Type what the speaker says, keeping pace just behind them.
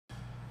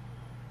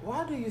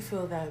Why do you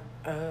feel that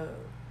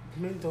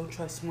men don't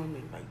trust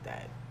women like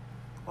that?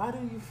 Why do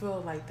you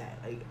feel like that?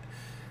 Like,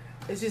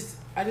 it's just,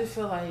 I just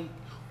feel like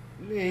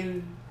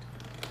men,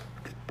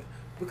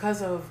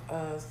 because of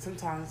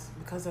sometimes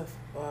because of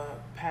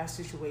past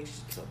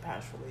situations or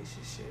past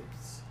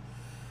relationships,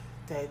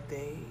 that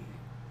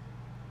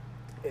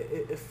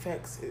it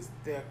affects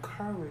their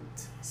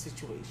current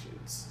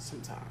situations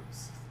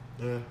sometimes.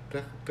 Yeah,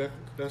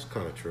 that's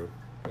kind of true.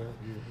 Yeah,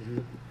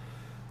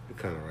 you're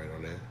kind of right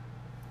on that.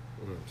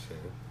 You know what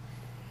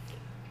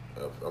I'm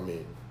saying? I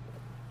mean,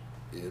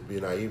 it'd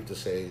be naive to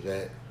say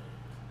that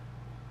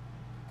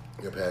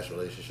your past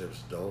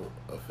relationships don't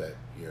affect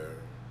your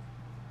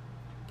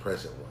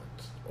present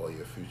ones or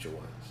your future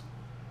ones.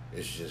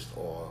 It's just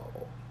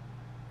all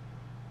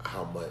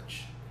how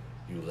much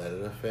you let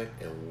it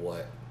affect and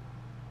what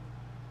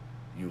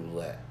you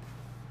let.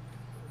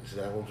 Is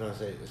that what I'm trying to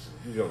say?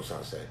 You know what I'm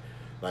trying to say?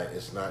 Like,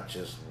 it's not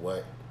just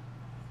what,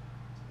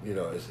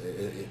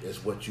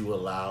 it's what you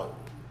allow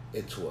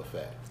it to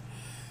affect.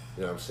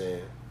 You know what I'm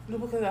saying? No,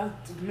 because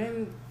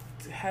men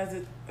has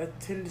a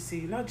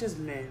tendency, not just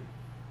men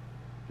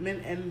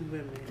and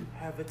women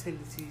have a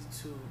tendency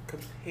to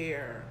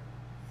compare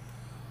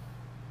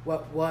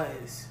what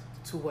was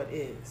to what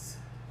is.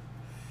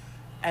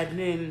 And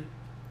then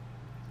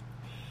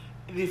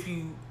if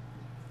you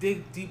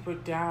dig deeper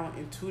down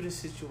into the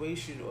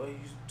situation or you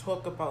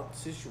talk about the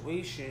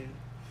situation,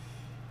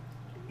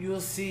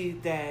 you'll see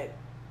that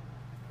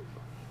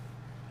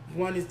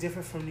one is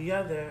different from the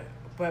other,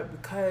 but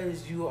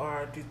because you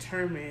are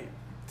determined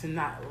to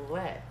not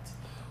let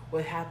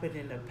what happened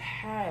in the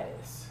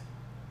past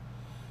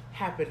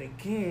happen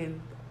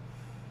again,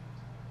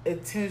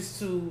 it tends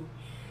to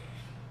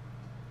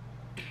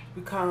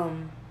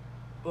become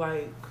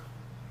like,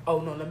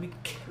 oh no, let me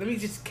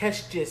just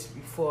catch this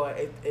before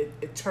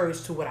it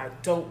turns to what I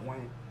don't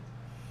want.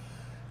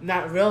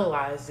 Not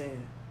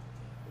realizing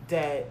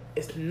that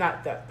it's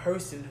not that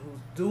person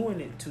who's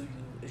doing it to you,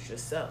 it's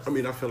yourself. I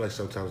mean, I feel like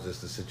sometimes it's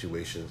the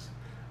situations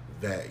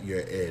that you're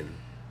in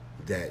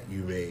that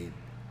you may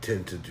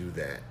tend to do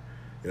that.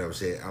 You know what I'm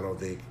saying? I don't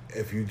think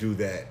if you do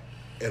that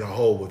in a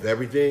whole with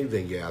everything,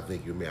 then yeah, I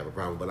think you may have a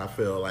problem. But I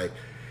feel like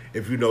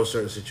if you know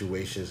certain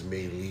situations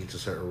may lead to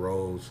certain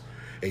roads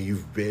and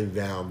you've been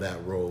down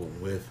that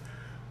road with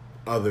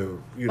other,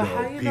 but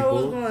how you people. know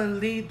it's going to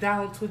lead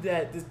down to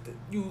that,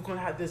 you're going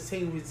to have the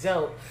same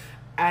result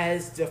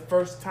as the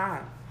first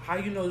time? How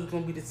you know it's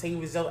going to be the same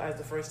result as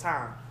the first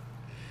time?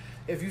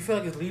 If you feel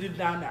like it's leading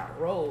down that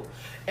road,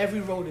 every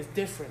road is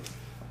different.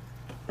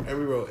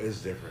 Every road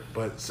is different,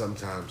 but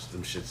sometimes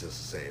them shits is the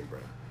same, bro.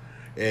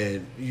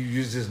 And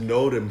you just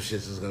know them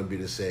shits is going to be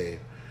the same.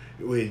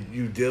 When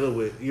you dealing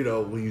with, when you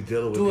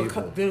dealing with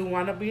people. Do it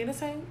wind up being the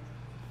same?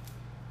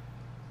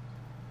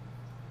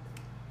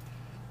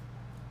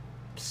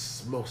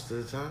 Most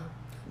of the time.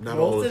 Not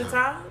Most all the of the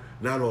time. time?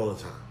 Not all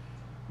the time.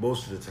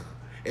 Most of the time.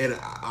 And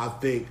I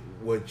think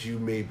what you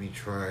may be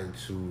trying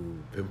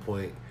to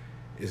pinpoint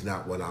is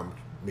not what I'm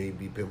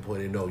maybe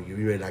pinpointing. No, you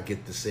may not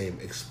get the same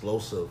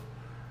explosive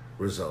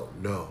result.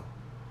 No.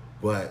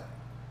 But,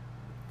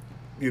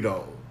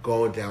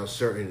 going down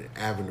certain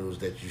avenues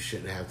that you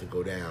shouldn't have to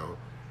go down,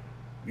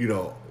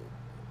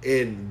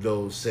 in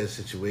those said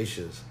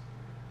situations,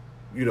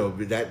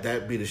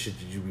 that be the shit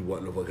that you be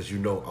wanting to avoid because we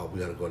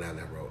gotta go down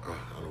that road.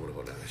 I don't want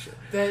to go down that shit.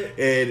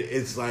 And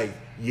it's like,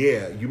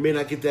 yeah, you may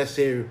not get that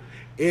same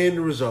end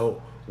result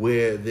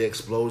where the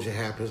explosion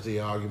happens, the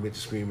argument, the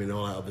screaming, and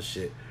all that other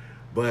shit,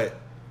 but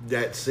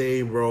that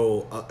same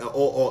road,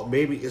 or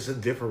maybe it's a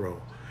different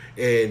road,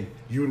 and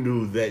you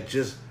knew that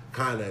just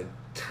kind of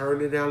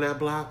turning down that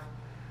block.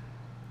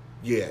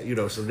 Yeah,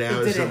 so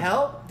now did it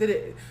help?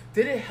 Did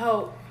it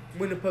help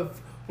when the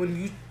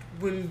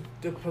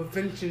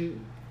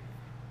prevention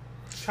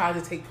tried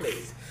to take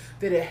place?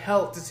 Did it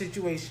help the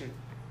situation?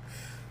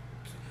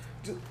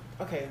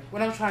 Okay,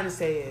 what I'm trying to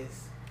say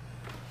is,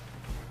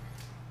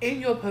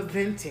 in your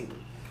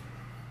preventing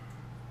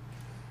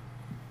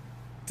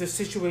the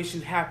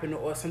situation happening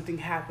or something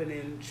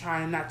happening,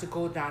 trying not to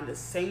go down the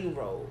same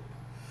road,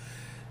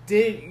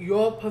 did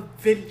your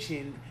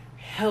prevention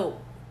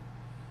help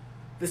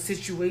the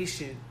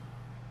situation?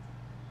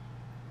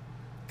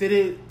 Did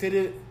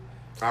it?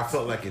 I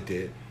felt like it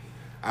did.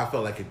 I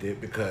felt like it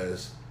did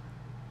because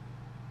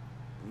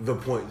the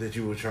point that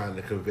you were trying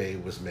to convey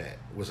was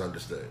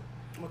understood.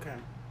 Okay.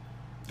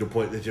 The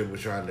point that you were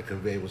trying to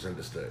convey was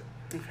understood.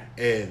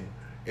 Okay. And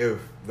if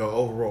the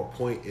overall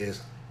point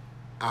is,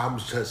 I'm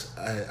just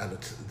at a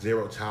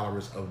zero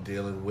tolerance of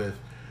dealing with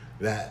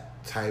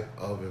that type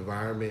of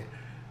environment,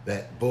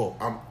 that boom,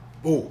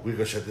 we're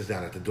gonna shut this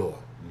down at the door.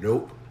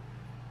 Nope.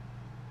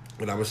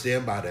 And I'm gonna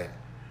stand by that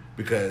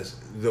because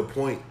the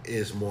point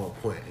is more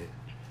important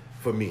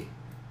for me.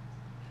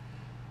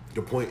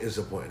 The point is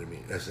important to me.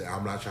 That's it.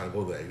 I'm not trying to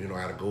go there. You know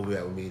how to go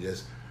there with me.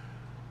 There's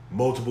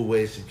multiple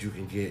ways that you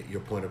can get your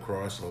point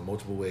across, or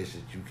multiple ways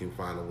that you can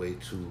find a way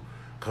to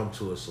come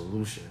to a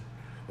solution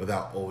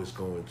without always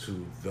going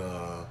to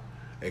the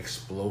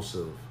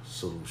explosive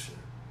solution.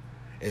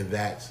 And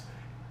that's,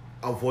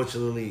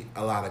 unfortunately,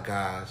 a lot of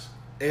guys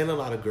and a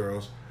lot of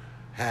girls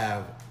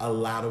have a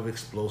lot of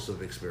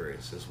explosive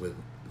experiences with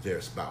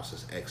their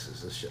spouses,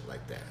 exes, and shit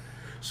like that.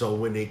 So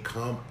when they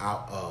come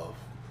out of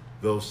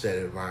those set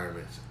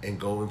environments and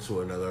go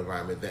into another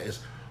environment that is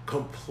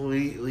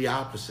completely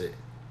opposite,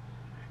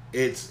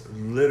 it's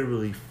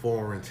literally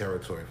foreign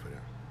territory for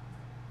them.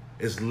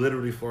 It's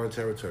literally foreign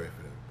territory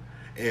for them.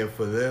 And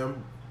for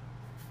them,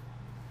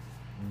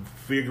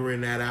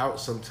 figuring that out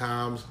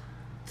sometimes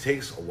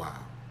takes a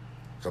while.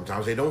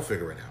 Sometimes they don't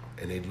figure it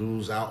out, and they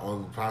lose out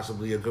on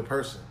possibly a good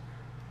person.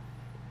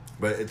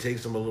 But it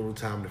takes them a little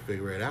time to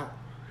figure it out.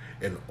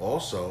 And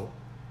also,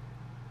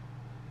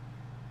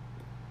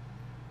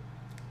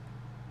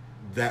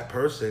 that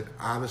person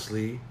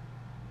honestly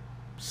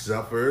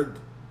suffered,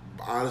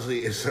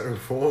 in certain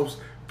forms,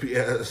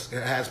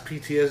 has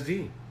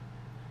PTSD,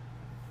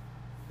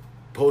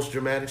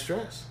 post-traumatic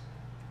stress.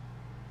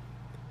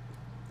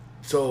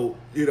 So,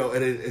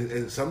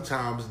 and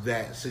sometimes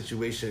that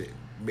situation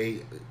may,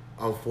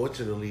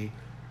 unfortunately,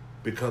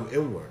 become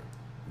inward.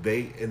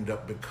 They end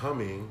up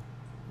becoming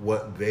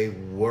what they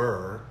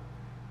were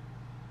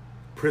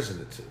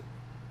prisoner to,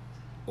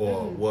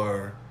 or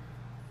were,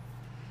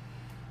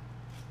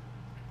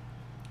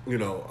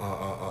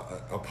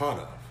 a part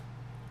of.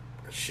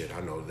 Shit,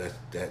 I know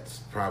that's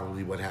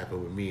probably what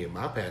happened with me in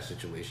my past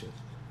situations.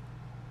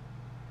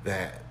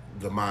 That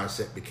the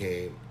mindset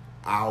became,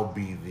 I'll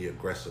be the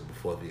aggressor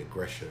before the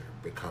aggressor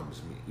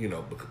becomes me.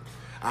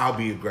 I'll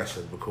be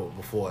aggressive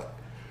before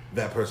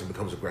that person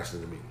becomes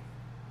aggressive to me.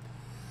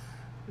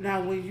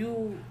 Now, when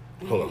you...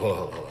 Hold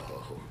on.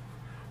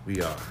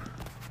 We are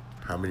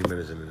how many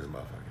minutes into this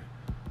motherfucker?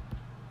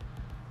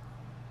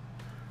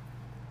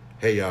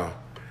 Hey, y'all.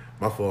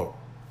 My fault.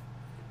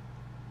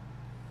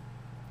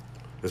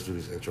 Let's do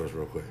these intros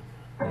real quick.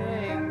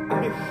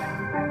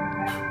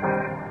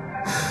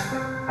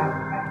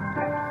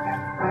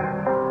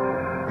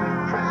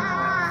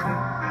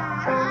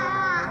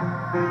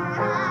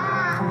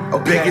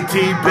 Big T,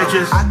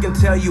 bitches. I can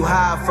tell you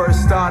how I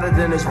first started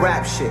in this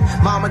rap shit.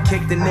 Mama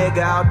kicked the nigga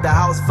out, the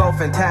house felt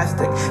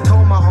fantastic.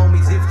 Told my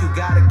homies, if you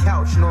got a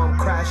couch, know I'm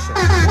crashing.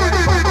 Lost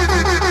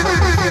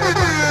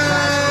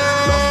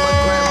my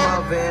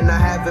grandmother and I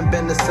haven't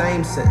been the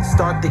same since.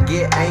 Start to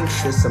get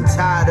anxious, I'm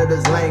tired of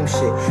this lame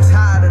shit.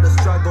 Tired of the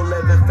struggle,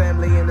 living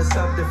family in the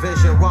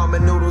subdivision.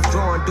 Ramen noodles,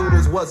 drawing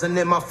doodles wasn't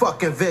in my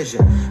fucking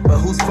vision. But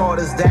whose fault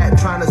is that?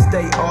 Trying to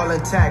stay all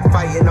intact.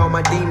 Fighting all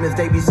my demons,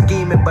 they be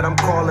scheming, but I'm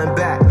calling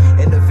back.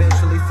 And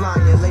eventually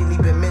flying, lately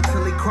been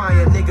mentally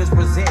crying. Niggas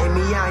presenting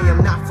me, I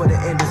am not for the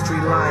industry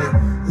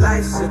lying.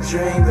 Life's a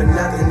dream, but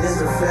nothing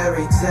is a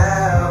fairy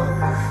tale.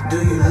 Do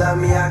you love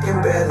me? I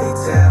can barely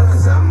tell.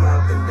 Cause I'm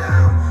up and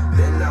down,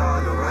 been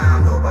all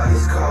around,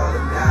 nobody's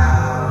calling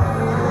out.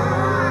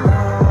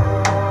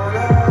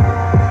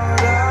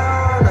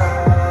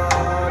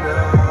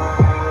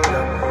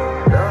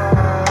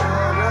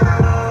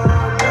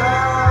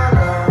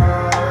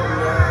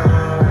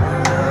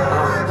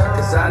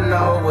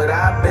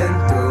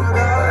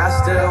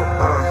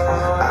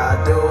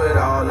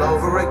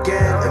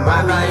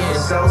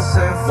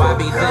 So why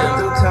be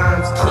them?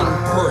 King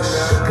Push.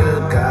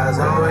 Good guys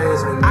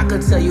always been. I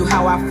could tell you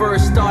how I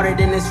first started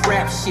in this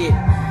rap shit.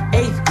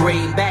 8th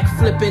grade, back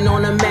flipping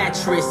on a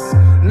mattress.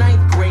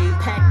 9th grade,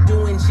 pack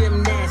doing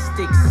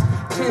gymnastics.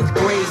 10th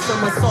grade,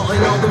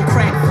 somersaulting all them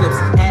crack flips.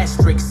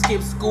 Asterisk,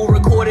 skip school,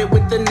 recorded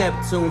with the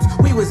Neptunes.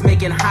 We was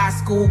making high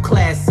school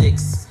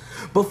classics.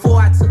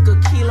 Before I took a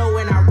kilo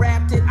and I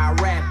wrapped it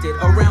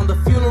around the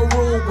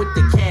funeral with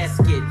the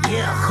casket.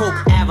 Yeah, coke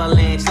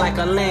avalanche like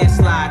a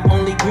landslide.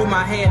 Only grew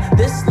my hair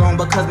this long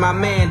because my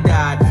man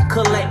died.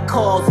 Collect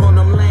calls on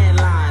them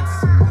landlines.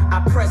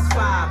 I press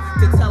 5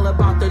 to tell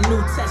about the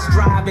new test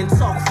drive and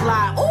talk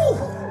fly. Ooh!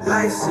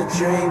 Life's a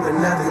dream, but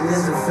nothing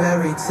is a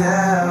fairy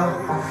tale.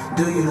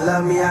 Do you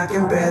love me? I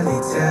can barely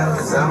tell.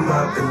 Cause I'm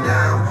up and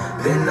down,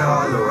 been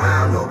all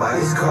around,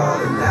 nobody's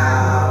calling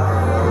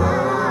out.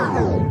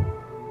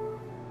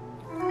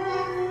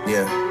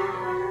 Yeah.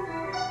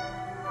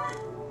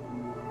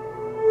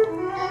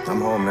 I'm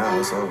home now,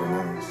 it's over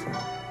now. So.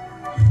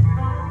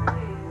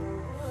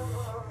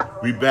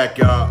 We back,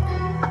 y'all.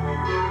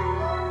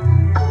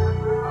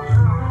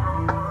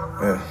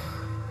 Yeah.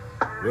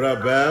 What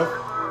up, Bev?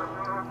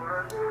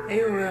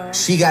 Hey, Will.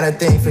 She got a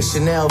thing for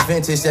Chanel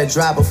vintage that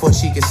dropped before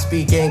she could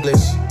speak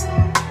English.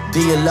 Do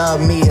you love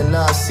me or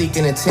love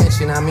seeking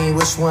attention? I mean,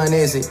 which one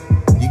is it?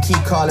 You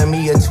keep calling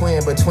me a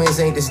twin, but twins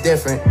ain't this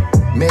different.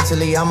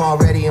 Mentally, I'm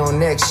already on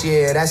next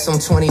year. That's some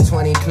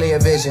 2020 clear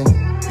vision.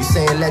 You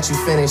saying let you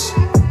finish,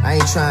 I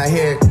ain't trying to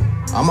hear it.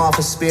 I'm off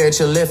of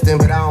spiritual lifting,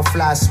 but I don't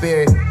fly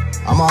spirit.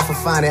 I'm off of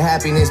finding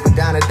happiness, but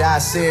down to die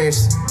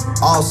serious.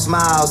 All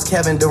smiles,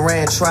 Kevin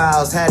Durant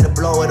trials. Had to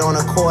blow it on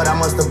a court, I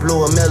must have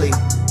blew a milli.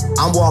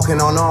 I'm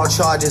walking on all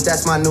charges,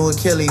 that's my new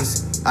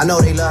Achilles. I know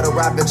they love to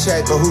rock the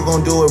check, but who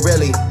gon' do it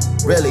really?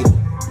 Really?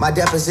 My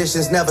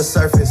depositions never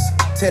surface.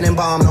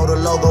 Tenenbaum know the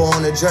logo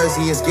on the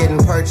jersey is getting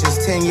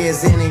purchased. 10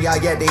 years in and y'all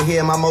yet to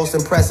hear my most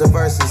impressive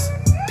verses.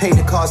 Paid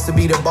the cost to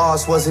be the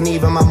boss, wasn't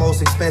even my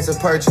most expensive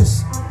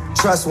purchase.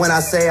 Trust when I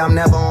say I'm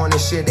never on the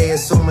shit they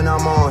assuming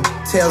I'm on.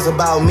 Tales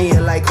about me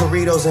are like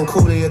Corritos and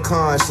Coolia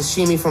Khan.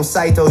 Sashimi from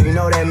Saito, you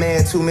know that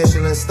man, 2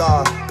 Michelin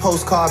star.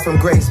 Postcard from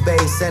Grace Bay,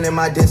 sending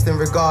my distant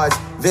regards.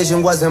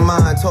 Vision wasn't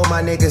mine, told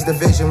my niggas the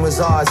vision was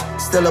ours.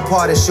 Still a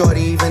part of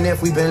shorty, even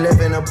if we been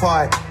living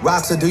apart.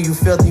 Rocks will do you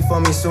filthy for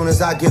me soon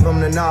as I give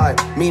him the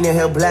nod. Meaning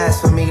he'll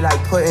blaspheme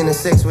like putting a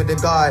 6 with the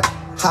guard.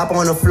 Hop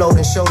on the float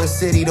and show the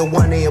city the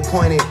one they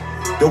appointed.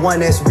 The one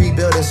that's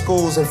rebuilding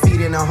schools and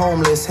feeding the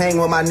homeless. Hang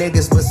with my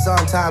niggas, but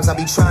sometimes I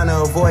be trying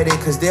to avoid it,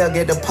 cause they'll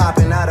get the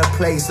popping out of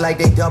place like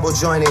they double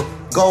jointed.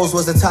 Goals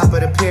was the top of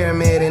the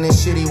pyramid in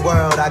this shitty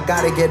world. I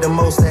gotta get the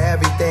most of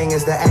everything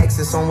as the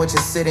axis on which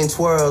it's sitting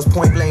twirls.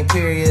 Point blank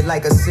period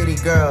like a city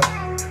girl.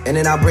 And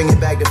then I'll bring it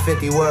back to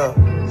 50 world.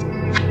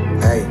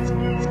 Hey.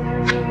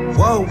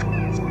 Whoa.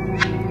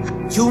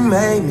 You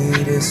made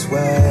me this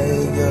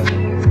way, yeah.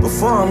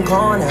 Before I'm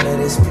gone out of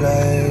this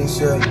place,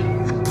 yeah.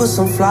 Put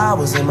some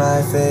flowers in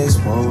my face,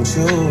 won't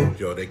you?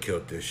 Yo, they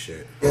killed this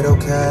shit. It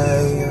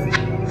okay,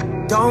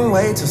 yeah. Don't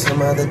wait till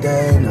some other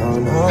day, no,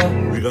 no.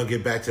 We're gonna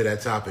get back to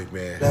that topic,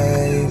 man.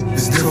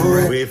 It's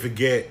different. We ain't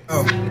forget.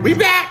 We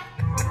back!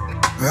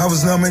 I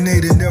was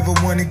nominated, never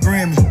won a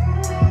Grammy.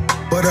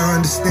 But I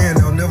understand,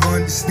 they'll never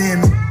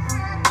understand me.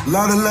 A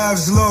lot of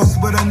lives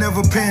lost, but I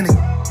never panicked.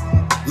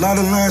 A lot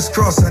of lines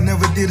crossed, I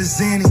never did a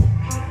zany.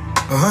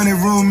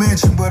 100-room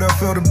mansion, but I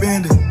felt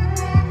abandoned.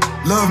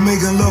 Love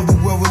making love, but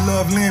where would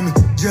love land me?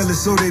 Jealous,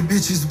 so they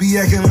bitches be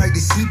acting like they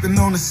sleeping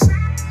on us.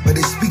 But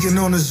they speaking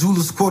on the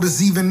Zulus,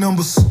 quarters, even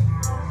numbers.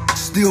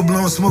 Still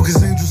blowing smoke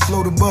as angels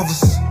float above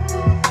us.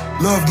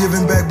 Love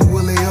giving back, but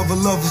will they ever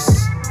love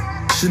us?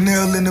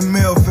 Chanel in the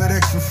mail,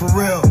 FedEx and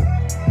Pharrell.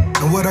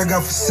 And what I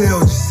got for sale,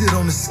 just sit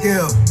on the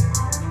scale.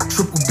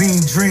 Triple beam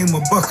dream,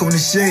 a buck on the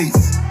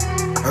shades.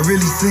 I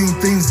really seen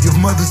things give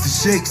mothers the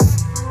shakes.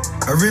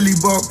 I really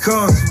bought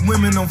cars with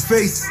women on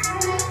face.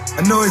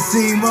 I know it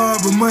seemed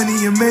hard, but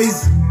money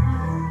amazing.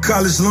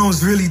 College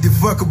loans really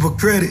defuckable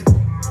credit.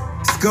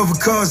 Discover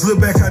cars, look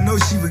back, I know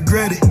she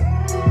regret it.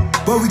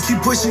 But we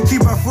keep pushing,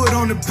 keep our foot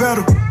on the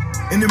pedal.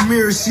 In the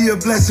mirror, she a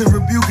blessing,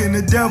 rebuking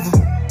the devil.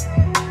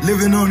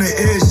 Living on the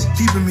edge, she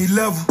keeping me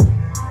level.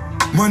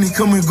 Money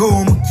come and go,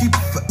 I'ma keep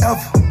it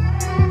forever.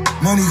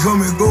 Money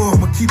come and go,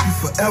 I'ma keep you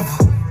forever.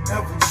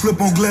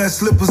 Slip on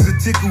glass slippers that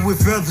tickle with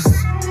feathers.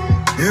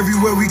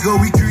 Everywhere we go,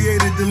 we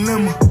create a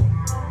dilemma.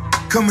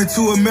 Coming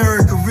to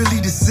America,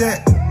 really the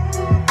set.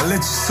 I let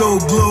your soul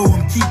glow,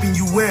 I'm keeping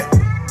you wet.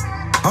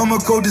 All my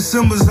cold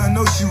Decembers, I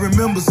know she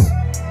remembers.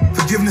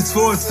 Forgiveness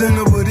for a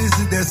sinner, but is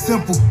it that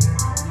simple?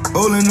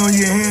 Holding on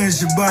your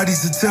hands, your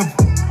body's a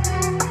temple.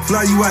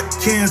 Fly you out the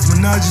cans,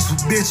 menages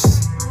with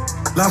bitches.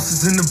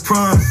 Lobsters in the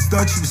prawns,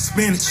 start you with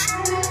spinach.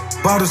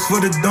 Bottles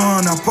for the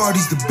dawn, our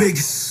party's the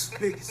biggest.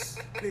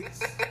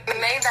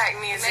 Maybach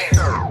music.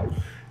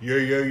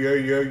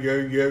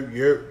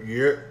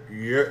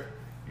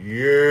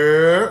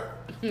 Yeah.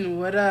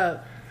 What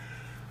up?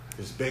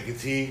 It's Baker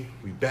T.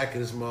 We back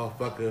in this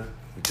motherfucker.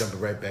 We jumping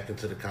right back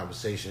into the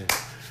conversation.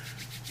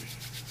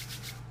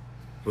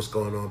 What's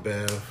going on,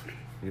 Bev?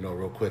 You know,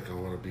 real quick, I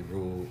don't want to be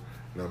rude. You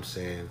know what I'm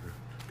saying?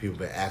 People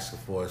been asking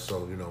for it,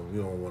 so, you know, we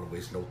don't want to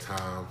waste no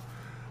time,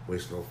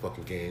 waste no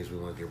fucking games. We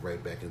want to get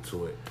right back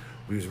into it.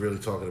 We was really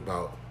talking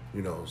about,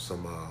 you know,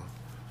 some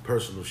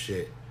personal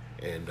shit,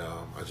 and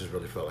I just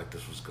really felt like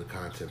this was good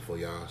content for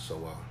y'all.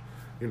 So,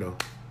 you know,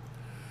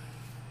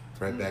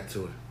 right back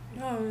to it.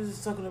 No, I was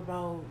just talking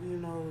about, you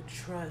know,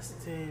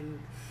 trust and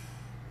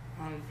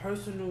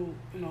personal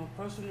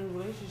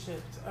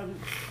relationships.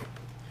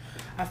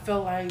 I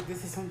feel like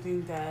this is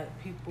something that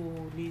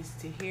people needs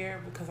to hear,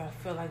 because I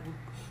feel like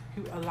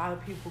a lot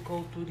of people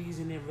go through these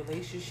in their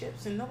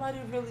relationships and nobody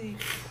really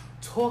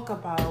talk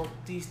about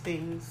these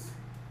things,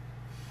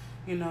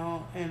 you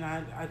know. And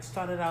I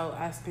started out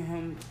asking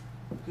him,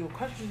 you know,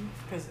 questions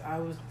because I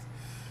was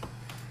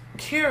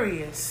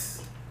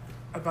curious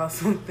about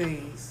some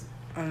things.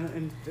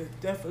 And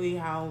definitely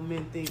how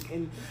men think,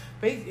 and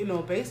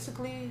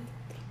basically,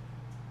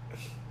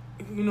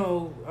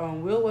 Will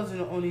wasn't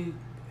the only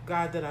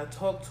guy that I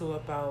talked to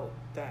about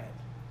that,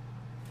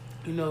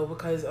 you know,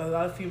 because a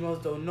lot of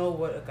females don't know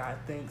what a guy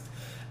thinks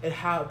and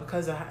how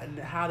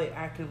they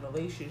act in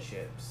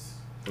relationships.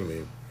 I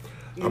mean,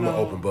 I'm an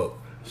open book,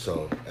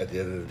 so at the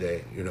end of the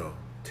day, you know,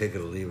 take it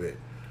or leave it.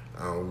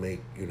 I don't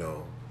make, you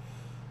know,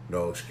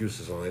 no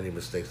excuses on any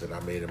mistakes that I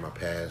made in my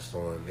past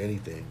on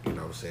anything, you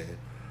know what I'm saying?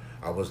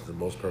 I wasn't the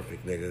most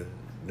perfect nigga,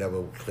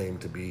 never claimed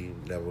to be,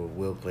 never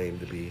will claim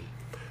to be.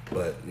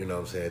 But, you know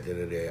what I'm saying, at the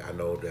end of the day, I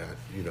know that,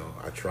 you know,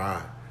 I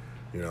tried,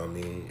 you know what I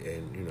mean?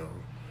 And, you know,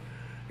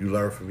 you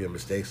learn from your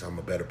mistakes. I'm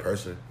a better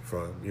person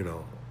from, you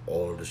know,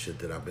 all of the shit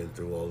that I've been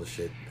through, all the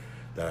shit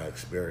that I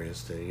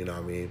experienced. And, you know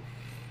what I mean?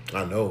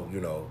 I know,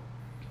 you know,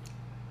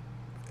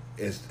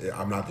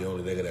 I'm not the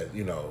only nigga that,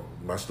 you know,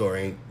 my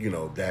story ain't, you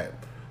know,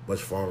 that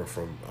much farther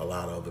from a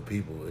lot of other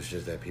people. It's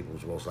just that people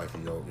most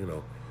likely don't, you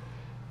know,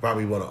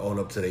 probably want to own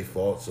up to their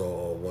faults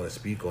or want to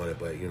speak on it,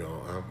 but, you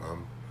know,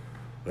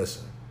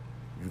 listen,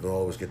 you can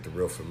always get the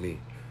real from me, you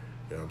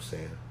know what I'm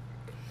saying?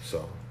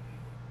 So,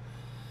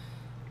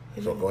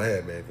 So go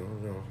ahead, man.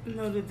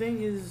 No, the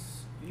thing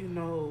is,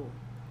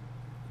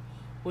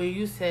 when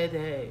you said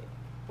that,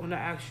 when I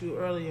asked you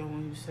earlier,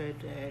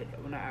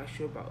 when I asked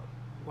you about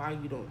why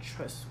you don't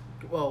trust,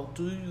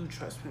 do you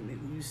trust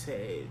women? You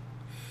said,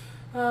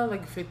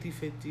 like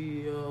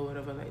 50-50 or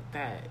whatever like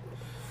that.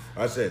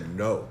 I said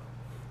no,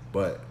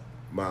 but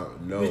my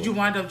no. Did you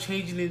wind up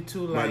changing it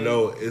to like... My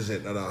no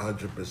isn't an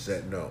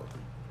 100% no.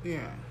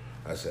 Yeah.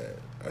 I said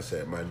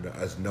my no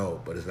is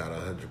no, but it's not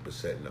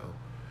 100% no.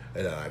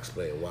 And then I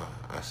explained why.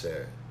 I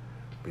said,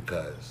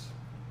 because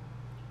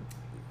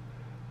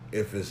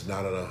if it's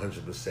not an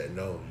 100%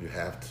 no, you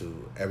have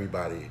to,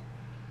 everybody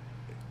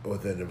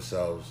within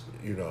themselves,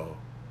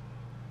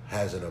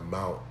 has an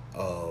amount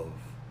of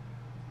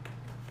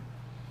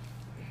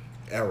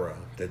error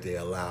that they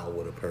allow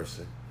with a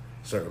person.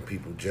 Certain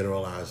people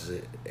generalize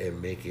it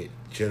and make it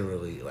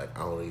generally like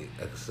only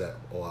accept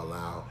or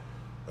allow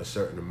a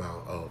certain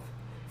amount of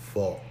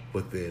fault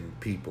within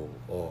people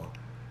or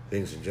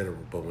things in general.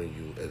 But when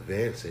you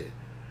advance it,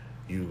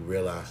 you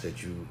realize that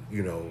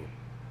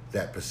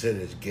that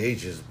percentage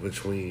gauges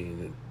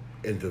between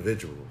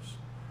individuals.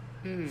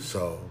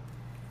 So,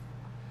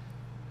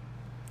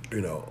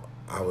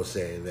 I was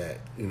saying that,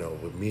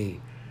 with me,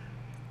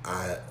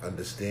 I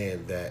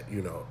understand that,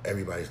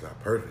 everybody's not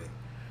perfect.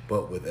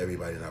 But with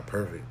everybody not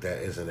perfect, that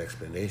is an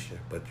explanation.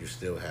 But you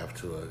still have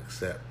to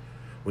accept.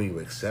 When you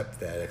accept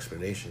that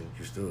explanation,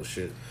 you still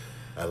should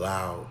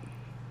allow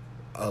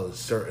a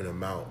certain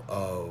amount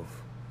of,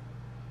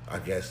 I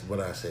guess,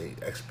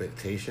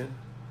 expectation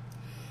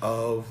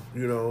of,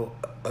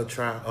 a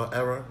trial or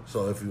error.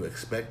 So if you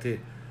expect it,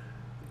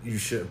 you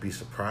shouldn't be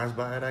surprised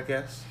by it, I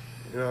guess.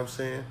 You know what I'm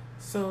saying?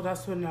 So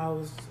that's when I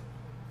was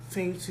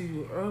saying to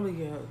you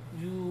earlier,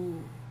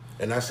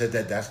 And I said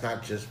that's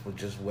not just for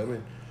just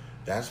women.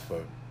 That's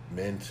for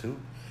men too.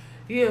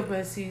 Yeah,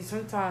 but see,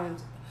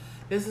 sometimes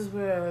this is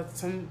where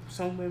some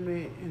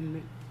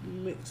women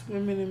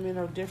and men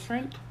are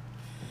different,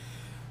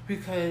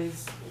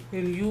 because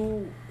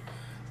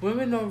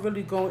women don't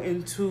really go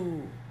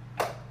into,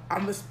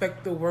 I'm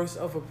expect the worst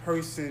of a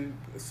person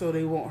so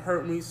they won't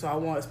hurt me, so I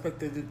won't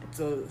expect it.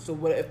 So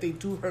what if they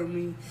do hurt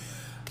me?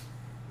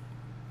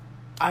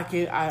 I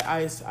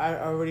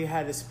already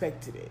had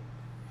expected it.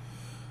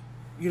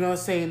 You know what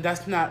I'm saying?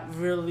 That's not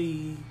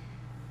really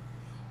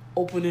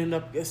opening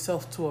up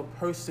yourself to a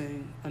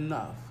person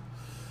enough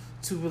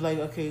to be like,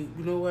 okay,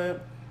 you know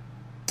what?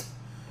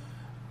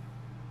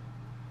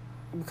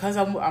 Because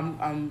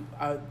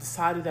I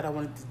decided that I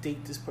wanted to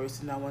date this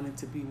person, I wanted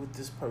to be with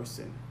this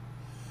person.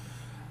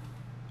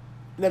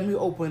 Let me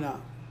open up.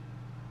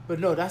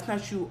 But no, that's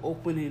not you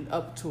opening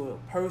up to a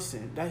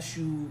person. That's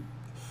you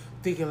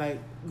thinking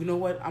like, you know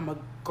what? I'm gonna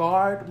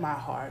guard my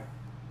heart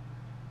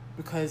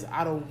because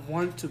I don't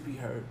want to be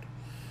hurt.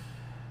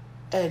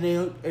 And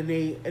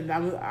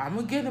I'm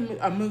gonna get them.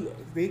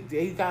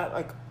 They got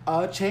like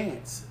a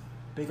chance.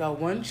 They got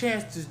one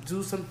chance to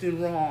do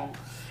something wrong,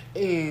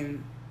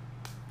 and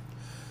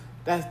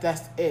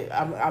that's it.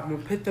 I'm gonna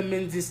put them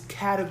in this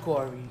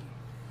category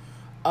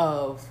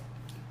of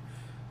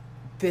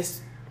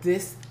this,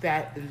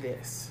 that, and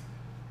this.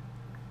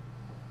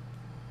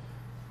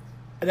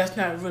 And that's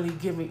not really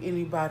giving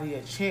anybody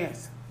a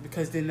chance,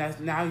 because then that's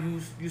now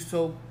you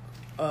so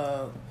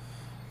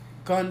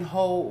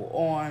gun-ho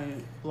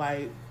on,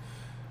 like,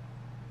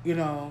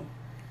 if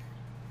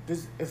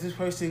this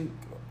person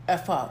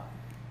F up,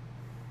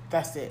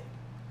 that's it.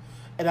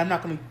 And I'm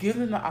not going to give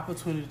them the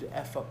opportunity to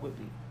F up with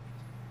me.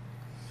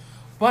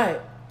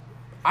 But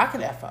I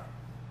can F up.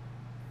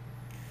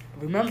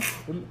 Remember,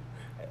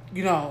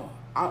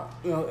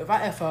 if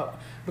I F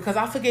up, because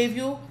I forgave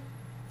you,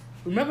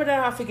 remember that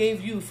I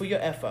forgave you for your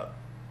F up.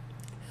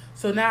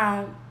 So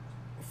now,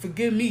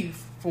 forgive me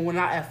for when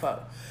I F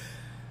up.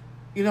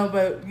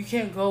 But you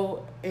can't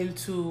go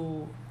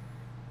into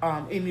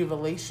any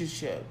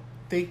relationship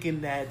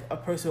thinking that a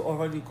person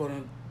already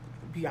going to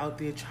be out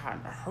there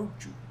trying to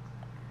hurt you.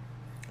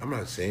 I'm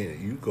not saying that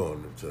you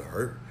going to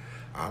hurt.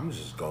 I'm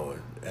just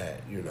going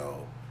at, you're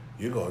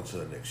going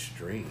to an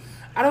extreme.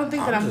 I don't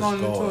think that I'm going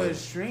to an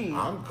extreme.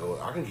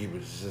 I can keep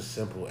it just as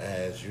simple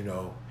as,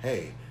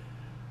 hey,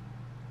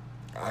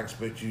 I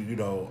expect you,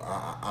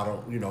 I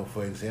don't,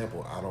 for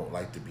example, I don't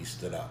like to be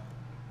stood up.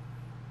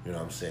 You know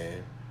what I'm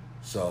saying?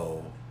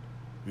 So,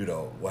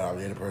 when I'm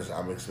in a person,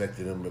 I'm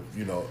expecting them to,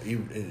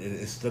 even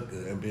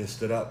and being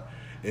stood up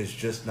is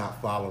just not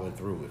following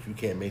through. If you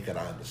can't make it,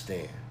 I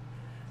understand.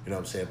 You know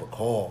what I'm saying? But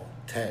call,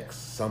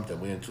 text, something.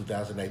 We're in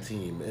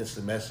 2019.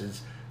 Instant message,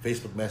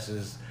 Facebook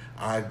message,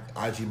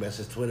 IG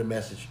message, Twitter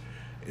message.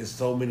 There's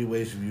so many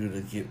ways for you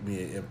to get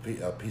me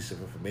a piece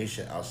of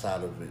information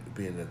outside of it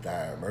being a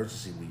dire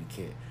emergency where you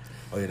can't,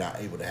 or you're not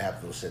able to have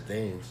those set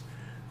things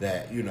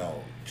that,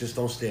 just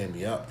don't stand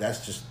me up.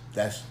 That's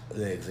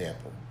the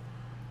example.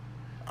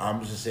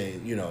 I'm just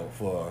saying,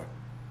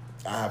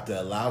 I have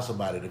to allow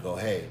somebody to go,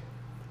 hey,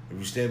 if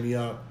you stand me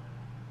up,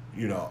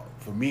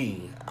 for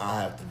me,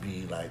 I have to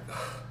be like,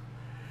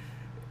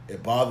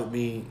 it bothered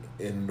me,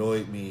 it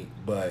annoyed me,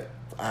 but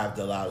I have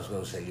to allow this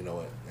girl to say, you know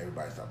what,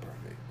 everybody's not perfect.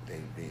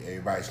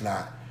 Everybody's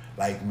not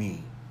like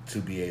me to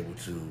be able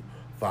to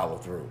follow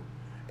through.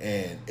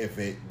 And if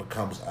it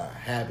becomes a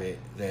habit,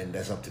 then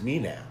that's up to me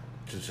now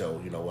to show,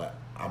 you know what,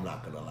 I'm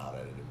not going to allow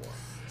that anymore.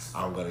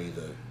 I'm going to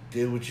either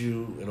deal with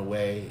you in a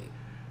way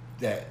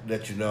that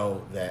let you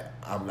know that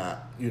I'm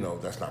not,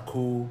 that's not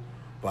cool,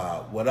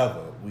 but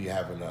whatever. We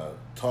having a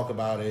talk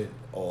about it,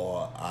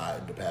 or I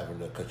end up having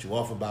to cut you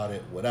off about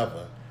it,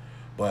 whatever.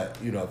 But,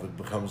 if it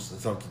becomes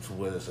something to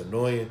where it's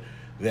annoying,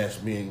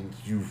 that means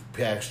you've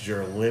passed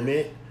your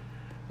limit.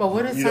 But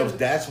what is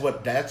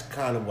that's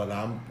kind of what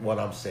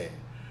I'm saying.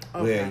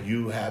 Okay. Where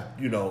you have,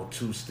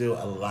 to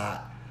still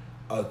allow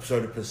a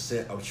certain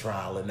 % of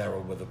trial and error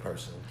with a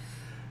person.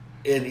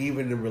 And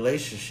even in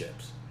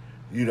relationships,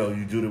 you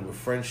do it with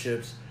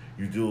friendships,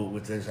 you do it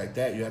with things like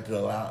that. You have to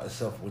allow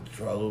yourself with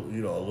a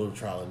little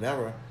trial and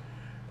error.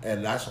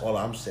 And that's all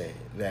I'm saying,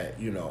 that,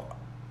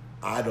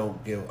 I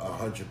don't give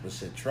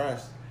 100%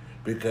 trust,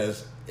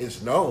 because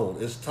it's known,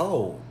 it's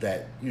told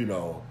that,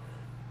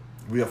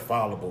 we are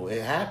fallible.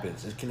 It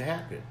happens. It can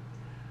happen.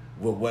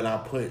 But when I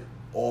put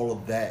all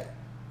of that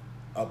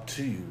up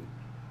to you,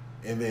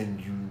 and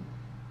then you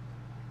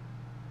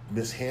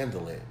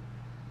mishandle it,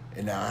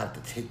 and now I have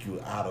to take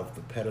you out of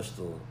the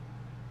pedestal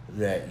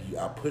that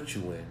I put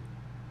you in,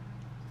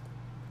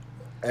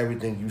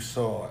 everything you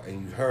saw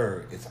and you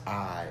heard, it's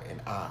I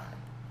and I.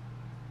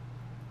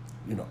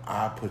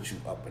 I put you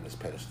up in this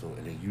pedestal,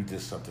 and then you did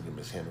something to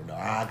mishandle. Now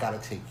I got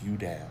to take you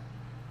down,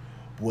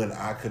 when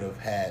I could have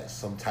had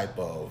some type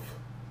of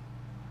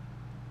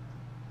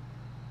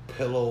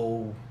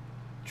pillow,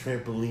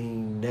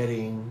 trampoline,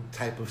 netting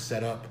type of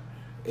setup,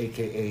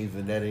 a.k.a.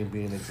 the netting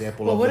being an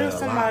example of that. But what if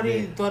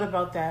somebody thought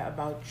about that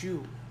about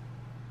you,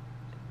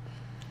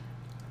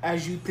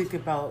 as you think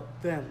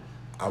about them?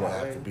 I would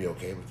have to be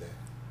okay with that.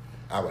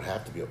 I would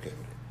have to be okay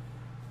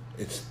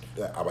with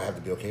it. I would have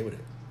to be okay with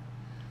it.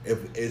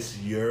 If it's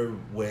your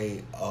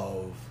way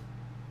of,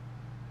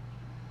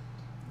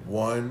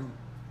 one,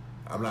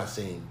 I'm not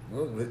saying,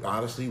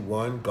 honestly,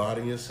 one,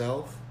 guarding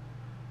yourself,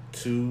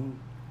 two,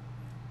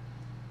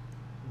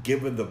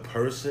 giving the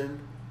person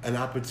an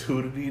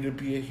opportunity to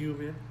be a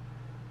human,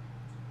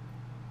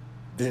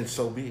 then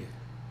so be it.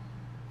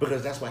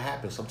 Because that's what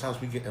happens. Sometimes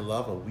we get in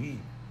love and we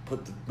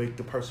make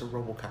the person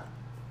RoboCop.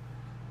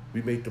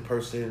 We make the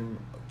person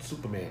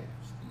Superman,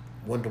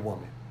 Wonder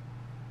Woman,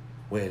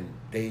 when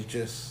they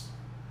just,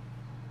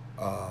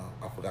 I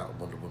forgot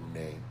Wonder Woman's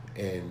name,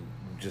 and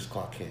just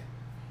Clark Kent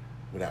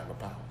without no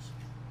powers.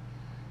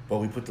 But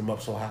we put them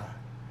up so high.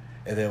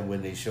 And then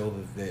when they show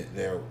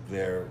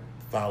their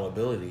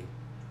fallibility,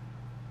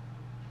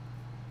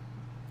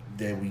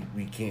 then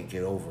we can't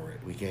get over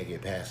it. We can't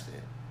get past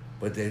it.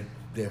 But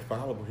they're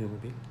fallible human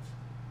beings.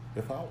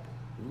 They're fallible.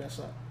 We mess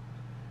up.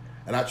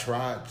 And I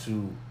try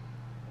to,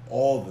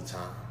 all the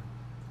time,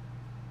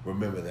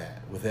 remember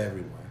that with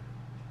everyone.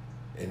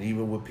 And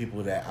even with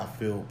people that I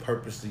feel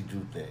purposely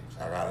do things.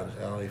 I gotta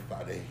understand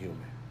they're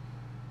human.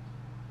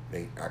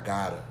 I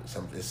gotta.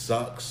 It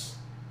sucks.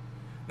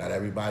 Not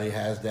everybody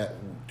has that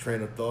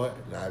train of thought.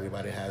 Not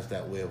everybody has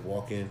that way of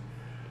walking.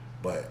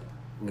 But,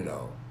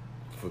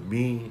 for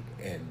me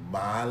and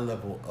my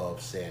level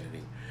of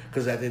sanity,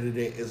 because at the end of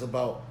the day, it's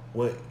about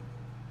when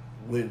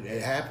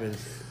it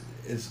happens,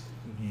 it's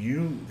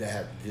you that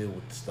have to deal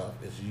with the stuff.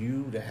 It's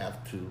you that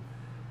have to,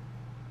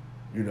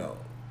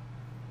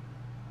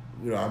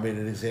 I made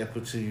an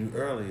example to you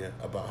earlier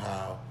about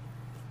how,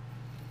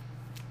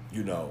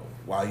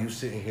 while you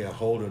sitting here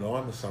holding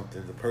on to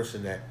something, the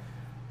person that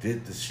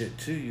did the shit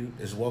to you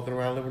is walking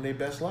around living their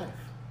best life.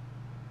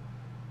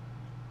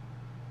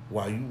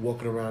 While you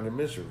walking around in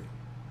misery.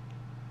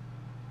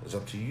 It's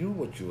up to you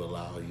what you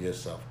allow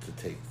yourself to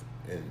take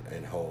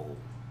and hold.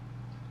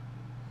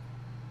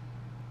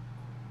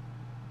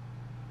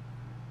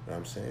 You know what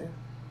I'm saying?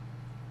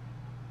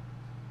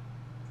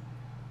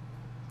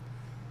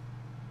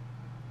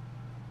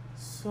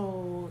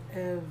 So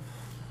if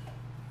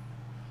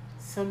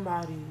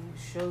somebody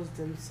shows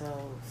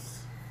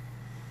themselves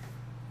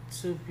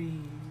to be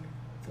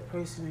the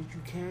person that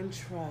you can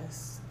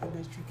trust and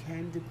that you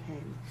can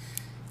depend,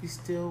 you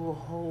still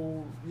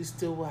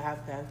will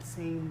have that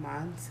same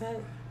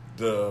mindset?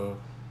 The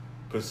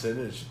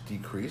percentage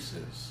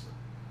decreases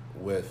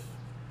with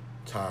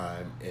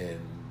time and,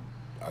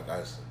 I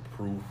guess,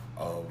 proof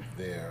of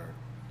their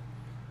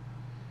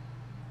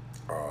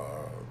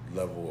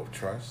level of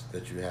trust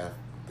that you have,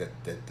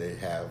 that they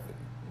have,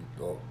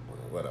 or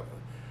whatever.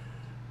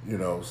 You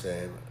know what I'm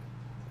saying?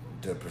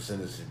 The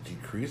percentage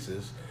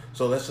decreases.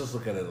 So let's just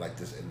look at it like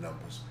this in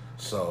numbers.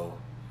 So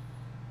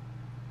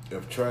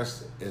if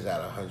trust is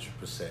at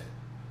 100%,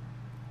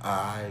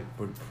 I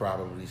would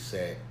probably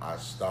say I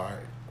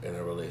start in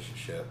a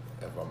relationship,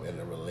 if I'm in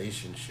a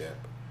relationship,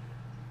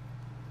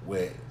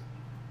 with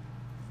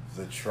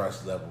the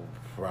trust level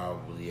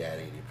probably at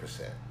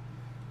 80%,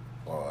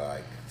 or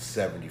like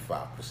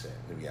 75%,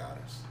 to be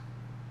honest.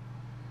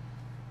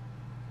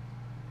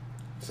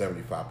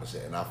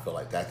 75%, and I feel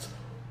like that's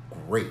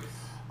great.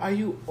 Are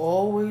you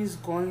always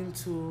going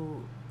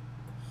to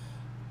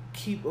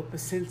keep a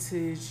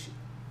percentage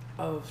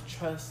of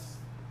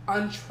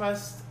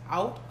untrust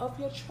out of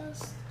your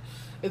trust?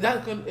 Is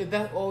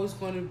that always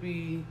going to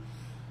be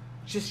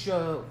just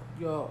your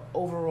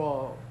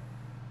overall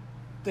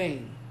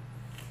thing?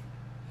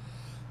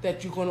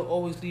 That you're going to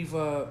always leave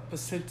a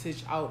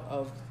percentage out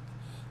of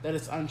that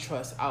is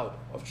untrust out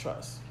of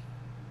trust?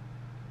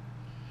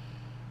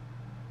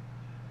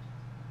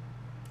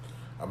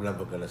 I'm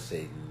never gonna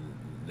say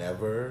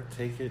never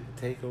take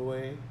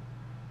away.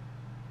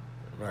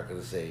 I'm not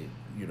gonna say,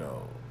 you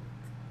know.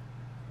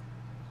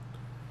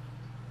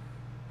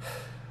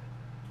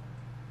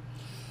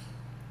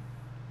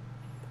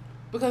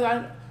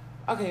 Because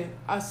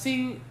I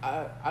see,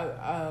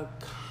 I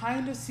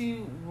kind of see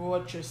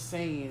what you're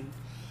saying.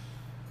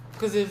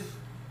 Because if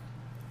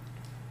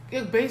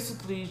you're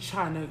basically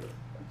trying to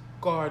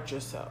guard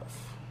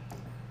yourself,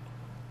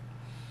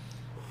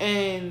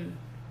 and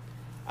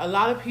a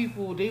lot of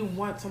people, they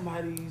want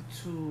somebody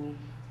to.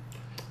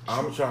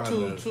 I'm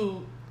trying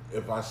to.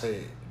 If I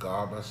say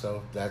guard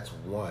myself, that's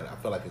one. I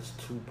feel like it's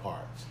two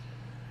parts.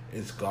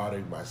 It's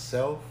guarding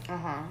myself,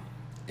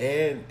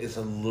 and it's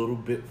a little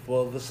bit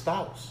for the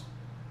spouse.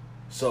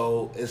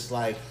 So it's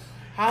like,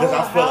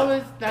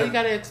 now you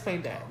gotta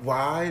explain that.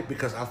 Why?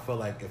 Because I feel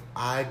like if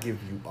I give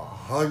you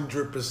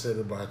 100%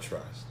 of my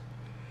trust,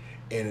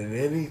 and in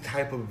any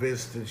type of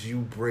instance you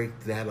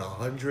break that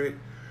 100,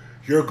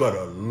 you're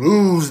gonna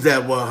lose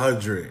that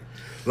 100.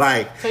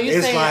 Like, so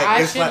you're saying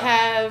it's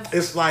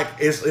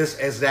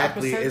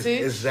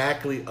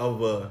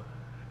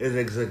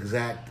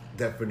exact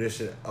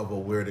definition of a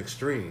weird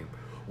extreme,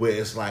 where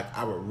it's like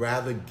I would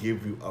rather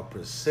give you a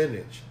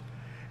percentage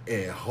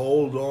and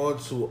hold on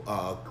to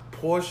a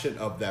portion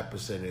of that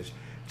percentage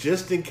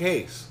just in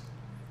case.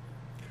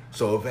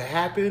 So if it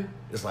happened,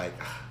 it's like,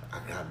 I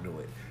kind of knew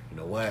it. You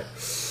know what?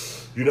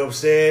 You know what I'm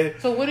saying?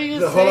 So what are you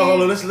saying?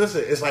 Hold on,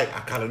 listen. It's like, I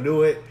kind of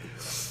knew it.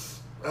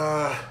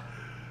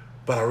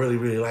 But I really,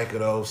 really like it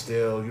though.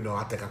 Still, you know,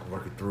 I think I can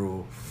work it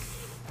through.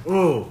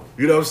 Ooh,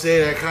 you know what I'm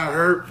saying? That kind of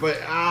hurt, but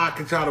I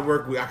can try to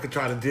work with. I can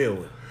try to deal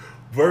with.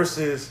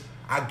 Versus,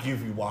 I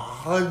give you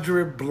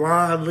 100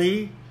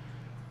 blindly.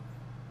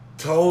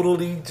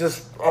 Totally,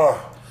 just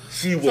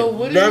she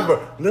would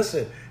never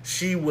listen.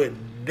 She would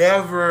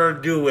never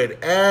do it.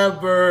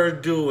 Ever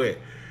do it.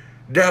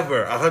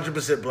 Never.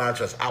 100% blind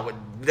trust.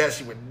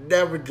 She would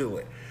never do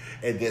it.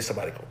 And then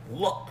somebody go,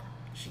 look,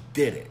 she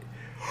did it.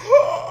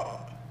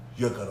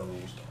 You're gonna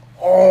lose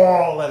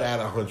all of that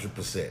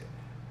 100%.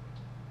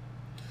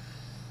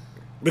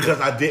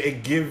 Because I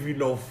didn't give you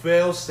no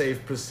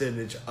fail-safe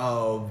percentage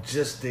of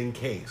just in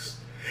case.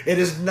 It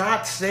is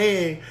not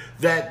saying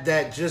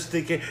that just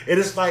in case. It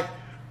is like,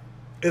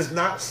 it's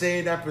not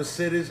saying that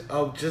percentage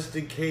of just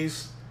in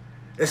case,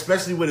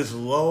 especially when it's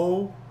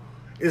low.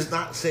 It's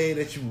not saying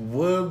that you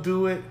will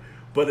do it,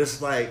 but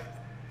it's like,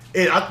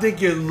 and I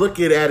think you're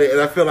looking at it,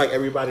 and I feel like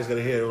everybody's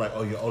gonna hear it like,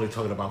 oh, you're only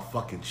talking about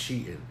fucking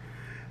cheating.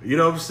 You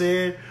know what I'm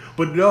saying?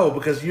 But no,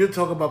 because you're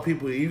talking about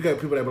people, you got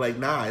people that be like,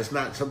 nah, it's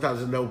not,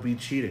 sometimes it don't be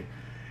cheating.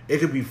 It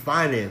could be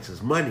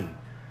finances, money,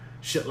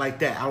 shit like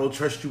that. I don't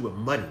trust you with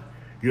money.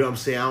 You know what I'm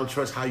saying? I don't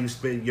trust how you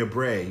spend your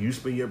bread. You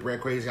spend your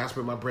bread crazy. I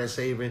spend my bread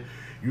saving.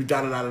 You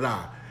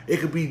da-da-da-da-da. It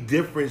could be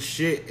different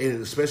shit,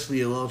 and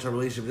especially in long-term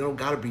relationships. It don't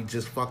got to be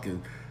just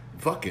fucking.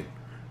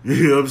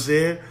 You know what I'm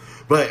saying?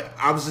 But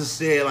I was just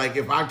saying, like,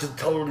 if I just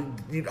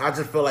I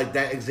just feel like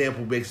that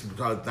example makes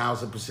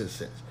 1,000%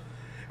 sense.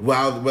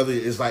 Well, whether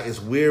it's like, it's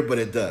weird, but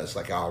it does.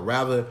 Like, I'll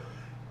rather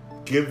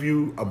give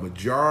you a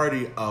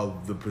majority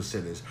of the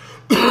percentage,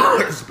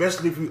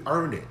 especially if you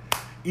earn it.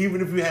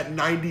 Even if you had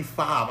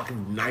 95, I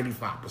can do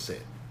 95%.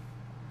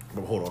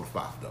 But hold on to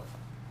 5 though.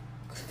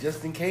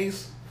 Just in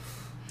case,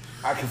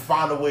 I can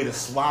find a way to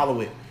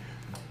swallow it.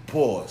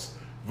 Pause.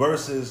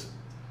 Versus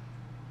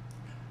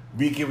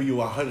me giving you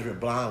 100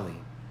 blindly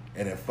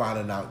and then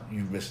finding out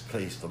you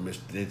misplaced or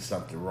did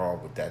something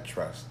wrong with that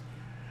trust.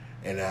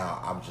 And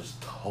now I'm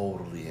just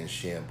totally in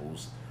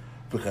shambles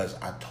because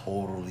I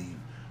totally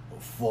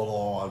full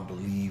on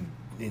believe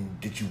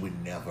that you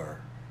would never.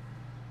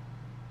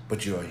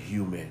 But you're a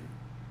human.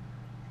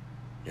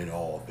 And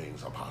all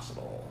things are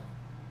possible.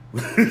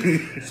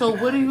 So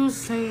what are you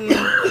saying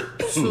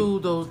to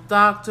those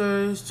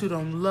doctors, to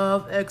them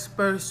love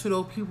experts, to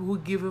those people who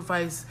give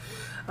advice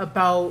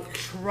about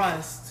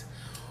trust,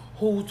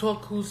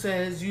 who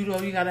says, you know,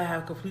 you gotta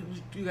have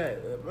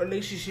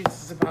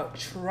relationships is about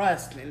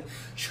trust and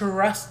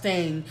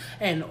trusting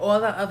and all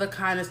that other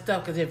kind of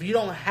stuff. Because if you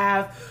don't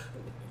have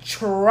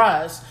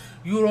trust,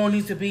 you don't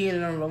need to be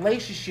in a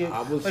relationship.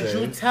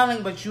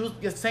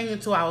 You're saying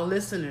to our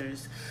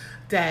listeners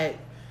that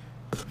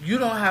you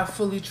don't have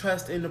fully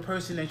trust in the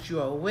person that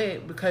you are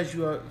with because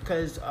you're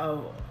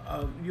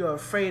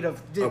afraid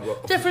of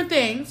different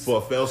things. For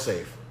a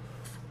fail-safe.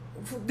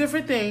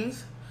 Different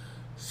things.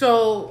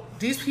 So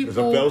these people. It's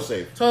a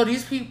fail-safe. So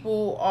these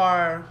people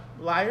are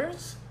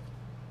liars?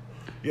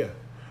 Yeah.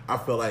 I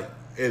feel like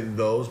in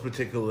those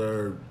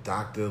particular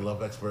doctor,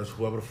 love experts,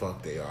 whoever the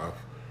fuck they are,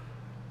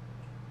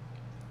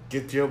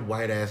 get your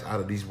white ass out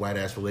of these white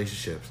ass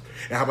relationships.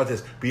 And how about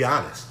this? Be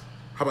honest.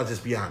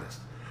 Be honest?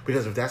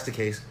 Because if that's the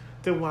case,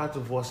 then why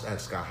divorce at a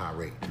sky high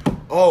rate?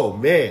 Oh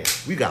man,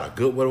 we got a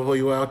good one for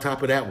you on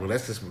top of that one.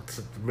 Let's just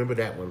remember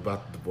that one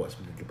about the divorce.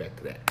 We can get back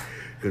to that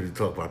because we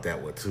talk about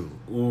that one too.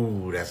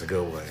 Ooh, that's a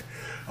good one.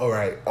 All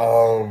right.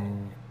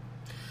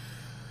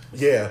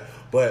 Yeah,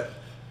 but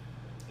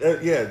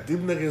yeah,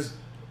 them niggas.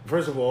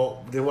 First of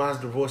all, then why is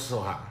divorce so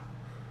high?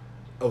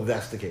 If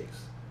that's the case,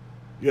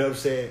 you know what I'm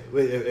saying?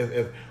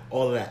 If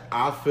all of that,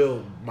 I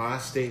feel my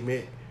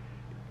statement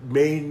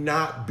may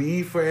not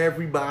be for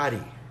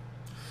everybody.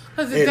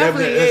 Because it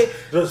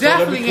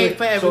definitely ain't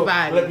for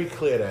everybody. So let me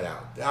clear that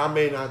out.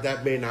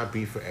 That may not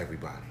be for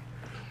everybody,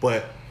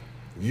 but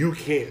you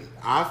can't.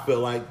 I feel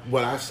like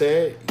what I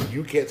said.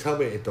 You can't tell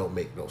me it don't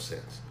make no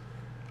sense.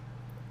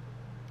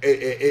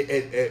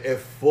 It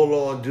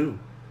full on do,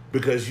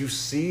 because you've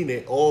seen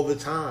it all the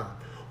time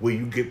where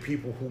you get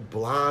people who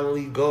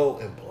blindly go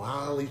and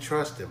blindly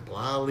trust and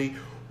blindly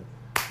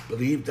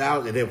believed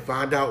out and then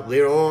find out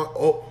later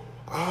on,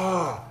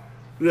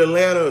 the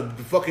Atlanta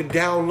fucking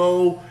down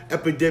low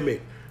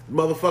epidemic.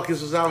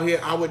 Motherfuckers was out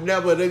here. I would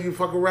never. Then you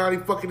fuck around. He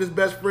fucking his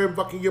best friend,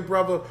 fucking your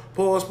brother.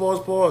 Pause. You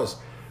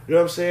know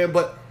what I'm saying?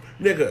 But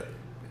nigga,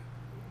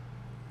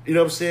 you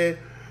know what I'm saying?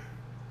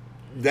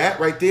 That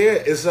right there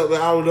is something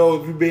I don't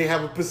know if you may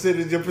have a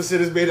percentage. Your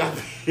percentage may not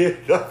be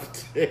enough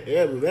to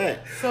handle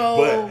that. So,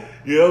 but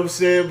you know what I'm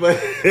saying?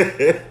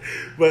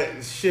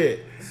 But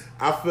shit,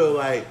 I feel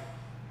like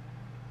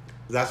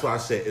that's why I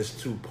say it's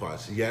two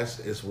parts. Yes,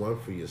 it's one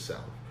for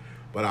yourself,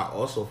 but I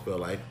also feel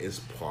like it's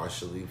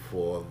partially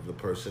for the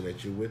person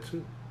that you're with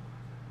too.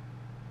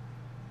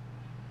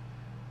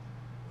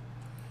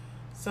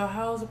 So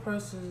how is a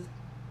person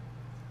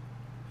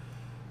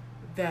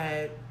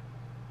that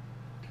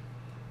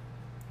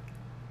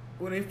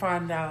when they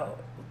find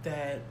out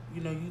that,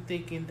 you know, you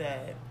thinking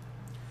that,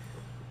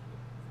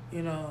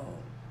 you know,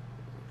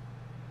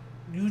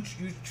 you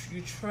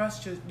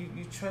trust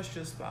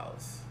your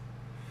spouse.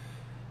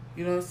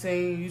 You know what I'm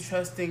saying? You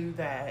trusting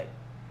that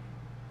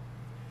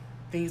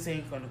things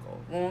ain't gonna go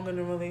wrong in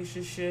the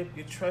relationship.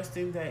 You're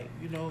trusting that,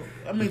 you know,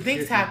 I mean,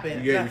 things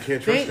happen. Yeah, you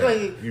can't trust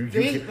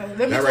that.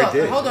 Let me talk.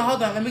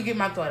 Hold on. Let me get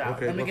my thought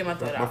out. Okay,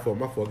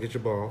 my fault. Get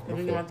your ball. Let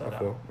me get my thought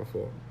out. My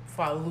fault.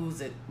 Before I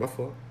lose it. My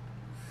fault.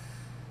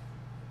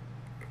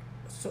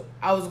 So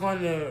I was going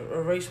to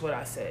erase what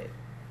I said.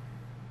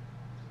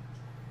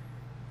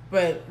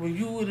 But when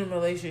you in a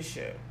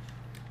relationship,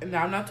 and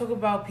now I'm not talking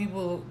about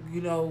people,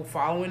 you know,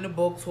 following the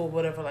books or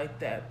whatever like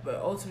that, but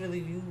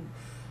ultimately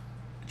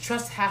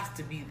trust has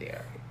to be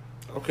there.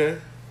 Okay.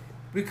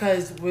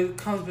 Because when it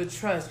comes with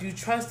trust, you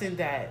trust in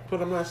that.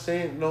 But I'm not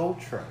saying no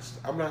trust.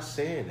 I'm not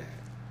saying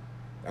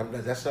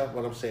that. That's not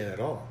what I'm saying at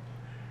all.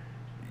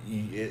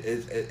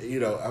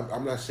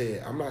 I'm not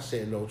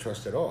saying no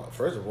trust at all.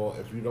 First of all,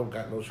 if you don't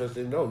got no trust,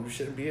 then no, you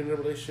shouldn't be in a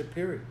relationship,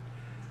 period.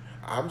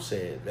 I'm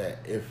saying that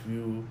if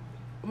you...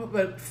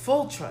 But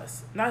full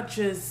trust, not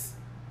just...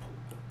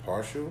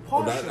 Partial?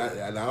 Partial.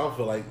 And I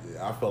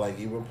feel like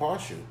even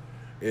partial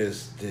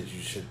is that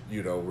you should,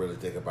 you know, really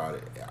think about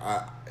it.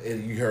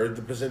 And you heard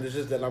the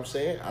percentages that I'm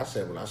saying? I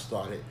said when I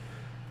started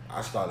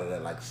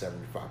at like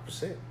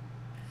 75%.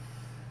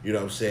 You know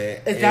what I'm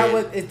saying?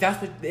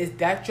 Is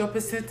that your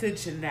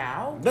percentage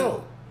now?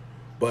 No,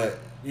 but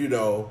you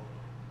know,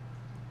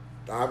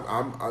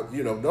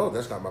 no,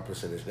 that's not my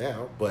percentage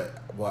now.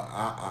 But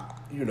I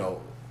you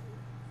know,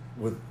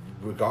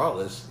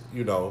 regardless,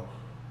 you know,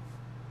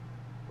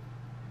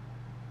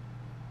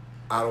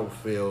 I don't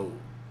feel.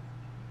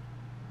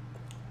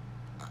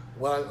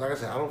 Well, like I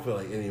said, I don't feel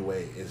like any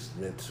way it's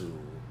meant to.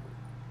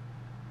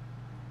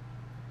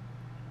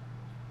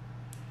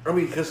 I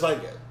mean, because like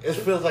it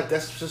feels like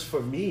that's just for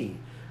me.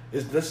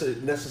 It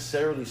doesn't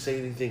necessarily say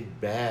anything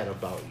bad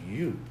about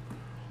you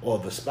or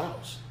the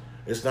spouse.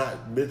 It's not.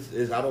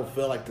 I don't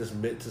feel like this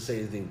meant to say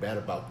anything bad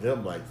about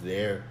them. Like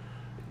they're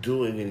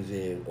doing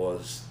anything or,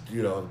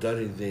 you know, have done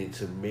anything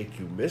to make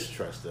you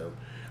mistrust them.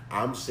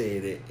 I'm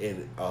saying it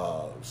in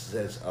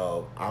sense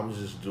of I'm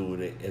just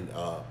doing it in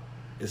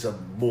it's a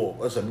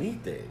me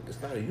thing. It's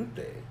not a you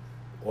thing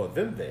or a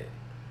them thing.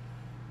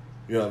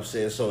 You know what I'm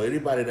saying? So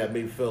anybody that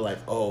may feel like,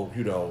 oh,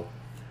 you know,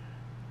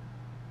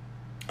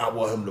 I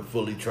want him to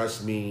fully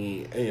trust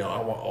me, and, you know,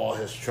 I want all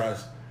his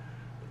trust.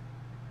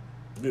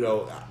 You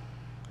know,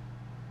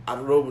 I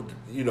don't know,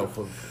 you know,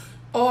 for...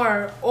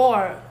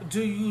 Or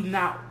do you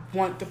not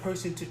want the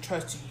person to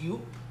trust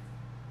you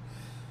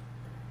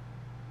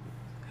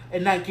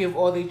and not give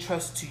all their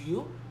trust to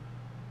you?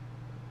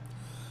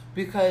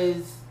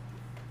 Because...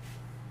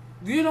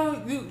 do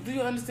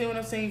you understand what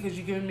I'm saying? Because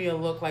you're giving me a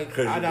look like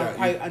I don't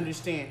quite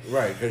understand.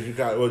 Right, because you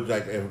got,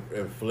 like,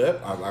 in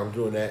flip, I'm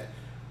doing that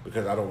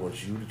because I don't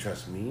want you to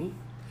trust me.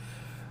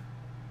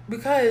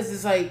 Because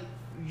it's like,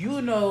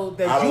 you know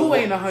that you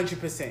ain't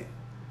 100%.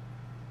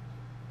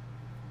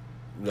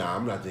 Nah,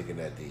 I'm not thinking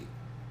that deep.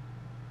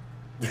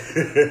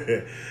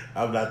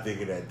 I'm not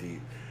thinking that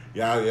deep.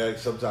 Y'all,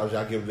 sometimes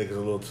y'all give niggas a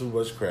little too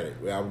much credit.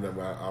 I'm not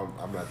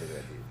thinking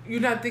that deep. You're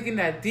not thinking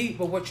that deep,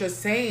 but what you're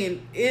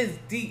saying is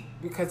deep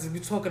because we're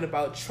talking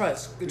about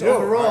trust.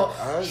 Overall,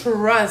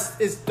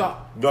 trust is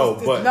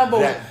number one.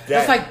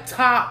 That's like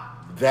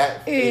top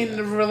that in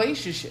the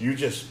relationship. You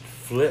just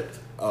flipped.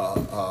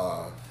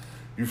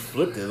 You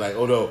flipped it like,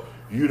 oh no,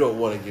 you don't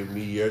want to give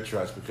me your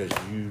trust because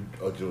you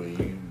are doing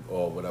you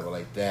or whatever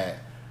like that.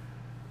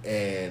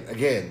 And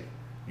again,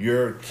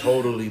 you're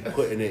totally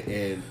putting it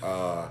in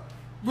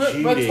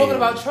cheating. We're talking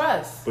about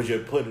trust. But you're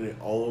putting it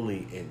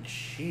only in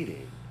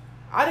cheating.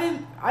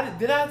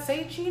 Did I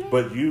say cheating?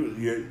 But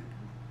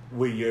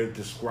when you're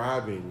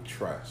describing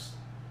trust,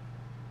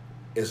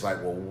 it's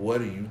like, well,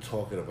 what are you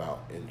talking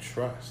about in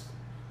trust?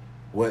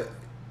 What?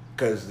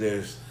 Because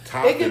there's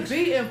topics. It could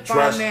be in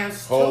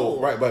finance too.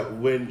 Right, but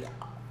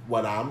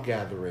what I'm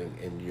gathering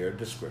in your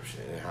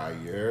description and how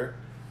you're.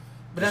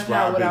 But that's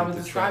not what I was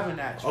describing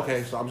that trust.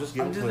 Okay, so I'm just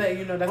letting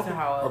you know that's not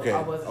how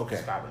I wasn't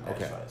describing that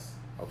trust.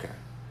 Okay.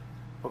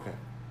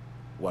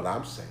 What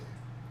I'm saying,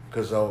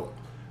 because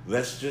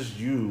let's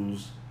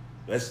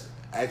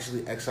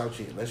actually X out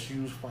cheating. Let's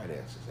use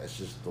finances. That's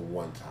just the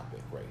one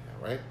topic right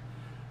now, right?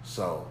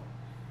 So,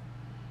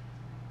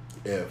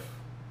 if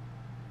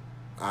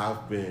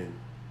I've been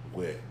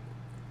with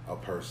a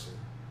person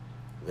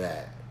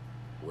that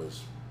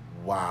was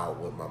wild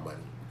with my money,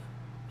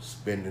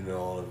 spending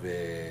all of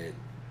it,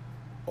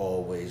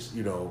 always,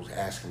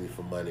 asking me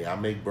for money. I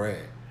make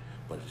bread,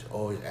 but it's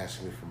always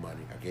asking me for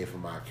money. I gave her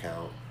my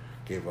account,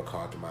 gave her a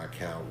card to my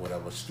account,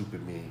 whatever,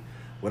 stupid me,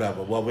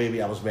 whatever. Well,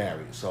 maybe I was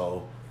married,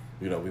 so,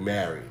 we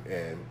married,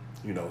 and,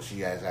 she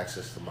has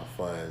access to my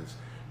funds,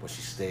 but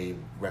she stayed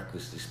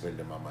recklessly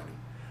spending my money,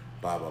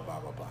 blah, blah, blah,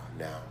 blah, blah.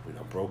 Now, we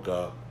done broke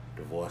up,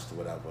 divorced or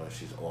whatever,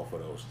 she's off of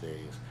those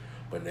things,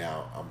 but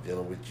now I'm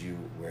dealing with you,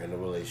 we're in a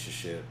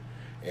relationship,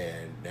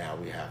 and now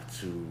we have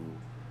to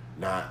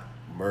not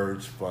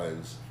merge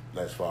funds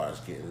as far as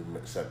getting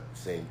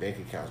same bank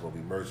accounts, but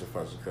we merge the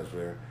funds because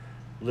we're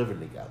living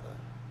together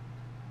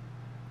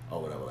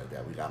or whatever like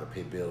that. We got to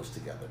pay bills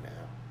together now.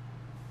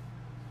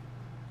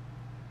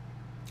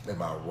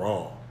 Am I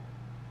wrong?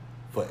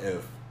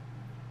 If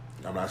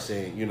I'm not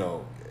saying,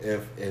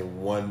 if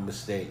in one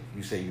mistake,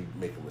 you say you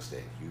make a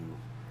mistake, you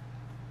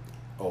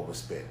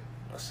overspend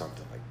or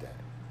something like that,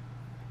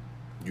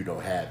 you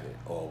don't have it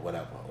or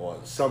whatever, or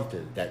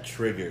something that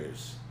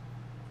triggers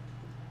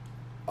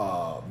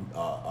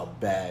a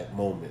bad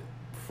moment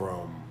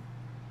from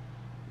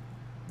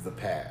the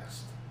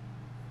past.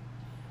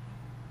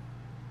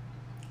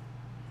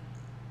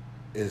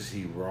 Is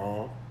he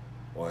wrong,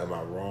 or am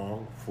I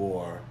wrong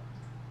for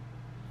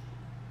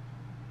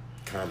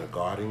kind of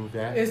guarding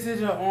that? Is it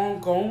an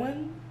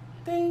ongoing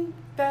thing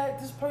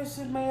that this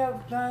person may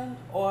have done,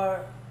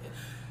 or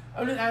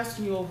I'm just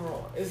asking you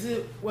overall?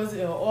 Was it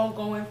an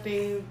ongoing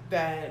thing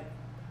that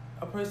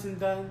a person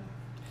done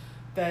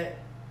that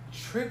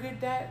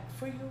triggered that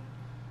for you,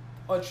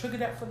 or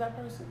triggered that for that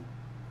person?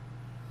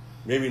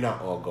 Maybe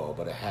not all go,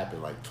 but it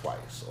happened like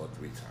twice or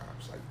three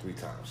times.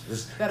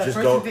 That a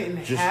person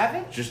didn't have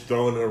it? Just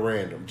throwing it at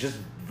random. Just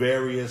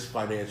various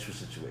financial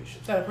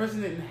situations. That a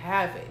person didn't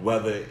have it.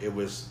 Whether it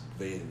was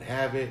they didn't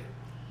have it,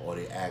 or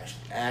they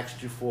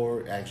asked you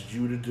for it, asked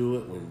you to do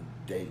it when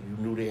you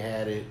knew they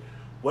had it.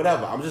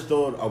 Whatever. I'm just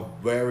throwing a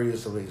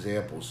various of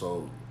examples,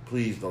 so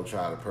please don't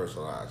try to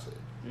personalize it.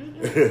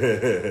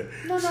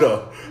 Mm-hmm.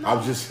 No.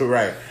 I'm just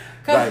right.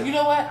 Because you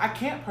know what? I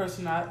can't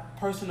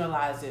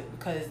personalize it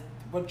because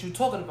what you're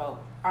talking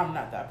about, I'm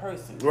not that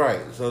person.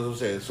 Right. So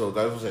that's what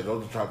I'm saying.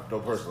 Don't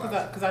personalize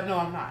it. Because I know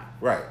I'm not.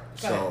 Right.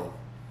 Go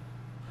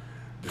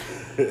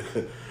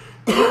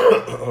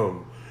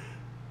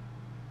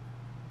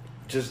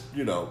just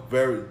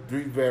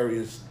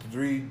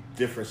three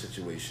different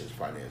situations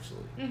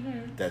financially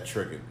that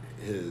triggered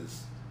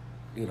his,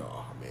 oh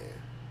man.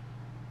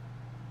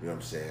 You know what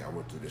I'm saying? I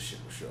went through this shit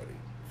with Shorty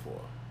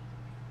before.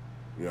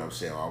 You know what I'm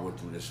saying? I went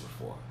through this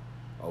before.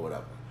 Or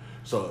whatever.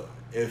 So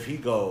if he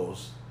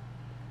goes,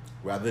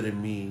 rather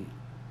than me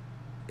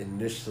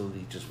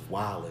initially just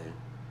wilding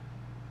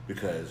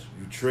because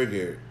you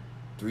triggered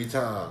 3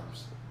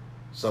 times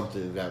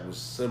something that was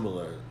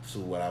similar to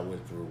what I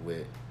went through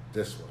with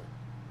this one.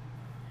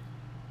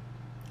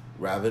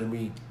 Rather than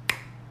me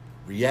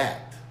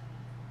react,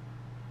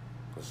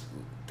 because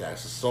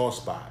that's a sore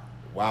spot.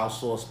 Wild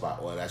sore spot,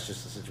 or that's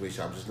just a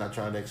situation I'm just not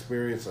trying to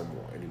experience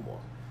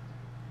anymore.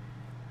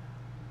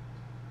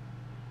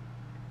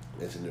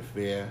 Isn't it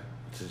fair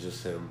to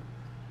just him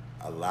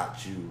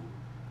allot you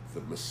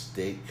the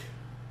mistake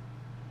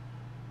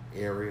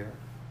area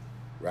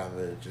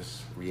rather than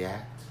just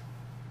react?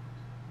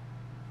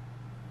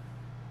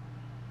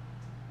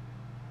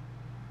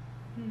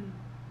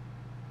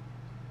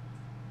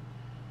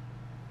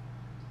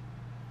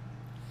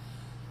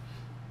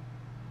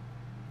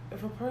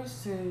 If a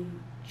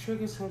person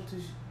triggers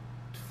something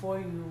for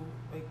you,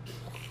 like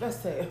let's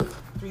say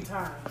 3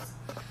 times,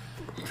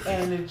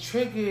 and it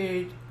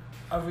triggered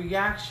a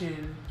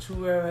reaction to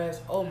whereas,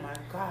 oh my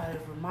God,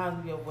 it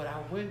reminds me of what I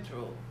went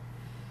through.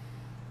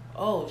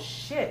 Oh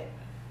shit.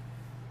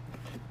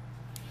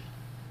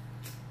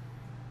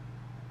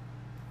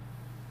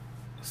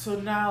 So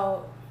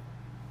now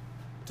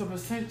the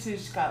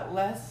percentage got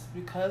less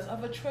because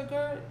of a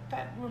trigger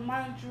that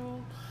reminds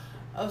you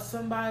of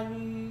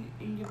somebody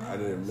in your past? I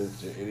didn't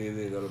mention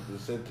anything of the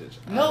percentage.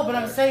 No, but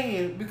I'm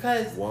saying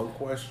because one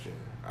question.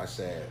 I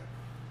said,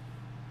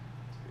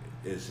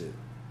 is it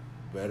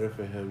better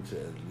for him to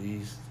at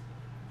least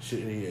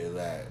shouldn't he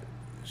like?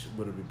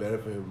 Would it be better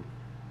for him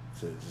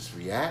to just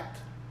react,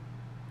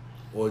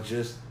 or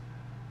just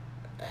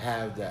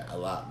have that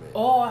allotment,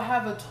 or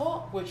have a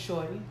talk with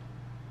Shorty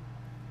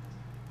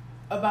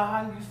about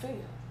how you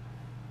feel?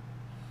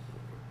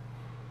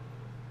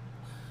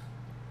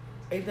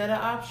 Ain't that an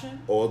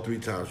option? All 3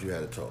 times you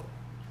had to talk.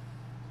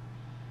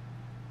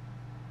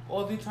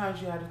 All 3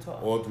 times you had to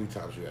talk. All 3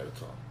 times you had to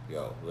talk.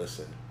 Yo,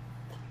 listen,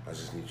 I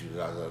just need you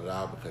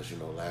to because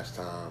last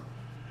time,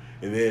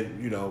 and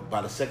then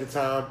by the second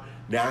time,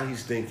 now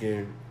he's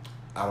thinking,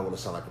 I don't want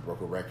to sound like a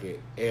broken record,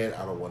 and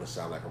I don't want to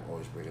sound like I'm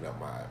always bringing up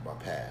my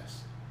past.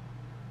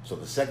 So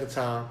the second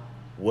time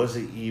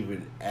wasn't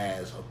even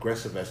as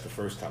aggressive as the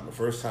first time. The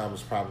first time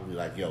was probably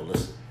like, yo,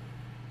 listen,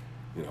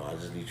 I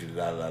just need you to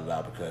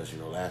because,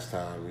 last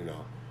time,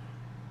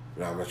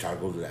 I'm not trying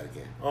to go do that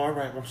again. Oh, all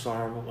right, I'm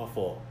sorry, I'm not my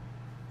fault.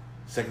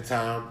 Second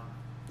time,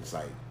 it's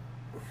like,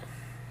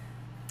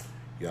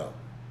 yo,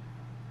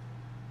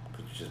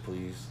 could you just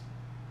please?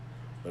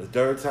 But the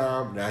third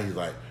time, now he's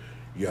like,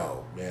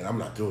 yo, man, I'm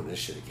not doing this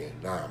shit again.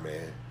 Nah,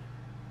 man.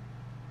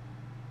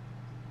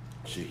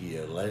 Should he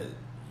let it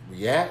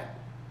react?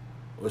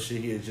 Or should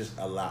he just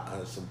allow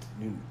her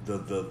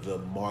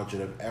the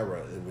margin of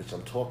error in which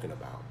I'm talking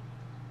about?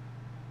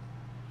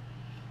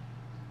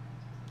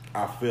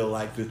 I feel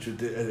like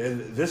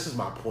and this is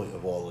my point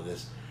of all of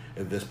this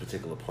in this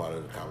particular part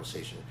of the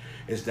conversation,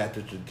 is that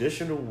the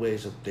traditional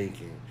ways of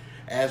thinking,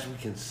 as we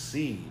can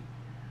see,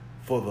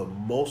 for the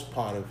most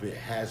part of it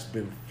has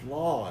been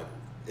flawed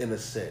in a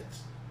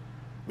sense,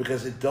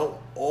 because it don't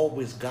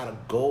always gotta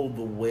go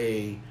the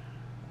way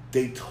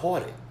they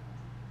taught it.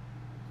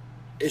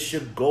 It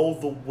should go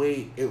the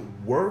way it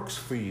works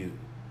for you.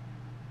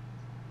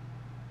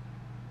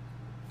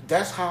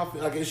 That's how I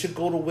feel like it should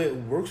go the way it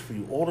works for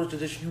you. All the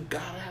tradition, you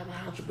gotta have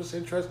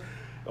 100% trust.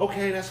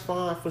 Okay, that's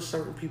fine for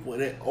certain people.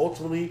 And then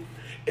ultimately,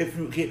 if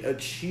you can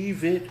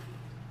achieve it,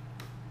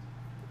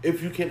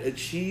 if you can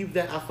achieve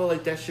that, I feel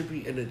like that should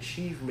be an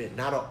achievement,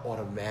 not an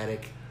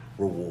automatic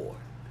reward.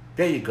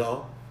 There you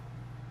go.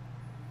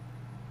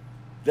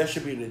 That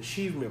should be an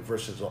achievement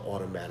versus an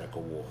automatic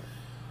award.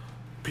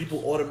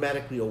 People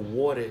automatically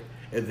award it,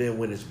 and then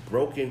when it's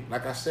broken,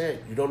 like I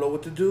said, you don't know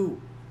what to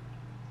do.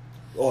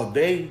 Or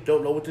they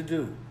don't know what to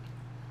do.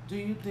 Do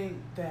you think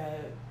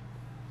that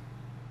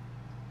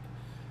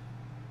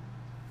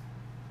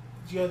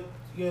your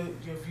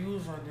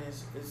views on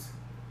this is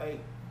like,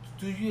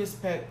 do you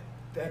expect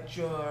that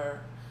your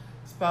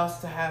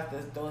spouse to have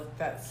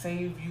that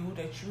same view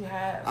that you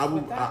have? I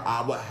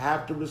would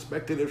have to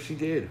respect it if she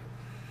did.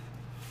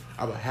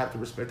 I would have to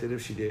respect it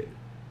if she did.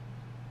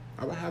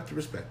 I would have to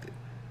respect it.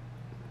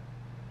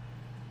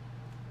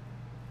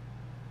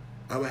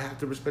 I would have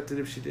to respect it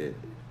if she did.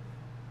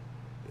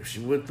 If she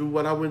went through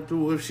what I went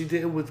through, if she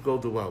didn't go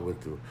through what I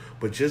went through.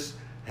 But just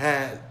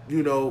had,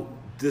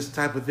 this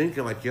type of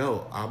thinking like,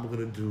 yo, I'm going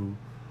to do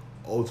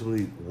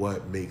ultimately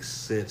what makes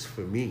sense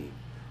for me,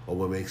 or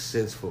what makes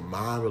sense for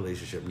my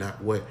relationship,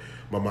 not what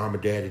my mom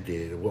and daddy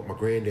did, and what my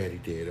granddaddy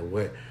did, and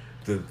what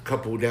the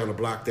couple down the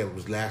block that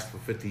was last for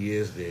 50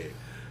 years did.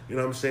 You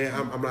know what I'm saying?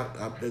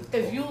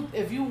 If you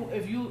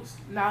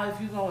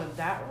go in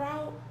that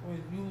route,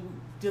 when you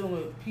dealing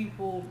with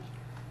people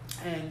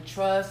and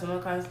trust and all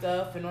kind of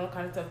stuff,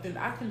 then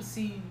I can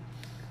see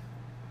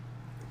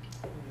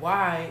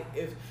why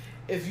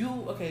if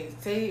you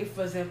say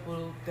for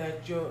example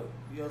that your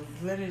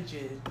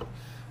lineages,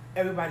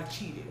 everybody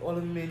cheated, all of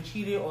the men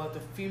cheated, or the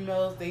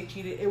females they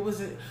cheated. It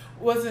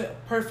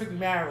wasn't perfect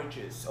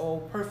marriages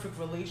or perfect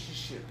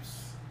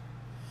relationships.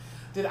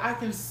 Then I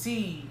can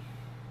see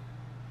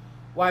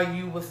why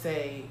you would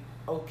say,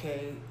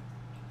 okay,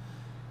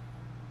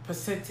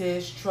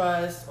 percentage,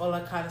 trust, all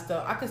that kind of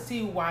stuff. I can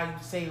see why you're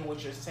saying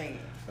what you're saying.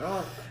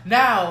 Oh.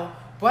 Now,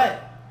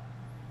 but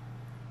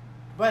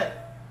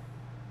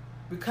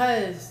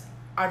because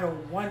I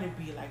don't want to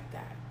be like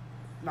that.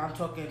 Now I'm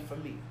talking for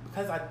me.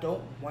 Because I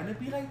don't want to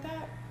be like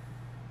that,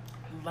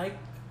 like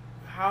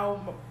how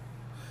my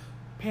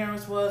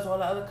parents was, all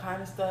the other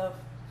kind of stuff,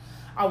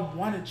 I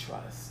want to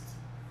trust.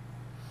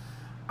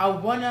 I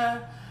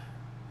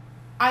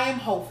am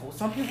hopeful.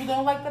 Some people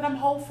don't like that I'm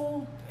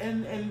hopeful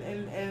and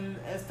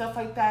stuff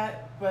like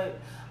that, but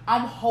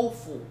I'm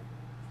hopeful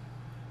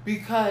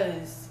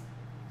because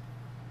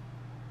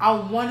I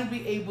want to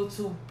be able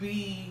to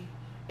be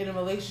in a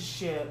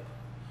relationship,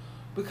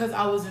 because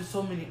I was in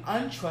so many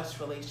untrust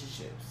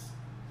relationships.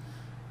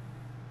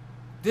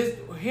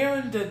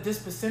 Hearing this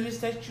percentage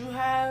that you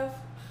have,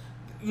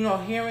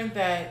 hearing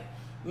that,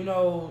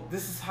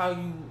 this is how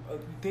you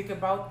think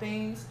about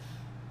things,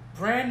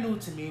 brand new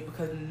to me,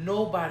 because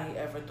nobody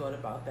ever thought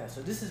about that.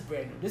 So this is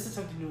brand new. This is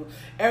something new.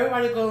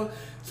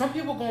 Some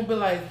people gonna be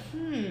like,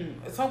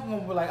 some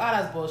gonna be like, oh,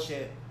 that's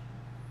bullshit.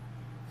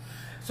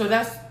 So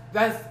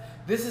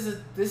this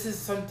is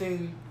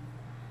something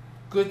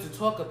good to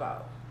talk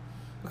about,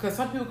 because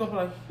some people gonna be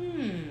like,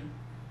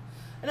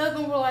 And other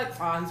people were like,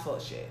 "Oh, he's full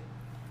of shit."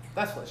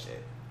 That's full of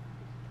shit.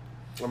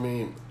 I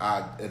mean,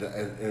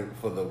 and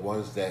for the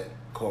ones that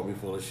call me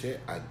full of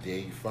shit, I dare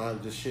you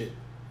find the shit.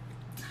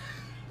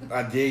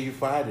 I dare you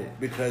find it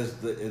because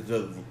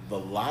the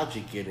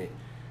logic in it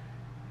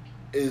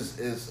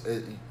is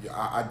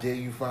I dare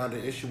you find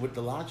an issue with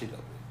the logic of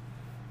it.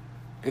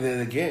 And then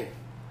again,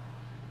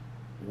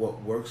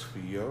 what works for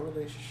your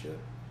relationship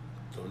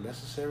don't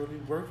necessarily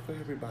work for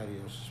everybody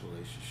else's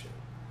relationship.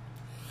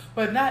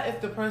 But not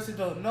if the person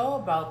don't know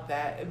about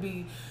that. It'd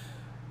be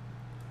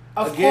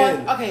Of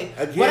Again, course, okay.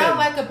 What I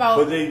like about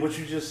but then what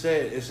you just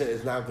said,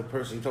 it's not the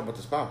person you talk about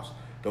the spouse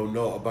don't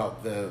know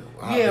about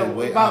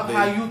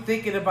how you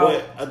thinking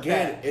about. But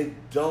again, that.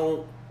 it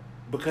don't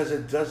because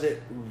it doesn't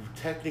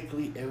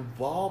technically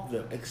involve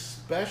them,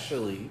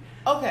 especially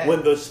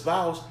when the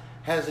spouse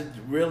hasn't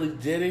really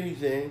did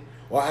anything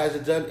or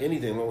hasn't done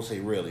anything. I won't say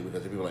really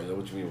because people are like,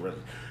 what you mean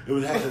really?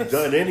 It hasn't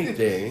done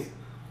anything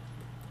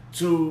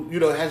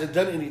hasn't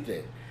done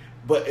anything.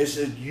 But it's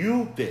a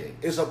you thing.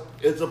 It's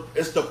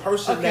the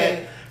person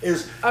that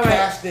is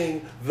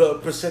casting the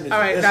percentage.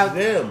 It's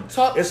them.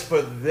 It's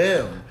for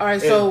them. All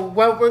right. So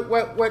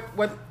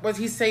what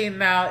he's saying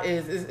now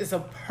is it's a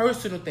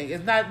personal thing.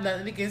 It's not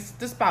nothing against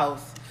the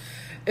spouse.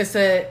 It's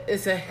a.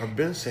 I've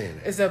been saying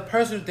it. It's a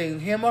personal thing.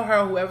 Him or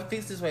her, whoever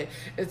thinks this way,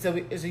 it's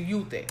a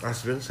you thing.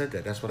 I've been said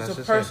that. That's what I said.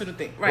 It's a personal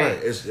thing, right?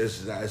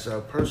 It's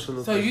a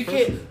personal. So you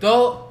can't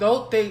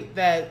don't think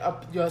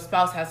that your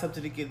spouse has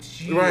something against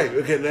you, right?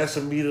 Okay, that's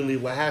immediately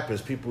what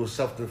happens. People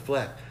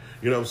self-deflect.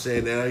 You know what I'm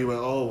saying? Now you went,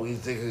 oh, he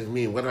thinks it's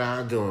me. What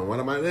am I doing? What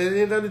am I?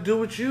 It ain't nothing to do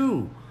with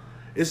you.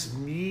 It's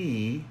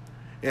me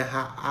and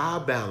how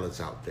I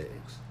balance out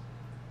things.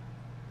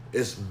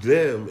 It's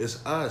them,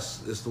 it's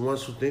us, it's the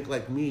ones who think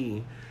like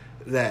me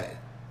that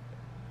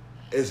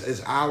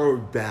is our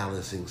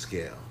balancing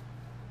scale.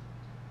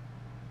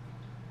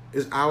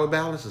 It's our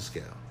balancing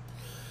scale.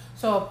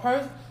 So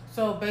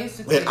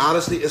basically, and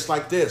honestly, it's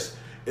like this.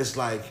 It's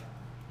like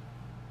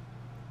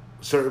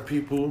certain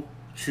people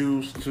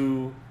choose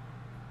to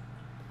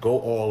go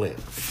all in,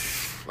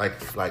 like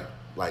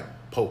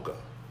poker.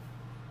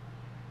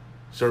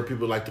 Certain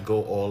people like to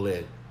go all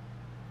in.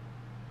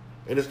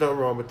 And there's nothing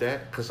wrong with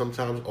that, because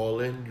sometimes all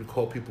in, you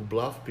call people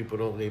bluff,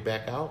 they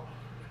back out,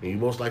 and you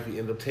most likely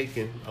end up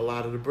taking a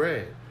lot of the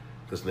bread,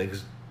 because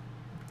niggas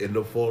end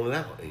up falling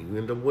out, and you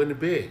end up winning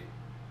big.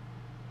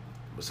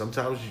 But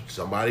sometimes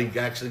somebody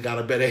actually got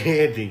a better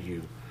hand than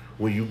you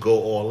when you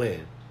go all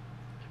in,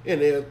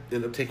 and they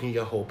end up taking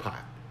your whole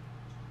pot.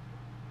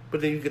 But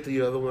then you get the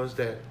other ones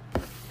that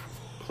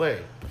play.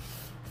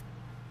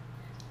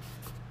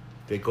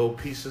 They go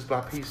pieces by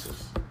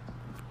pieces.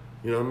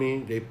 You know what I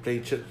mean? They play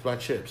chips by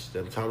chips.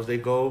 Sometimes they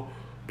go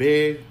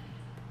big,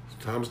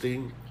 sometimes they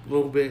a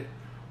little bit,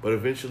 but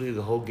eventually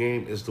the whole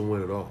game is to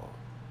win it all.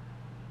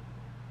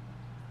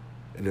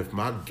 And if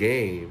my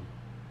game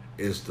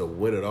is to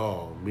win it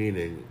all,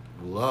 meaning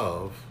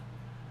love,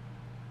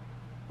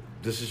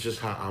 this is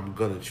just how I'm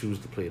going to choose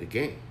to play the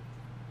game.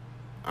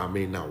 I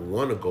may not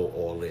want to go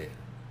all in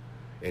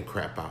and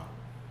crap out.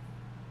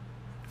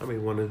 I may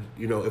want to,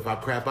 if I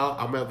crap out,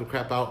 I'm going to have to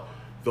crap out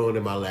throwing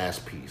in my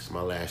last piece,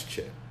 my last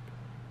chip.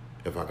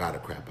 If I gotta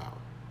crap out,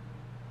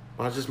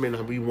 I just may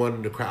not be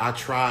wanting to crap. I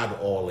tried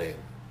all in,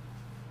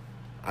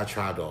 and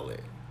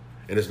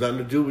it's nothing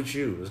to do with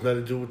you. It's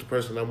nothing to do with the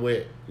person I'm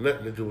with.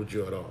 Nothing to do with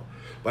you at all.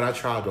 But I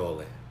tried all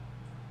in,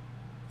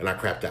 and I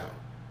crapped out.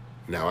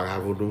 Now I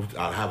have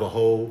a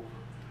whole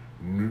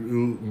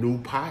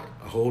new pot,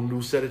 a whole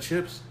new set of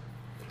chips.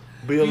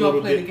 You're gonna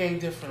play the game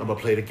differently. I'm gonna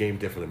play the game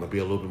differently. I'm gonna be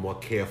a little bit more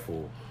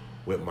careful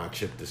with my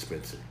chip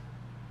dispensing.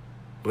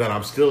 But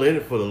I'm still in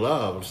it for the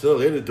love. I'm still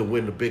in it to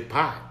win the big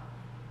pot.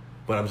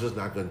 But I'm just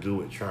not going to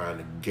do it trying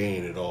to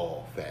gain it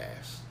all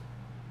fast.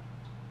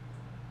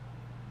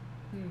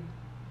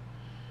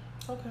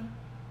 Okay.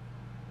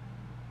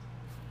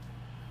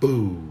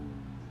 Boom.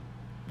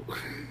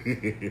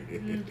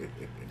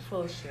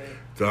 Full of shit.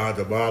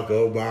 Dr.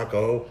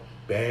 Marco,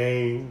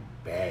 bang,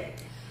 bang.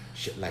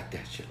 Shit like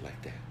that.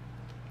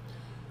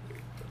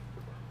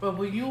 But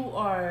when you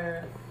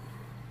are...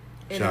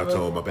 Shout out to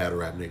all my battle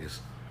rap niggas.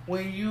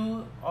 When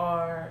you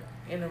are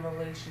in a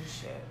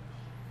relationship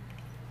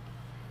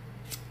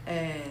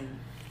and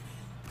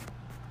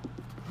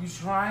you're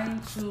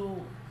trying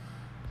to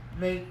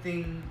make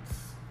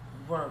things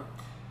work,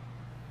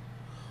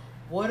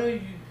 what do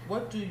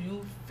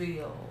you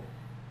feel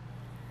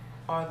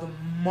are the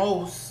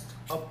most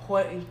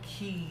important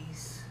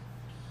keys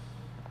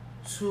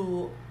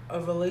to a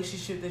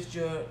relationship that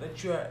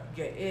you're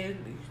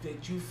in,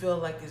 that you feel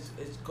like is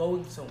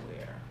going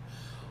somewhere?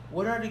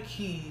 What are the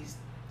keys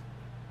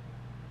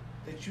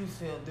that you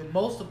feel the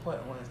most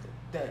important ones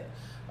that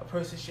a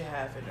person should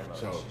have in a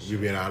relationship? So, you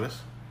being honest?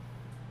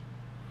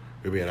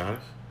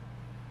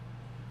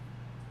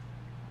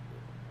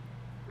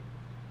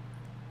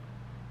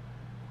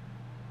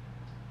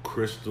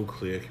 Crystal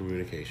clear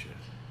communication.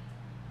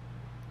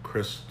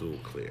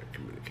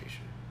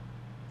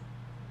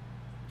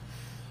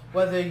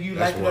 Whether you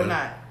like it or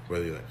not.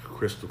 Whether you like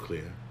crystal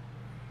clear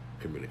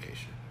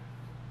communication.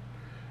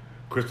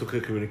 crystal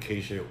clear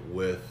communication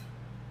with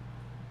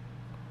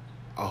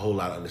a whole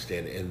lot of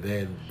understanding. And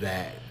then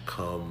that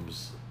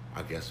comes,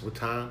 I guess, with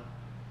time.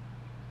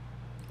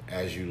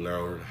 As you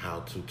learn how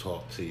to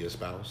talk to your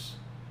spouse.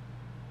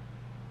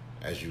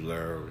 As you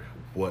learn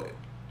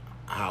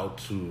how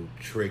to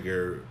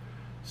trigger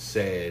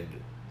said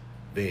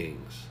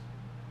things.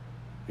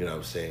 You know what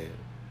I'm saying?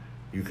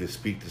 You can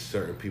speak to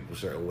certain people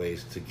certain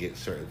ways to get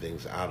certain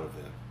things out of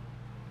them.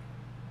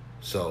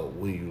 So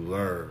when you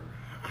learn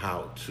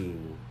how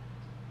to,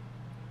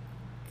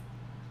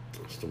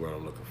 what's the word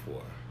I'm looking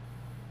for?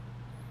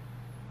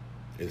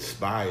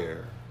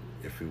 Inspire,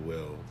 if you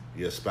will,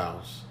 your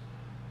spouse,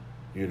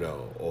 you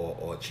know,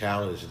 or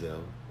challenge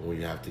them when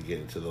you have to get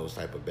into those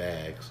type of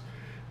bags.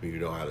 You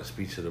know how to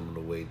speak to them in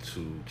a way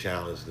to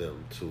challenge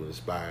them, to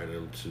inspire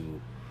them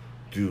to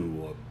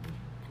do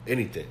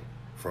anything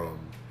from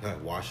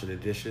washing the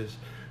dishes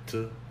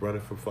to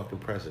running for fucking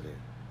president.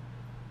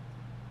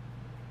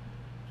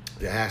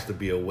 There has to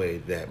be a way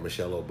that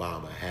Michelle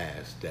Obama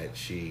has that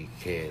she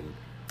can,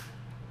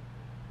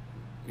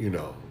 you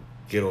know,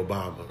 get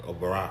Obama or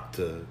Barack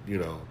to, you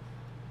know,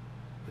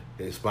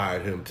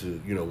 inspired him to,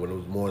 you know, when it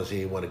was mornings he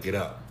didn't want to get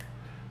up.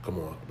 Come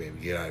on, baby,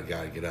 get out,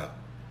 gotta get up.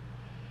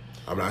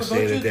 I'm not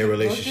saying that their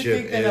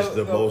relationship is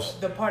the most.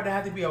 The partner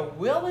had to be a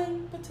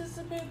willing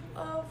participant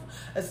of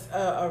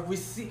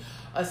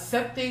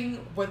accepting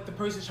what the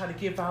person's trying to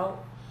give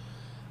out,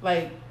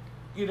 like,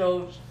 you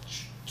know,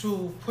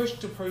 to push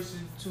the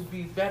person to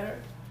be better.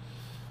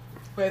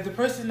 But if the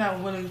person not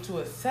willing to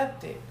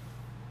accept it,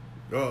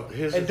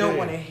 and don't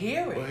want to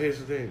hear it. Well, here's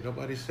the thing: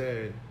 nobody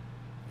said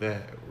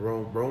that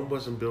Rome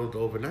wasn't built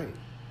overnight.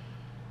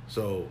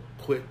 So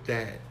quit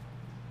that,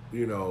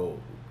 you know,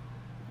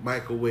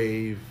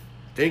 microwave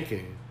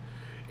thinking.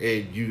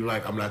 And you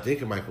like, I'm not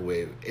thinking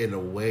microwave. In a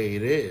way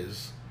it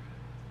is,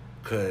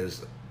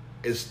 because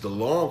it's the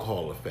long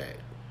haul effect.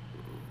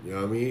 You know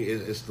what I mean?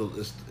 It's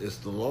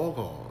the long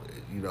haul.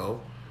 You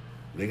know,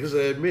 niggas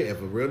admit,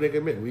 if a real nigga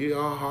admit, we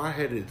are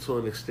hard-headed to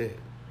an extent.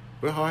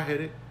 We're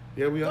hard-headed.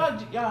 Yeah, we are.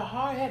 Y'all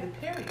hard-headed,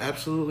 period.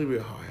 Absolutely,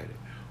 we're hard-headed.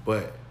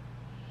 But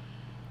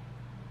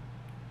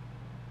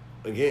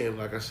again,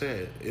 like I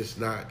said, it's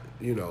not,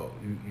 you know,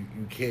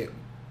 you can't.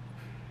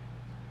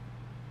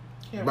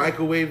 Yeah,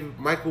 microwave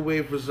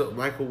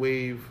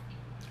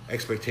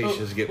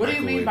expectations get. What do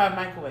you mean by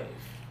microwave?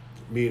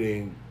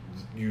 Meaning,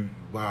 you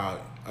by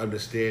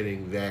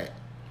understanding that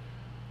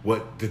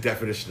what the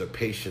definition of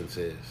patience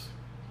is,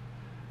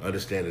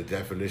 understand the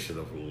definition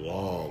of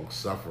long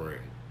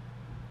suffering,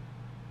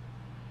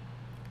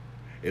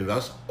 and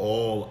that's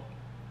all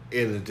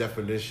in the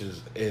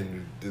definitions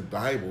in the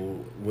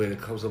Bible when it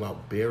comes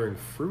about bearing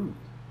fruit.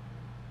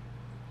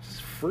 It's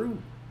fruit.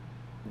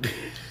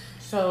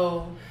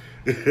 So.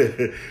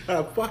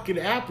 A fucking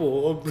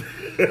apple.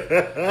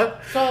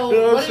 So you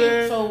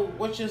know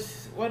what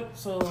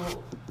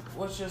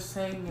you're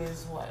saying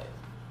is what?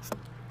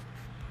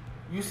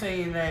 You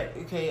saying that,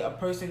 okay, a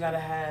person gotta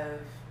have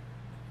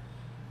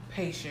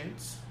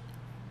patience.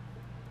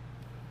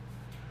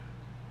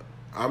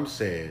 I'm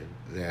saying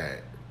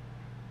that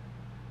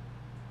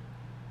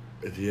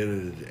at the end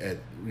of the day,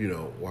 you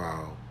know,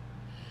 wow,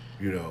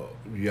 you know,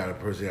 you got a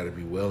person got to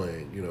be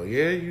willing. You know,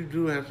 yeah, you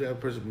do have to have a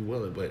person be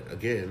willing, but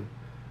again,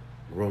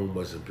 Rome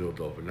wasn't built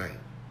overnight,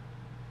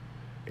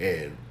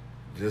 and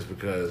just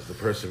because the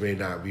person may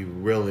not be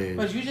willing.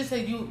 But you just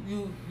said you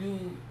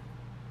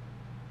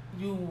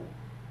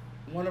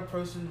want a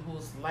person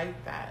who's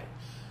like that,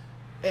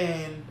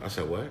 and I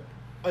said what?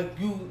 Like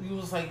you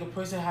was like a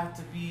person have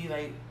to be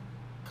like,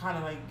 kind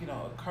of like, you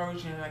know,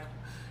 encouraging, like,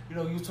 you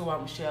know, you talk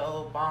about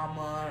Michelle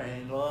Obama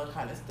and all that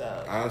kind of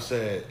stuff. I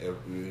said if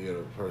you get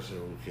a person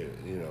who can,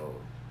 you know,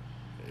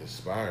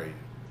 inspire you.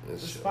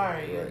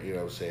 Inspire you. Right, you know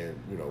what I'm saying?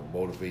 You know,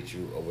 motivate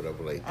you or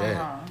whatever like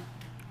that.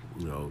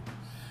 You know.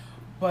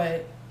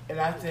 But,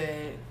 and I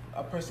said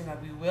a person got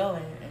to be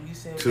willing, and you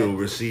said to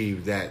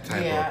receive that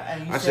type of.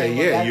 And you I said,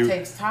 that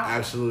takes time.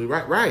 Absolutely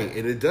right,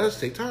 and it does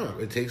take time.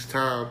 It takes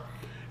time.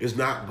 It's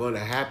not going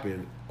to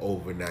happen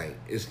overnight.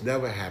 It's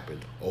never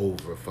happened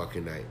over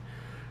fucking night.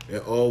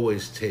 It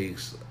always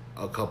takes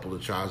a couple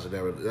of trials and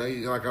errors.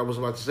 Like I was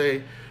about to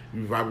say,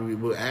 you probably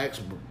will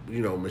ask,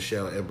 you know,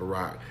 Michelle and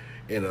Barack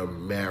in a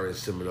marriage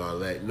seminar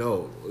that,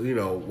 no, you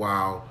know,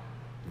 while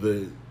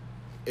the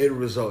end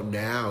result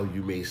now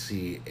you may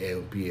see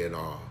and be in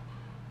awe,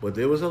 but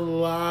there was a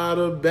lot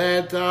of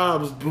bad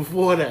times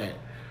before that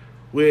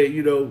where,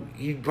 you know,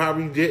 he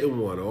probably didn't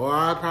want, or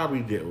I probably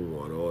didn't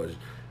want, or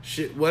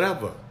shit,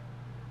 whatever.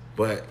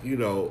 But, you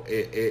know,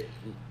 it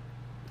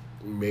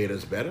made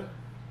us better,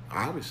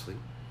 obviously.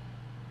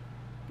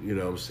 You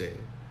know what I'm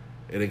saying?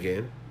 And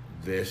again,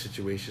 their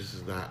situations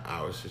is not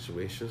our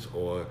situations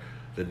or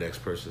the next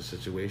person's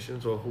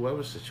situations or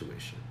whoever's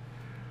situation.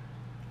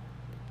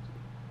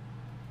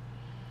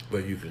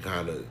 But you can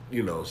kind of,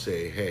 you know,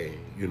 say, hey,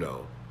 you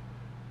know,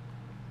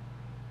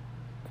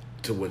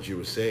 to what you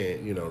were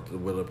saying, you know, the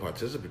willing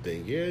participant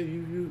thing, yeah,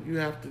 you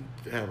have to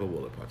have a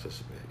willing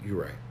participant.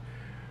 You're right.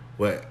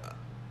 But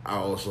I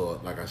also,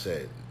 like I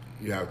said,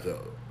 you have to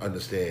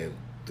understand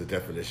the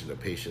definition of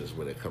patience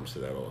when it comes to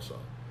that also.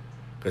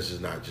 Because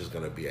it's not just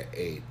going to be an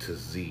A to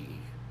Z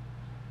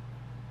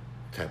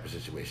type of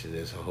situation.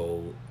 There's a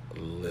whole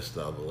list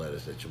of other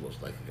letters that you're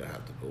most likely going to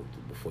have to go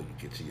through before you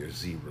get to your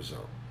Z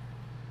result.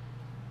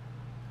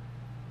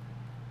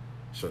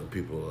 Certain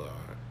people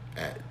are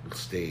at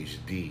stage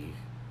D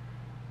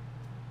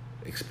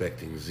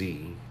expecting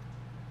Z,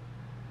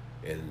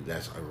 and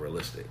that's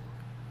unrealistic.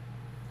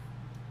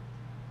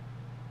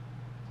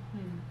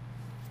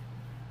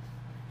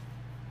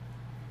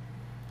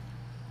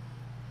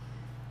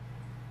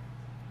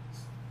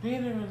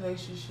 Being in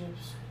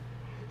relationships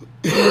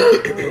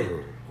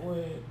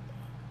with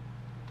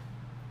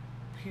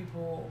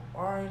people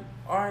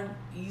aren't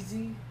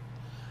easy.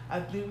 I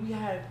think we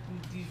had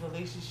these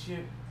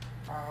relationship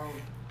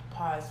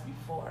pods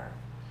before,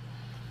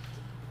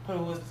 but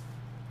it was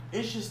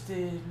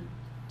interesting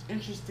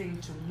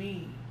to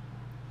me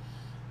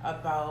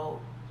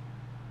about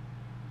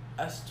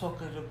us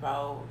talking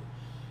about,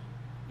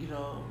 you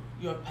know,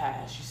 your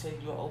past. You said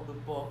you're an open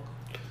book,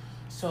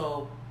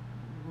 so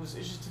it was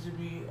interesting to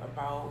me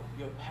about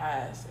your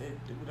past, and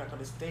we're not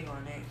gonna stay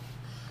on it,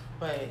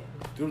 but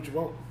do what you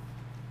want.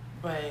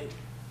 But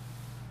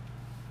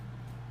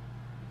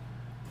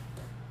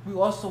we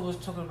also was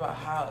talking about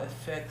how it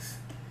affects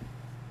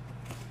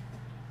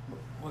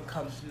what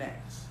comes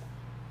next.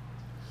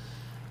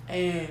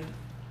 And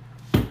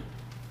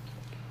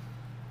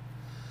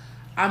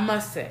I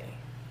must say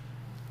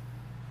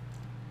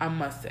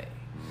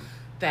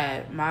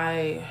that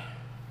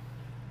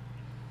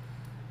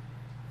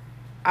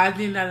I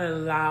did not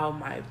allow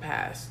my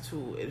past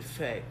to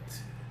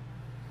affect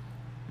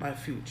my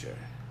future.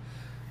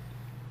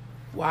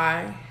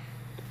 Why?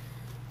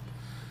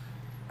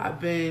 I've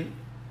been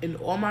in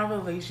all my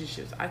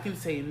relationships. I can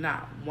say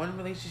not one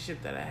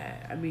relationship that I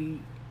had. I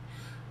mean,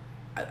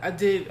 I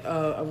did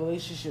a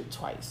relationship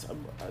twice.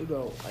 You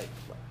know, like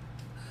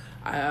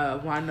I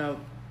wound up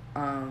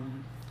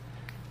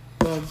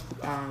going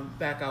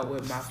back out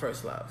with my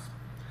first love,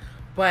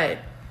 but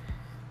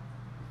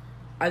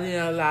I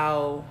didn't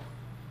allow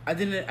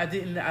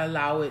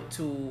it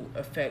to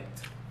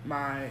affect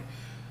my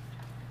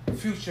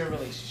future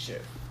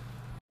relationship.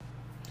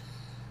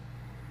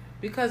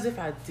 Because if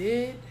I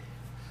did,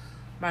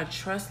 my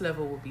trust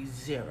level would be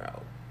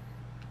 0.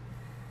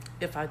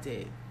 If I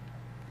did.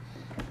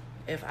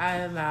 If I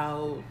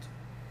allowed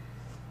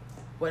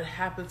what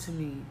happened to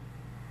me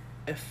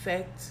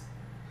affect,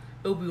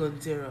 it would be on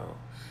 0.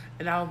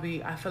 And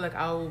I feel like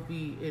I will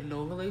be in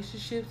no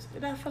relationships,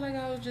 and I feel like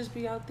I would just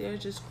be out there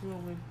just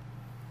growing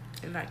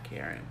and not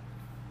caring.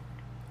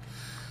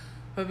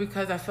 But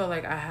because I feel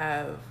like I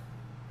have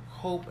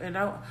hope, and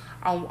I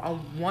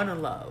want to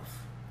love.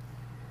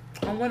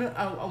 I want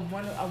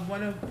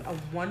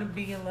to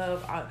be in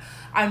love.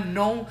 I've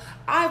known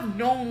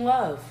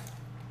love.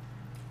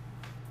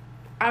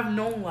 I've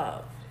known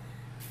love.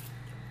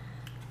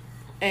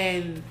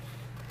 And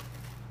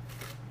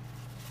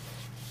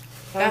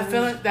that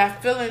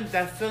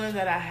feeling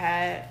that I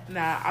had,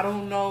 now I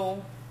don't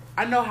know.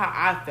 I know how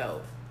I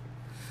felt,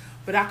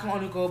 but I can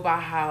only go by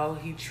how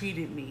he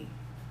treated me.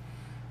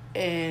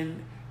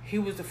 And he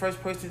was the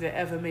first person that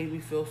ever made me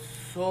feel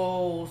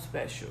so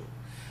special.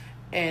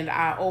 And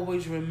I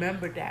always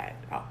remember that.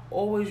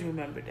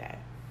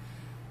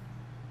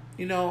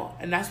 You know,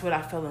 and that's what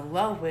I fell in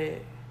love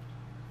with.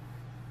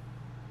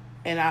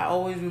 And I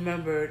always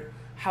remembered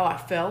how I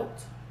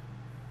felt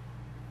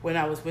when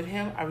I was with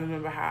him. I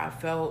remember how I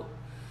felt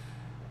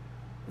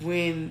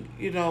when,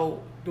 you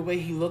know, the way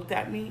he looked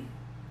at me.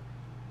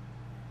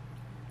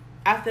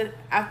 After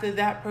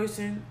that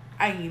person,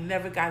 I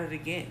never got it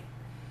again.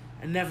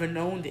 I never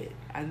known it.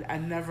 I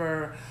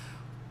never...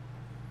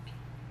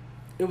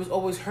 It was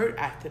always hurt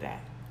after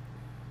that.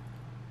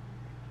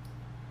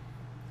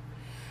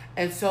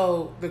 And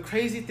so the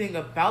crazy thing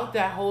about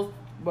that whole...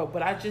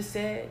 what I just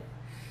said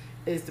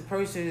is the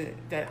person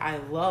that I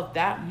love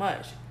that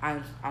much,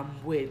 I'm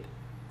with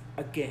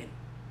again.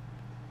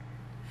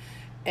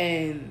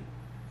 And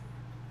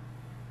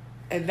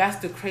that's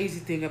the crazy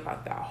thing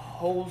about that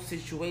whole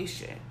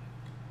situation.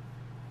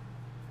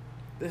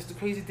 That's the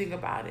crazy thing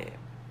about it.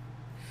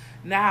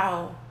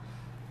 Now,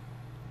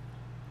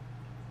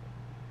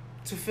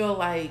 to feel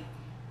like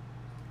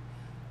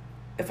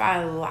if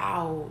I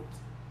allowed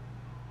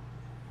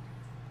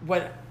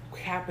what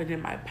happened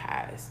in my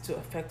past to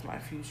affect my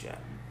future,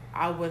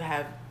 I'll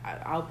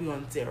be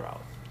on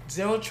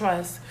 0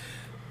 trust.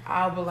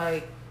 I'll be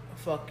like,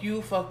 fuck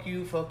you.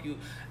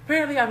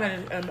 Apparently I'm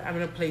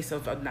in a place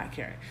of not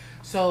caring.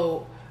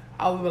 So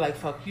I'll be like,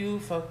 fuck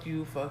you.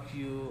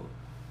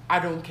 I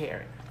don't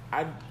care.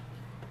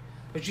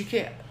 But you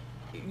can't.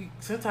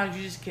 Sometimes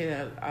you just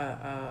can't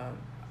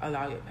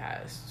allow your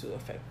past to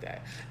affect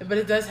that. But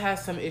it does have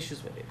some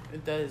issues with it.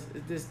 It does.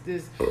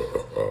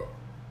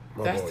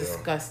 That's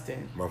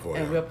disgusting. My fault,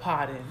 and we're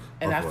potting.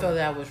 And I feel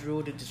that was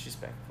rude and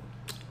disrespectful.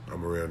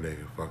 I'm a real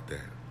nigga. Fuck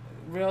that.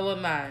 Real or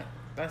not,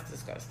 That's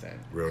disgusting.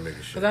 Real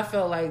nigga shit. Because I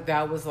felt like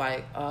that was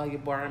like, you're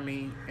boring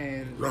me,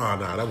 and No,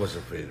 that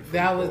wasn't for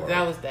that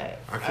was that.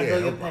 I know can't you're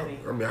help. petty.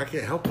 I mean, I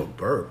can't help but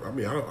burp. I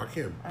mean, I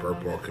can't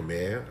burp on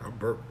command. I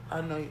burp.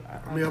 I know.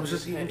 I mean, I was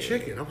just eating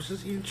chicken. Why do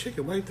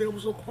you think I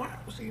was so quiet?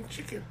 I was eating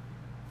chicken.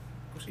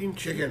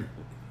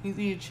 He's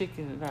eating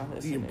chicken and not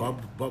listening. Eating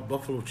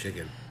buffalo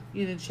chicken.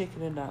 Eating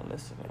chicken and not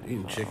listening.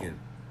 Eating chicken.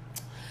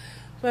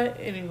 But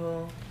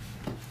anyway.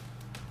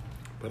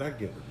 But I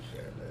get what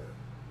you're saying, man.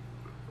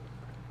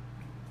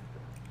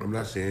 I'm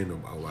not saying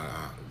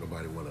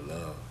nobody want to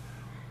love.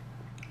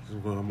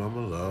 Just want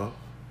mama love.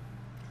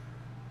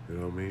 You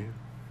know what I mean?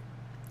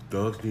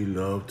 Dogs need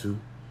love too.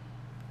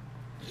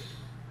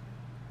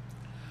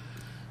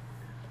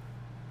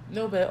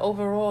 No, but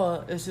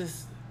overall, it's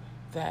just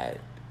that,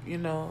 you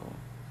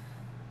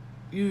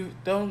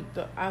don't,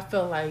 I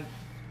feel like,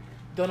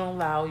 don't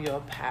allow your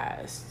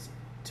past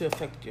to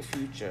affect your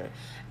future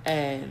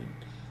and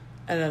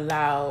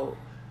allow,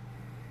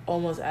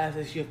 almost as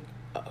if you're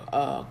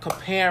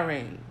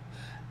comparing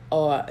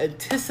or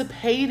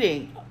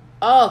anticipating,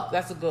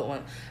 that's a good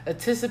one,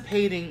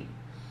 anticipating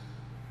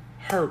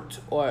hurt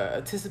or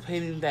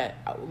anticipating that,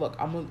 look,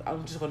 I'm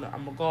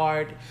a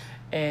guard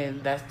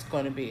and that's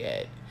going to be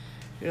it.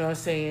 You know what I'm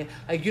saying?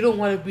 Like, you don't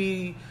want to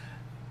be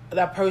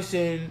that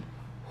person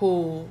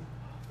who,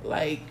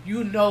 like,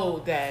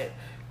 that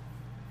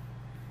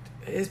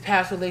his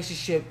past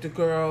relationship, the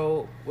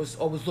girl was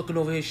always looking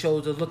over his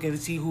shoulder, looking to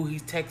see who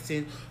he's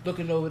texting,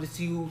 looking over to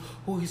see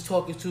who he's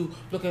talking to,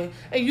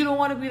 and you don't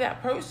want to be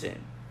that person.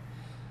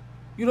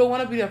 You don't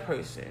want to be that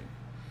person.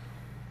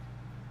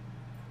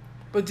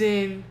 But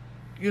then,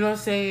 you know what I'm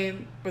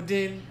saying? But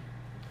then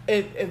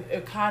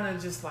it kind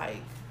of just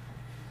like,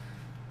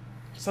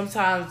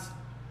 sometimes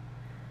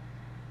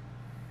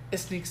it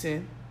sneaks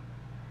in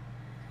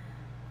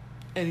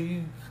and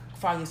you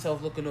find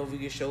yourself looking over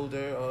your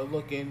shoulder or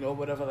looking or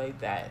whatever like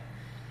that.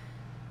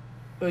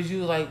 But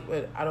you like,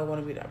 but I don't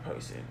want to be that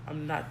person.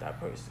 I'm not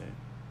that person.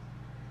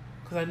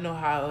 Because I know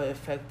how it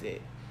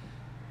affected.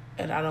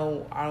 And I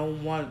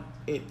don't want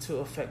it to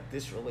affect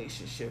this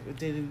relationship. And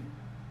then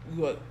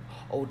you're like,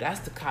 oh,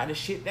 that's the kind of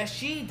shit that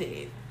she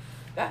did.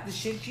 That's the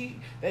shit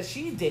that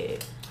she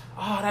did.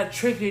 Oh, that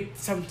triggered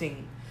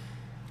something.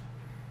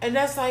 And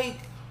that's like,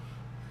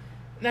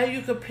 now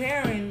you're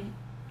comparing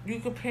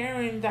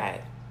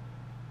that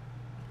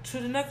to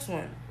the next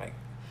one. Like,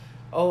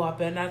 oh, I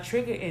better not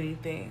trigger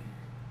anything.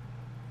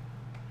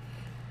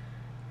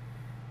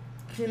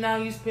 So now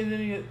you're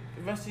spending the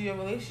rest of your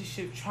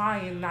relationship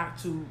trying not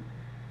to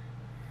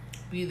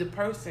be the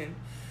person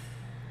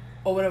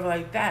or whatever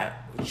like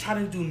that.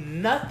 Trying to do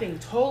nothing,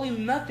 totally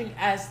nothing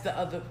as the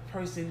other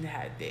person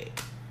had did.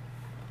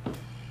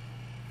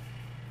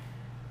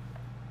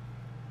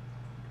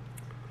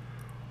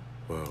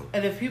 Well,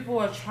 and if people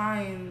are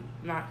trying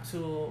not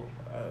to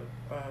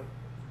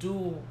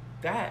do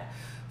that,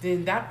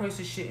 then that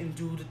person shouldn't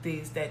do the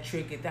things that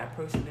triggered that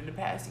person in the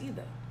past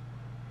either.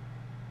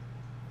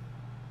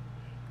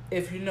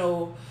 If you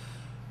know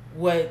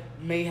what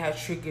may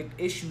have triggered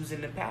issues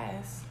in the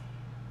past.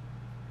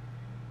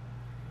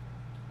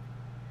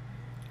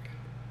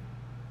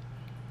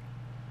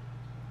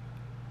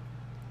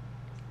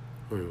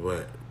 I mean,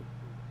 what?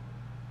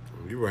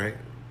 You're right.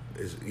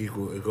 It's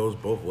equal. It goes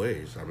both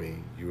ways. I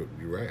mean, you're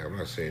right. I'm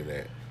not saying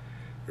that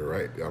you're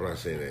right. I'm not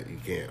saying that you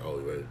can't.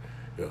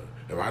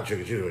 If I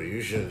triggered you,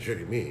 you shouldn't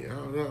trigger me. I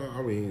don't know.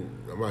 I mean,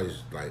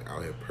 nobody's like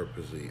out here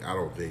purposely. I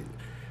don't think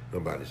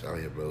nobody's out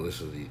here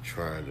maliciously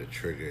trying to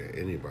trigger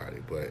anybody.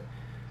 But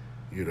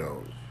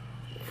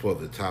for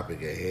the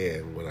topic at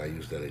hand, when I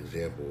use that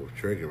example of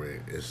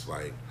triggering, it's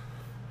like,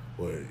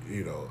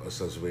 a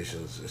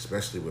situation,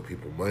 especially with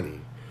people money.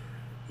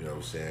 You know what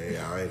I'm saying?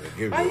 I ain't gonna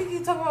give Why you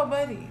keep talking about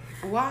money?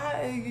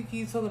 Why you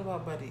keep talking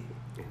about money?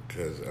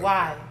 Because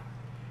why?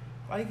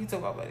 Why you keep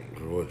talking about money?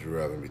 Would you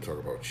rather me talk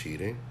about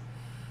cheating?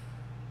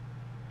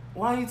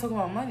 Why are you talking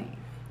about money?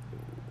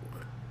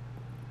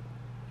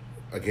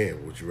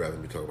 Again, would you rather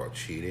me talk about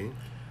cheating?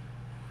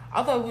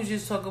 I thought we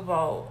just talk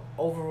about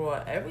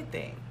overall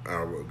everything.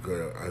 I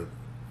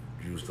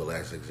used the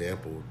last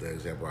example, the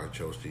example I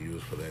chose to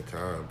use for that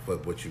time, for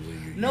what you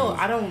No,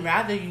 I don't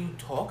rather you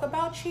talk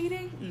about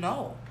cheating.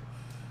 No.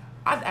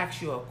 I'd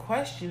ask you a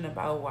question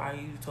about why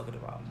you talking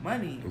about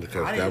money.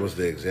 Because that was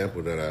the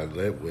example that I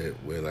led with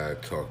when I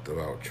talked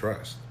about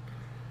trust.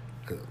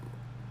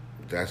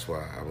 That's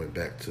why I went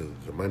back to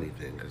the money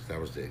thing, because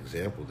that was the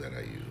example that I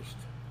used.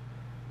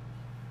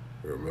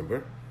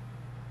 Remember?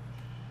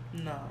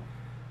 No.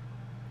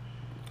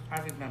 I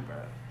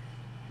remember.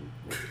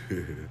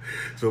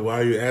 So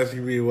why are you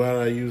asking me why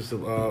I used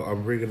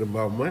I'm bringing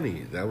about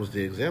money? That was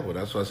the example.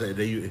 That's why I said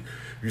that you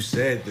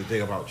said the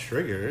thing about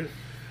trigger.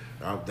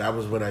 That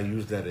was when I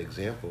used that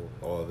example,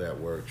 or that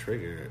word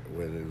trigger,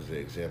 when it was the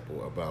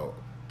example about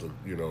the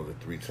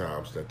 3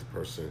 times that the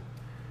person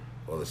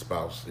or the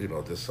spouse,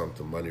 did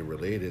something money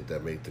related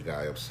that made the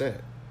guy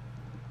upset,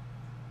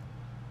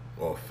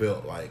 or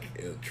felt like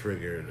it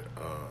triggered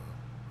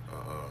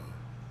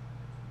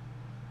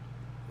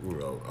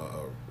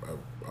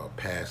a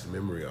past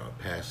memory or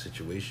a past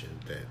situation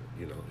that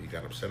he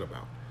got upset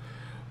about.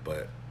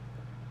 But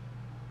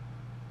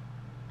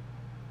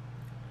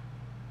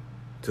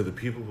to the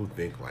people who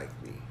think like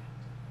me,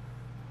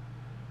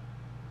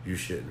 you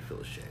shouldn't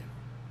feel ashamed.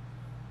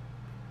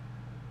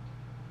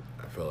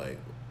 I feel like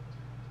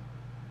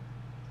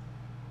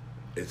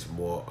it's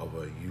more of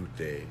a you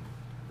thing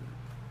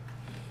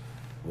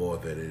more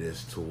than it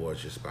is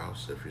towards your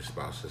spouse. If your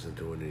spouse isn't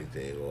doing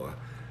anything or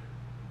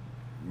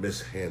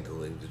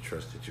mishandling the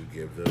trust that you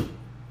give them,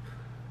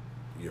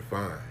 you're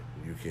fine.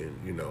 You can,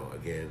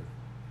 again,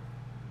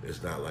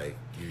 it's not like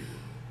you.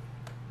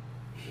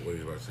 What are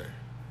you about to say?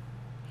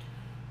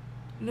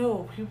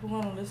 No, people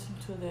want to listen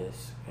to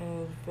this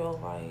and feel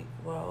like,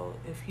 well,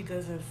 if he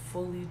doesn't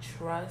fully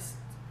trust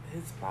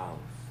his spouse,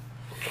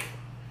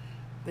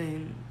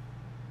 then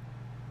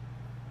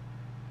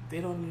they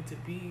don't need to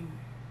be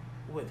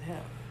with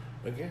him.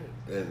 Again,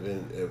 and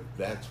then if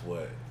that's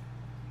what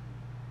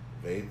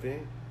they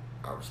think,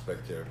 I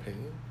respect their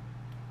opinion.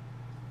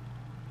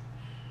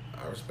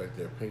 I respect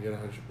their opinion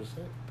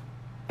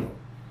 100%.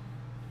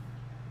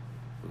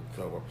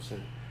 Talk about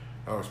percent.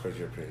 I don't respect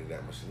your opinion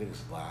that much. The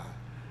niggas lie.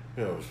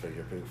 You don't respect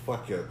your opinion.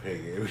 Fuck your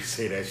opinion. We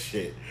say that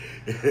shit.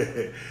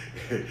 They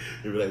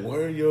be like,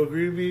 "Word, you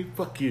agree with me?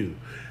 Fuck you."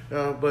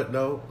 But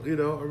no,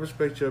 I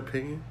respect your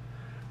opinion.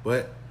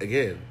 But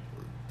again,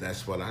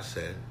 that's what I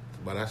said.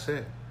 What I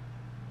said.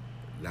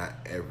 Not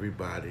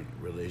everybody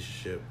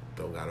relationship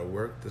don't gotta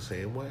work the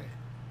same way.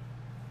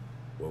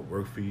 What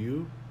work for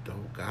you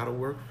don't gotta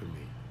work for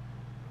me.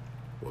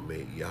 What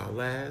made y'all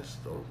last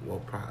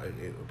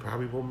it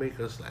probably won't make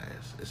us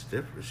last. It's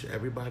different.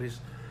 Everybody's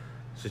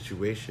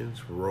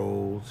situations,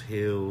 roads,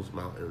 hills,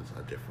 mountains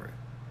are different.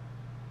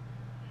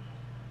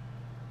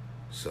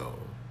 So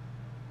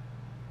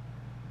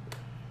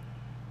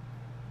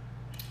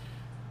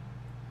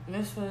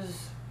this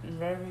was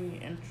very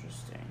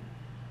interesting.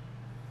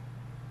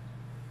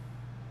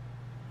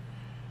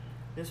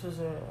 This was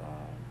a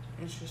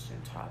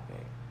interesting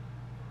topic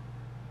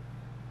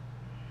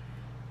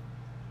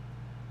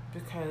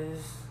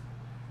because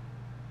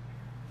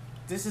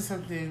this is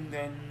something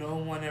that no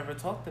one ever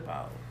talked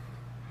about.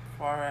 As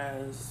far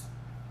as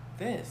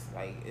this,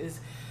 like, it's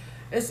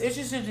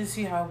interesting to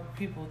see how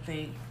people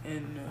think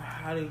and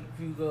how they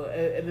view go,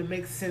 and it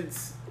makes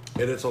sense.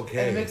 And it's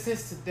okay. And it makes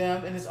sense to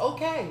them, and it's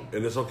okay.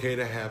 And it's okay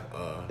to have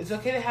it's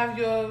okay to have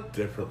your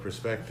different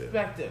perspective.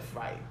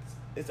 Right.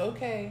 It's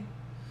okay.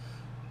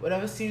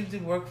 Whatever seems to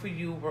work for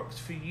you works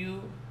for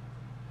you.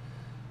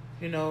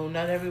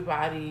 Not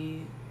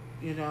everybody,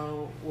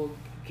 will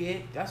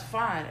get. That's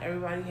fine.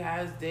 Everybody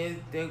has their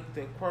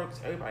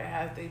quirks. Everybody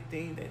has their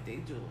thing that they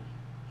do.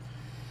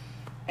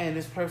 And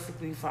it's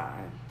perfectly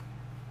fine.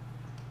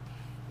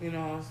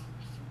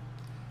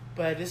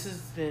 But this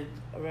has been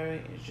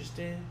very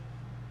interesting.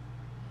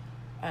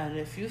 And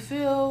if you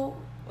feel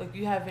like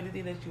you have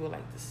anything that you would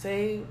like to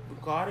say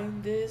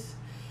regarding this,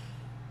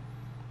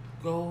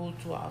 go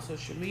to our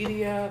social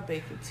media,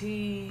 Bacon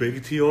Tea.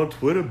 Bacon Tea on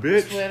Twitter,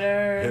 bitch.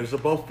 Hit us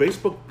up on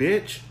Facebook,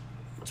 bitch.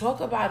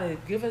 Talk about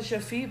it. Give us your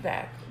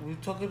feedback. We're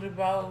talking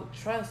about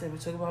trust and we're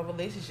talking about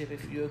relationship.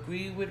 If you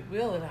agree with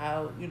Will and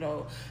how,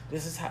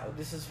 this is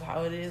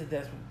how it is,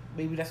 that's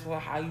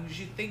how you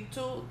should think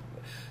too.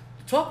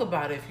 Talk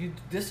about it. If you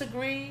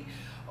disagree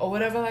or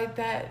whatever like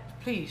that,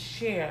 please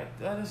share.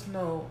 Let us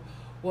know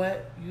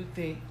what you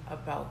think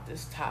about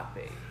this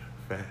topic.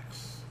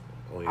 Facts.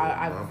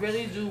 I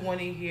really do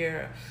want to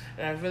hear,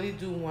 and I really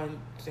do want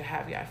to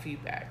have your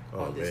feedback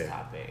on this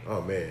topic.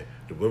 Oh man,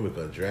 the women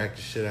gonna drag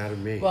the shit out of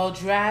me. Well,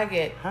 drag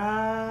it.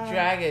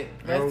 Drag it.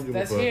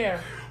 Let's hear.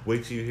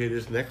 Wait till you hear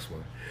this next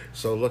one.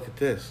 So look at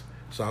this.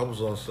 So I was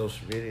on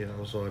social media. I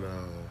was on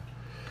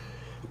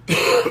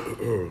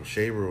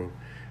Shade Room,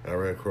 and I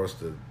ran across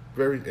the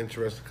very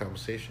interesting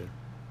conversation.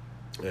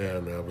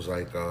 And I was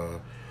like,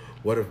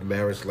 what if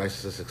marriage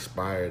licenses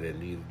expired and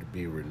needed to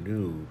be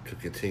renewed to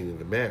continue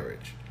the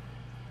marriage?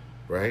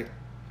 Right?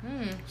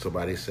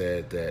 Somebody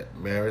said that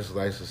marriage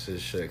licenses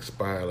should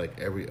expire like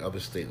every other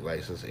state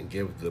license and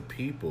give the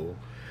people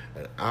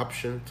an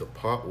option to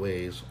part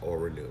ways or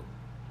renew.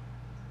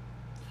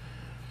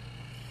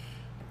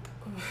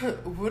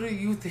 What do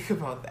you think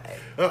about that?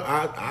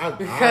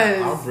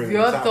 Because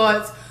your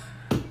thoughts.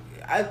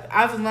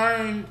 I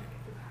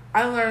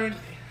learned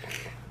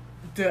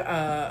the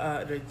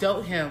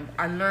adult him.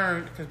 I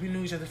learned because we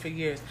knew each other for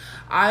years.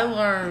 I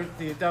learned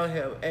the adult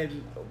him,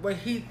 and what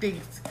he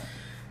thinks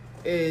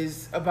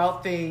is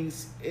about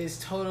things is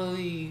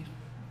totally,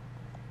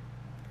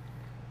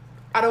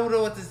 I don't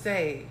know what to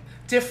say,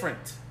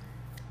 different.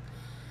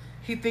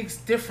 He thinks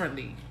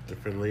differently.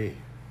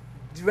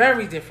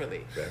 Very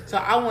differently. So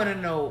I want to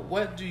know,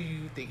 what do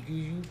you think? Do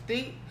you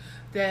think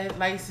that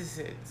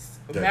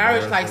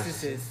marriage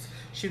licenses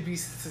should be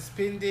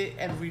suspended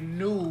and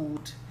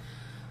renewed?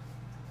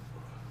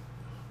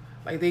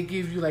 Like they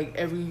give you like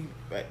every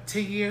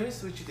 10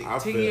 years? What you think?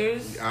 10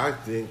 years? I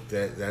think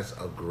that's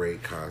a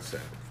great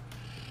concept.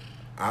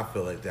 I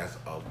feel like that's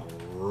a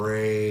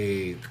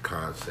great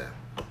concept.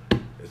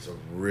 It's a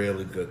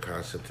really good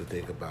concept to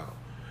think about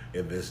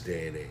in this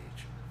day and age,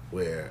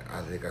 where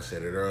I think I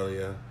said it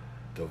earlier,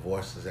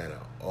 divorce is at an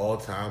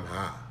all-time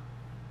high.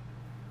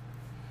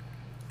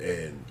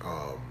 And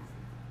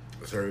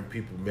certain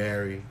people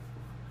marry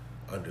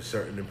under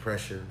certain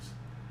impressions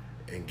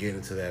and get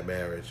into that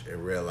marriage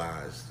and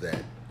realize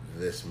that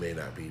this may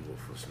not be what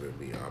for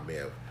me. I may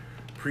have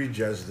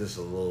prejudged this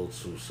a little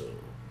too soon.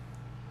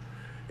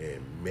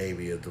 And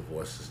maybe a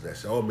divorce is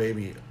necessary. Or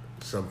maybe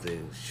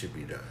something should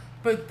be done.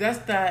 But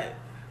that's not...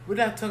 We're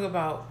not talking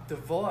about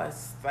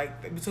divorce.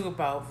 Like, we talk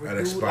about renewed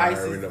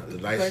expiring of the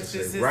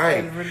license.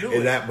 Right.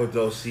 And that, but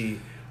though, see,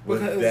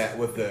 with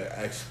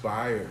the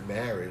expired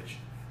marriage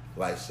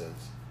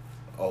license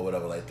or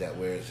whatever like that,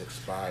 where it's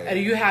expired. And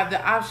you have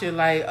the option,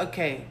 like,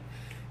 okay,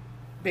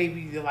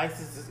 baby, the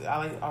license is,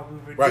 are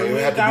we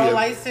renewing our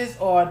license,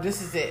 or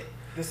this is it?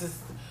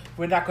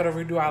 We're not going to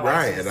renew our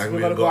license. Right, and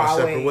we're going to go our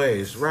separate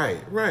ways.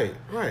 Right.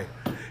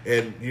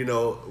 And, you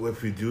know,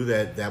 if you do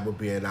that, that would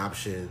be an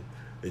option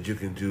that you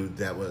can do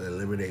that would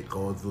eliminate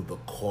going through the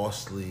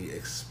costly,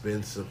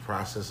 expensive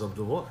process of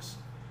divorce.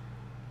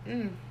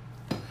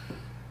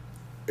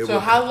 So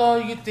how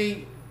long you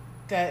think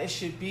that it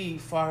should be,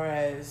 far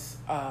as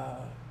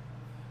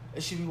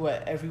it should be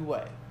every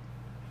what?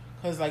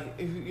 Because like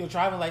if your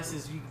driver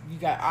license, you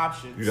got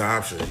options. You got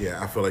options,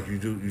 yeah. I feel like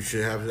you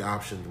should have the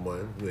option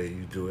one where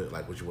you do it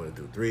like what you want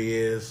to do. 3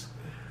 years,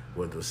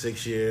 you want to do a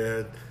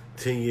 6-year,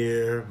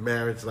 10-year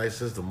marriage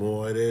license. The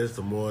more it is,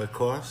 the more it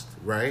costs,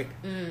 right?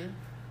 Mm-hmm.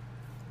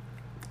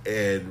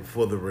 And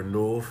for the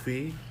renewal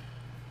fee,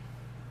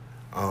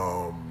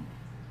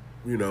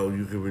 you know,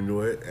 you can renew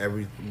it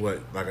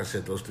like I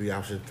said, those 3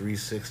 options, 3,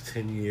 6,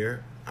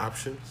 10-year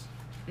options.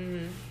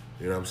 Mm-hmm.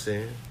 You know what I'm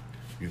saying?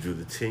 You do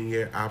the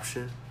 10-year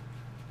option.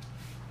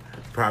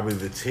 Probably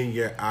the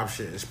 10-year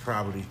option is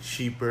probably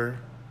cheaper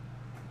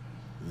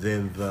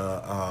than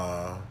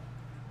the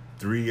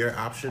 3-year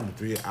option.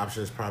 The 3-year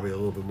option is probably a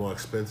little bit more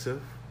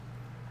expensive.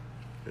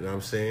 You know what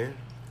I'm saying?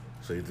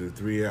 So you do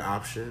the 3-year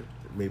option.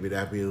 Maybe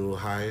that'd be a little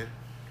higher,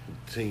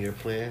 10-year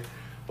plan.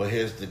 But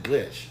here's the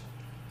glitch.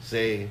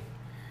 Say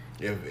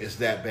if it's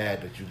that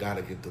bad that you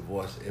gotta get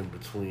divorced in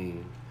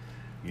between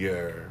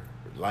your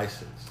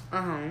license.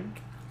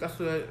 That's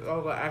what I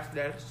was gonna ask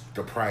next.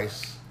 The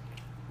price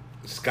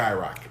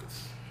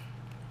skyrockets.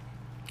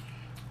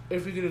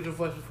 If you get a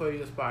divorce before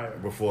you expire.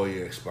 Before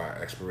your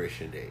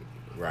expiration date.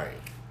 Right.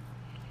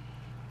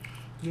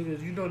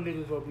 Niggas, you know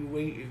niggas gonna be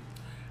waiting.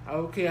 I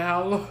don't care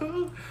how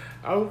long.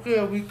 I don't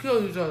care if we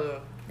kill each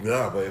other.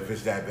 No, but if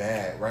it's that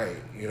bad, right?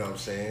 You know what I'm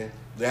saying?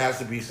 There'll have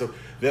to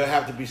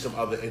be some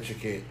other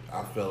intricate,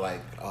 I feel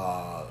like,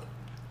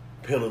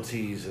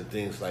 penalties and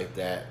things like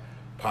that,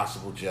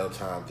 possible jail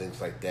time,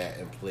 things like that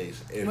in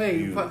place.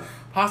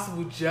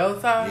 Possible jail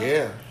time?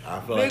 Yeah, I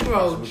feel like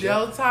Negro,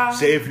 jail time?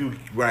 Say if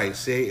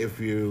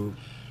you,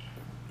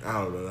 I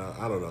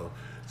don't know.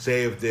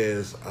 Say if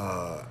there's,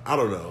 I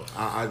don't know.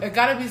 It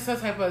gotta be some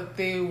type of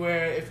thing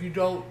where if you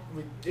don't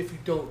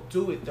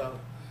do it though,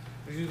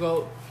 if you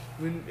don't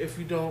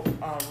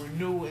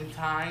renew in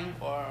time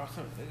or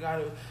something,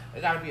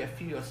 it gotta be a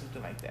fee or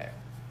something like that.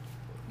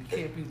 You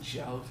can't be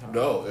jail time.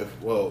 No,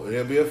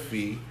 there'll be a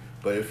fee,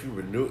 but if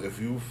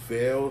you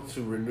fail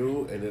to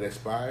renew and it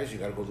expires, you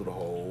gotta go through the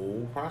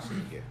whole process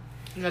again.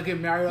 You gotta get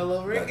married all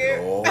over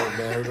again.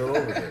 Married all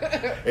over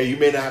again. And you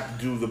may not have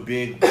to do the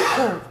big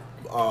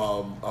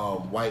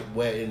white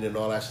wedding and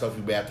all that stuff.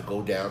 You may have to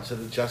go down to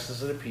the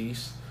justice of the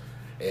peace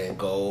and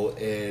go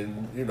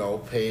and, you know,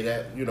 pay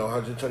that, you know,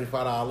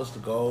 $125 to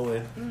go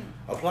and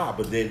apply.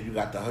 But then you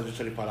got the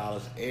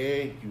 $125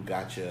 and you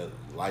got your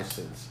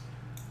license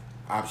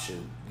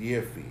option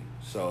year fee.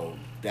 So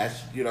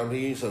that's, you know what I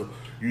mean? So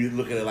you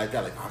look at it like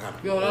that, like, I got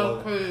to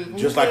go.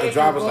 Just like a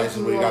driver's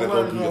license where you got to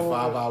go do your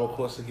 5-hour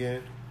course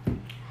again.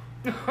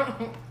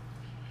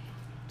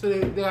 So they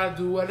got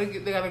to do what? They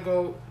got to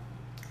go...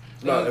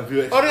 No, if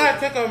you they gotta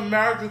take a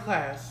marriage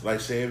class. Like,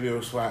 say if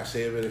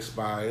it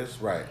expires,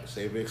 right?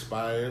 Say if it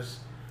expires,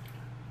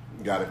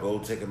 you gotta go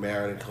take a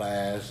marriage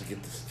class,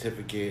 get the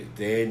certificate.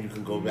 Then you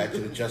can go back to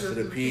the justice of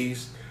the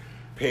peace,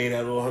 pay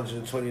that little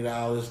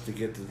 $120 to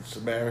get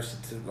the marriage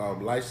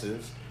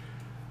license,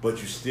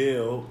 but you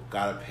still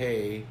gotta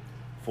pay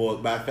for.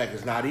 Matter of fact,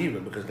 it's not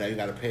even because now you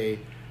gotta pay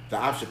the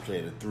option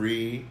plan, the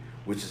 3,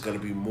 which is gonna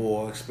be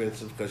more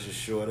expensive because you're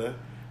shorter.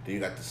 Then you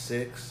got the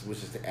 6, which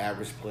is the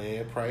average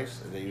plan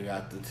price, and then you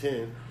got the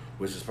 10,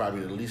 which is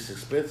probably the least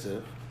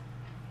expensive,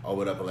 or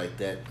whatever like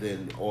that.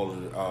 Then all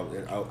of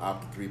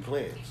out the 3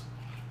 plans.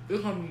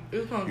 You're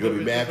gonna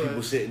be mad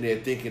people sitting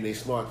there thinking they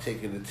smart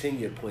taking the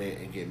 10-year plan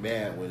and get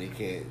mad when they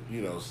can't,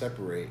 you know,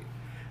 separate.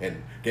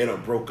 And they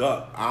done broke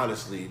up.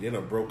 Honestly, they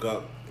done broke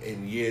up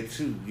in year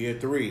 2, year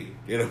 3.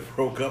 They done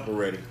broke up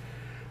already,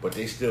 but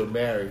they still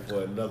married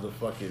for another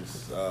fucking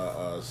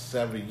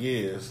 7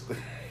 years.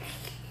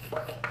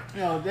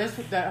 No,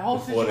 that whole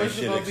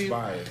situation gonna be.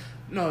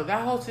 No,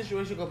 that whole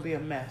situation gonna be a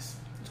mess.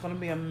 It's gonna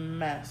be a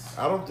mess.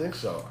 I don't think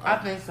so. I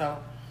think so.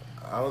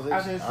 I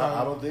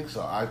don't think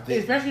so. I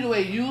think, especially the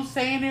way you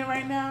saying it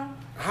right now.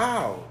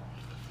 How?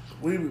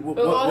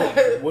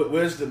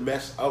 Where's the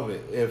mess of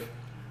it? If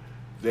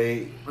they,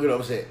 you know what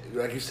I'm saying,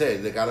 like you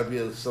said, there got to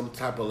be some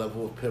type of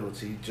level of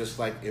penalty. Just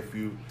like if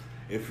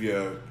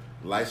your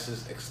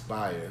license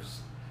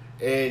expires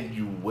and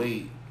you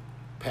wait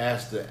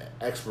past the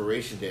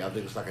expiration date, I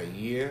think it's like a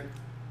year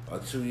or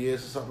 2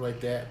 years or something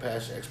like that,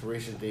 past your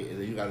expiration date, and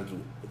then you got to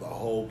do the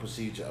whole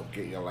procedure of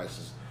getting your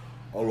license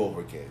all over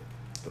again.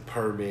 The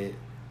permit,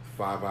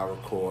 5-hour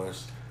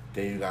course,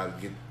 then you got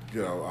to get,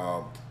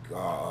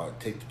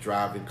 take the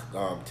driving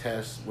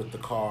test with the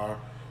car,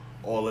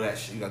 all of that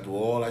shit. You got to do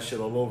all that shit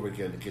all over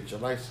again to get your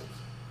license.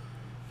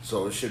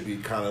 So it should be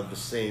kind of the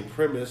same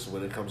premise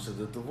when it comes to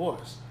the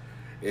divorce.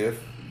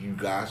 If you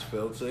guys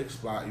fail to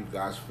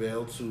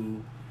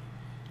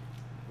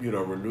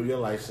renew your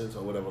license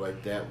or whatever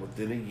like that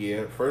within a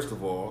year, first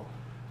of all,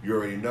 you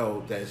already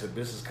know that it's a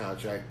business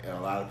contract, and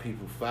a lot of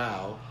people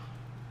file,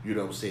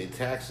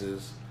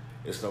 taxes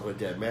and stuff like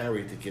that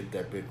married to get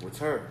that big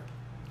return.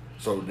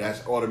 So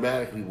that's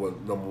automatically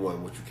number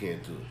one, what you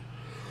can't do.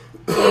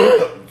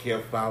 You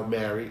can't file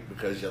married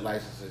because your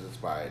license is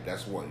expired.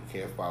 That's one. You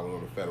can't file it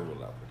on a federal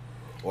level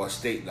or a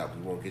state level.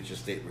 You won't get your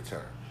state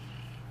return.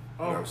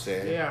 You know what I'm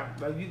saying? Yeah,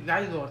 now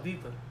you're going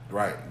deeper.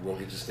 Right. You won't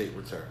get your state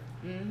return.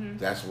 Mm-hmm.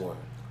 That's one.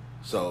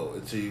 So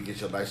until you get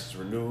your license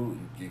renewed,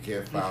 you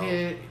can't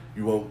file.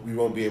 You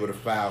won't be able to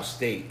file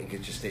state and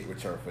get your state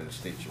return for the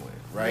state you're in.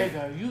 Right?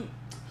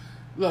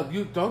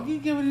 You don't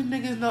keep giving these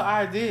niggas no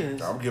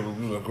ideas. I'm giving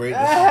you this is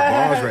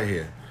bars right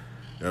here.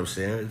 You know what I'm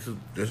saying?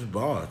 This is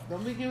bars.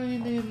 Don't be giving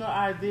these niggas no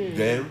ideas.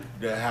 Then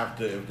they have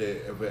to, if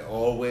it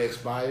all the way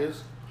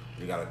expires,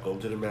 you gotta go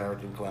to the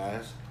American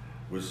class,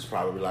 which is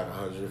probably like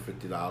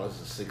 $150 in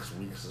 6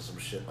 weeks or some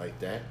shit like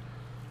that.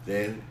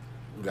 Then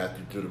you got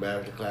to do the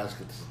American class,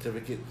 get the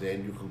certificate.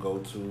 Then you can go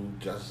to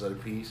Justice of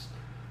the Peace,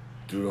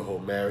 do the whole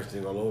marriage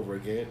thing all over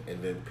again,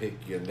 and then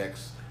pick your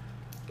next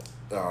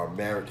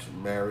marriage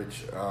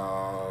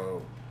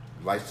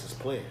license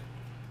plan.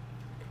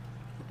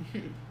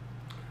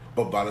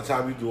 But by the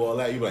time you do all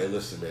that, you like,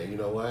 listen, man, you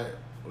know what?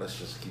 Let's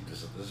just keep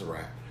this a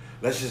wrap.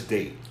 Let's just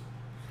date.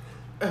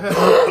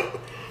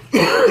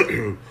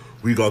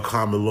 We gonna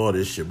common law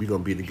this shit. We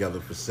gonna be together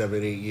for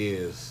 7-8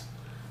 years.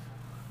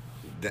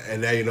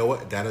 And now you know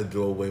what? That'll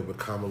do away with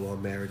common law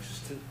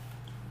marriages too.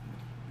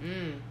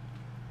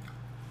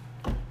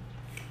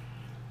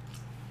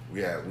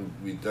 Yeah,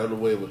 we done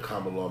away with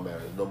common law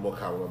marriage. No more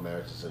common law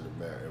marriages in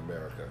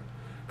America,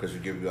 because we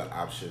give you an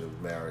option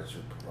of marriage.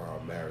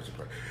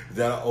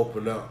 That'll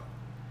open up.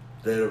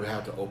 They'll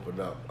have to open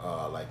up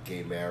like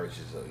gay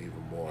marriages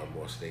even more and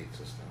more states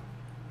and stuff.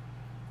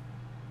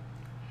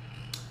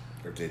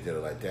 If they did it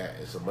like that,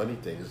 it's a money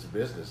thing. It's a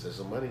business. It's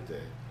a money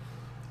thing.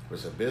 If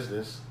it's a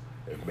business,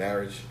 if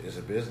marriage is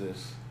a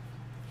business,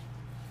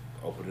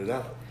 open it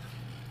up.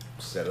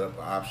 Set up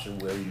an option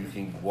where you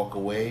can walk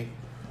away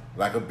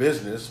like a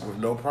business with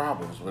no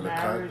problems. When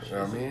marriage you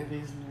know what I mean?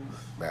 Business.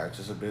 Marriage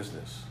is a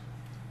business.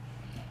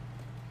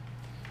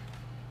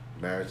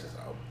 Marriage is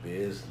a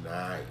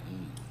business.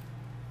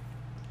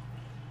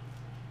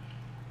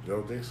 You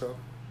don't think so?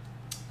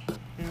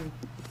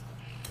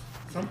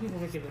 Some people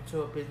make it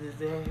into a business.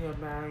 They're here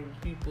marrying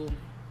people.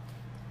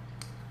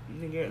 You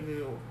can get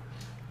real.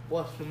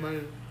 What's the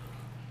money?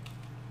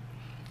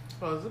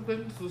 Well, it's a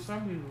business for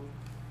some people.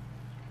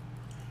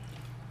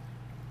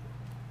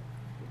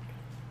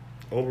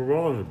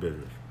 Overall, it's a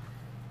business.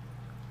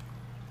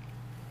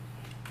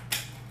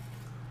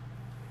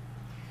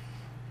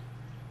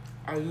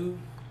 Are you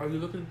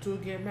looking to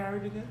get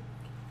married again?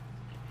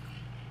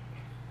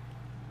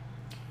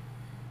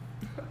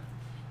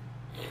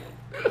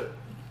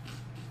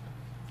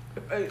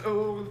 I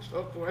want to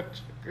talk about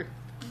chicken.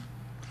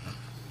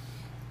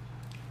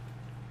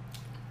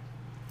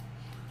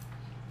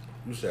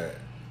 You said,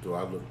 do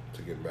I look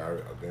to get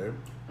married again?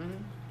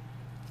 Mm-hmm.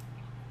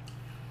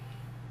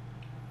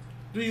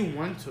 Do you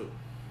want to?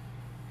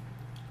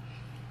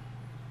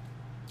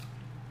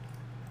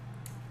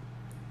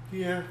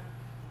 Yeah.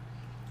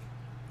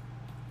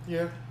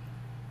 Yeah.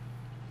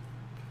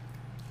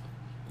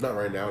 Not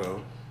right now,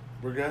 though.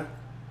 We're good.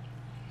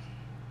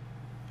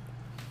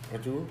 I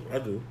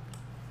do.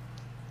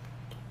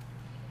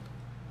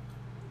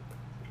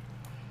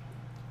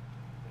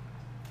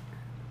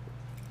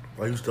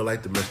 I used to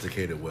like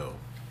Domesticated Will.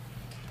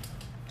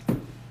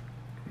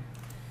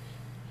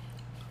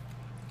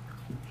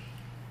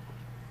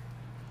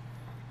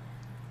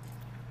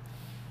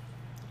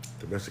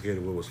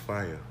 Domesticated Will was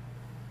fire.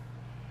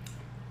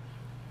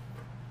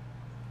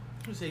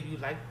 You say you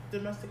like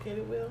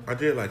Domesticated Will? I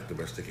did like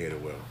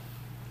Domesticated Will.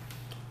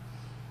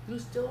 You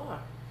still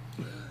are.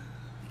 You know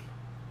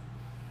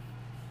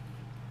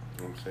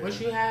what I'm saying? Once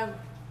you have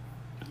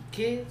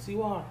kids,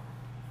 you are.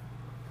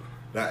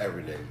 Not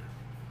every nigga.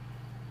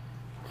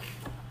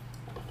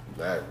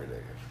 Not every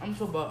nigga. I'm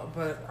talking about,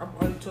 but I'm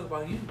only talking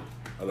about you.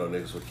 I know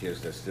niggas with kids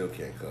that still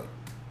can't cook.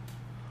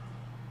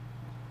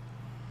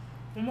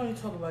 I'm only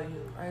talking about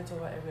you. I ain't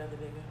talking about every other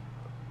nigga.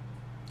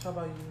 How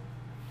about you?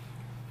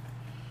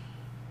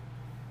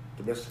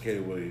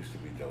 Domesticated Will used to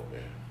be dope,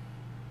 man.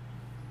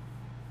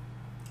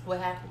 What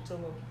happened to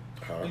him?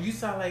 Huh? You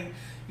sound like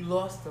you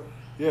lost him.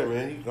 Yeah,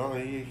 man, he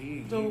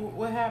gone. So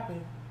what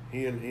happened?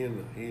 He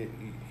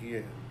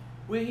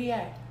Where he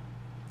at?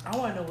 I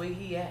want to know where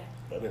he at.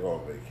 That nigga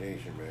on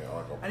vacation, man.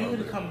 I need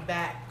him to come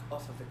back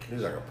off of vacation.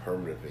 He's like a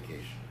permanent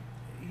vacation.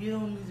 You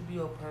don't need to be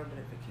on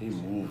permanent He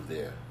vacation. moved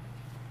there.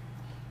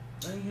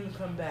 I need him to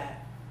come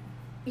back.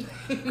 I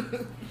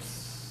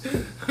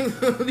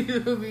need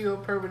him to be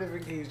on permanent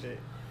vacation.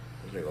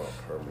 This nigga on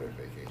permanent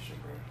vacation,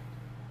 bro.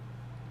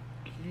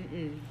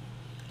 Mm-mm.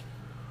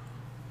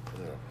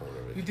 Yeah,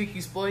 permanent You vacation. think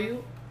you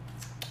spoiled?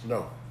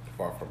 No,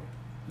 far from it.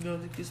 You don't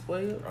think you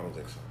spoiled? I don't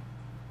think so.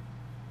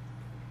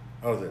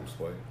 I don't think I'm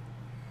spoiled.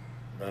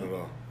 Not at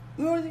all.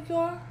 You don't think you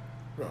are?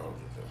 No, I don't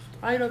think so.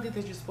 I don't think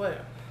that you're spoiled.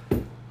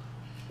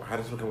 How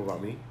does it become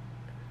about me?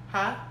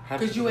 Huh? How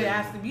Because does you it ain't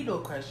become- asking me no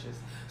questions.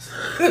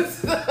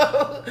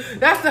 So,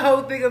 that's the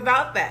whole thing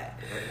about that.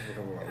 How does it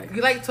become about me?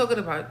 You like talking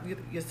about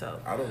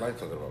yourself. I don't like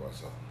talking about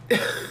myself.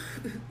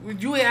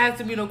 You ain't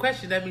asking me no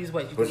question. That means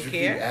what? You But don't you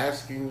care? keep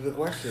asking the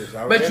questions.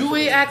 I But answer you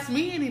ain't them. asked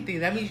me anything.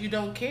 That means you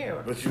don't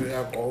care. But you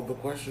have all the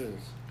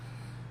questions.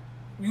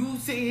 You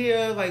sit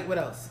here like, what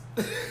else?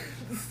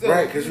 So,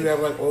 Right, because you have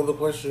like all the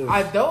questions.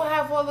 I don't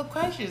have all the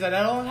questions, and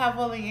I don't have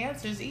all the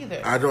answers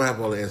either. I don't have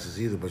all the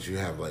answers either, but you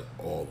have like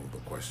all of the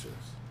questions.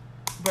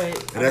 But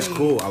And that's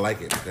cool. I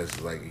like it because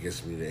like it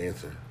gets me the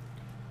answer.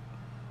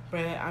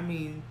 But I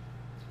mean,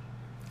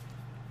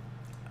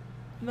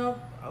 no,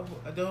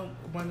 I don't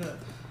want to.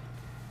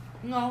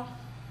 No,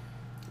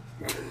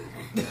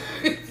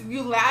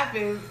 you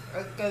laughing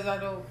because I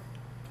don't.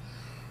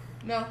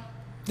 No.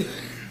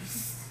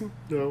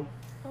 No.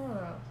 I don't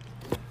know.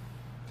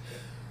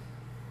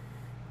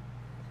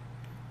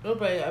 No,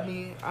 but I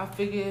mean, I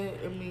figure.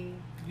 I mean,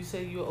 you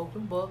say you're an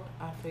open book.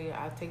 I figure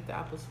I take the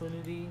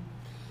opportunity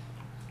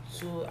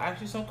to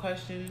ask you some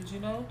questions. You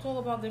know, talk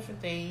about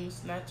different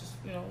things, not just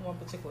one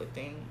particular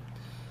thing.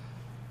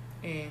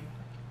 And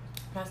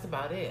that's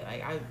about it.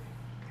 Like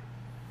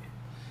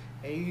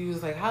and you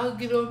was like, "How it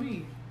get on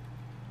me?"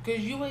 Cause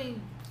you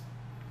ain't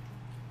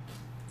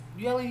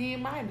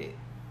minded.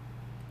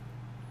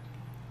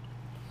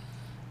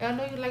 And I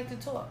know you like to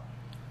talk.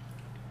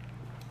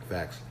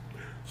 Facts.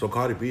 So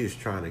Cardi B is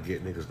trying to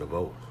get niggas to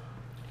vote.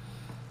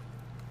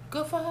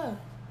 Good for her.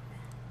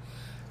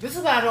 This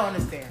is what I don't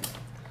understand.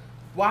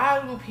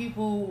 Why do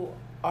people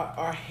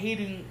are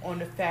hating on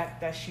the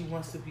fact that she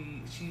wants to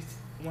be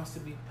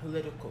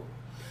political?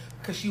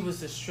 Because she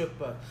was a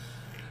stripper.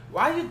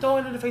 Why are you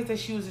throwing in the face that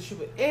she was a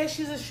stripper? And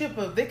she's a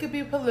stripper. They could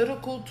be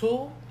political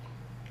too.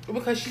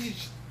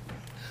 Because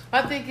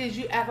my thing is,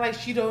 you act like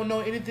she don't know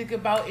anything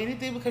about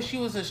anything because she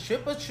was a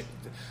stripper.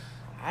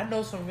 I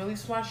know some really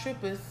smart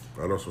strippers.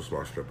 I know some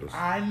smart strippers.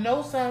 I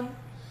know some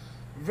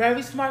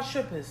very smart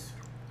strippers.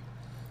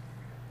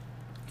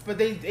 But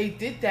they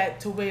did that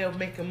to way of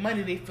making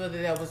money. They feel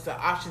that was the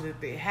option that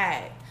they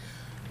had.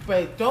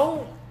 But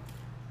don't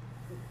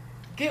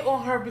get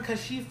on her because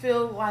she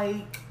feel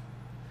like,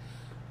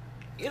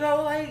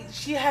 like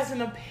she has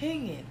an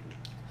opinion.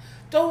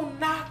 Don't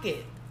knock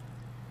it.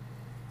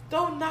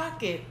 Don't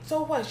knock it.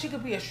 So what? She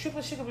could be a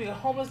stripper. She could be a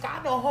homeless guy.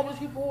 I know homeless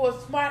people who are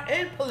smart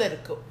and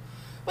political.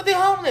 But they're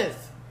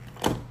homeless.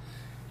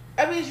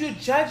 That means you're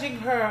judging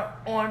her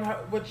on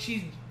what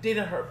she did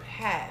in her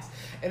past.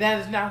 And that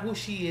is not who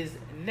she is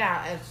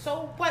now. And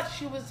so what?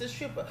 She was a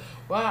stripper.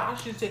 Well,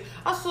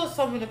 I saw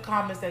some in the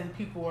comments that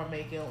people were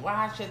making.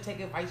 Why I should take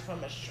advice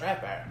from a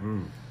stripper?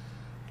 Mm.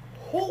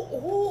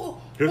 Who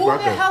Here's the my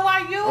thing. hell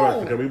are you? All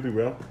right, can we be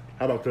real?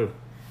 How about this?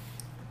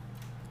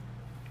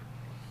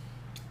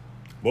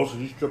 Most of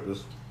these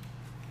strippers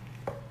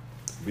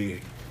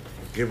be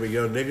giving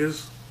young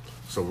niggas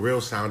some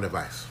real sound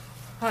advice.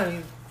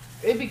 Honey,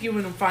 they be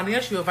giving them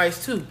financial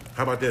advice too.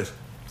 How about this?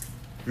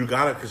 You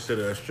gotta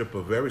consider a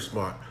stripper very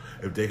smart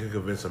if they can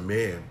convince a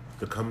man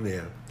to come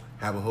there,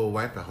 have a whole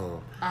wife at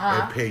home,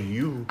 and pay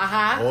you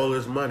all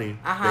his money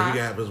that he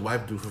can have his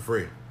wife do for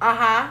free.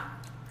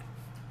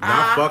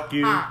 Not fuck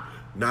you,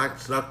 not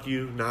suck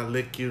you, not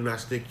lick you, not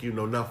stick you,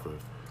 no nothing.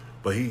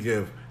 But he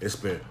give and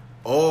spend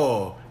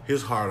all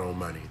his hard-earned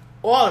money.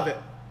 All of it.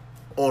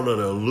 On an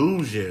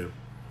illusion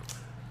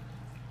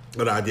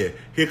of the idea.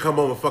 He'll come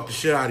home and fuck the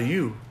shit out of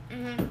you.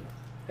 Mm-hmm.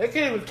 They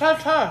can't even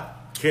touch her.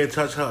 Can't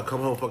touch her,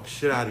 come home and fuck the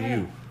shit out of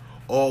you.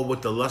 All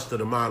with the lust of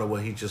the mind of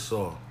what he just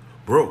saw.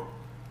 Broke.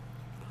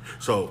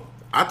 So,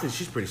 I think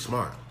she's pretty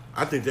smart.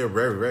 I think they're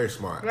very, very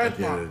smart Very at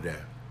the smart. end of the day.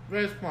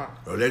 Very smart.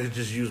 Or they could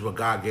just use what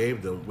God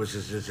gave them, which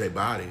is just their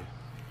body,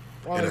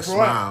 Or and they a brought-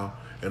 smile,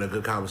 and a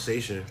good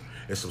conversation,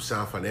 and some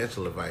sound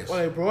financial advice. Well,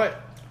 they brought.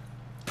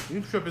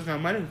 These strippers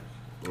got money.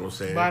 You know what I'm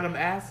saying? Buy them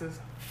asses.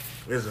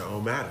 It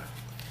don't matter.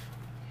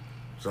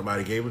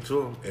 Somebody gave it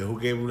to him, and who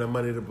gave him that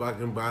money to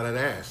fucking buy that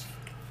ass?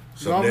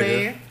 Your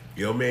man.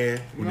 Your man,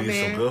 who Your needs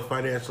some man. good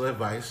financial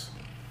advice,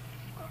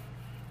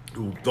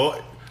 who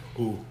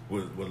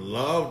would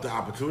love the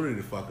opportunity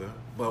to fuck her,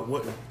 but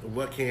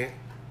what can't,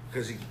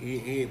 because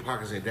he ain't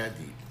pockets ain't that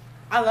deep.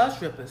 I love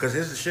strippers. Because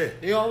here's the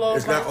shit. They all love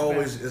it's not price,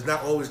 always. man. It's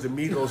not always the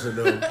Migos in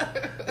them.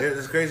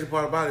 The crazy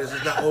part about it is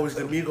it's not always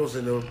the Migos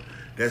in them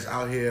that's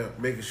out here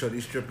making sure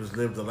these strippers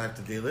live the life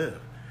that they live.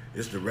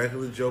 It's the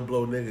regular Joe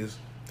Blow niggas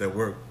that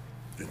work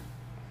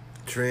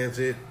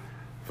transit,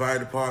 fire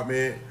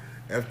department,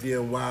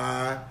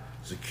 FDNY,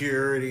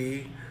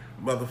 security,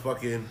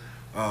 motherfucking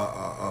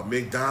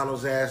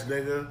McDonald's ass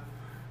nigga.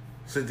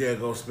 Sit there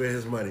and go spend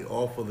his money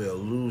all for the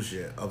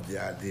illusion of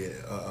the idea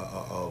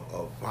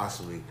of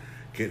possibly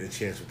getting a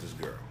chance with this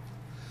girl.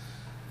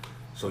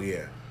 So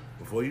yeah,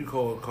 before you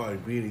call Cardi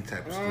B any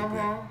type of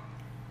stupid,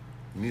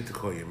 you need to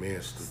call your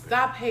man stupid.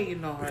 Stop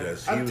hating on her.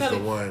 Because he was the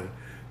one,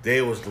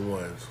 they was the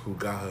ones who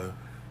got her,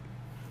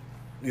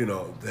 you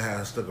know, they had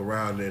her stuck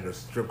around in a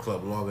strip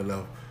club long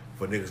enough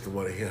for niggas to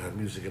want to hear her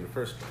music in the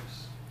first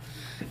place.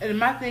 And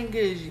my thing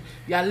is,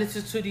 y'all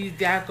listen to these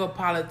daggone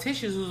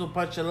politicians who's a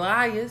bunch of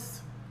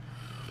liars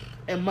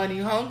and money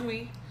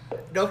hungry,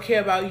 don't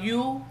care about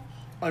you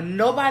or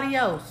nobody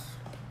else.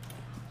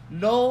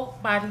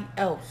 Nobody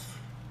else.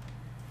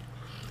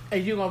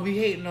 And you're gonna be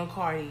hating on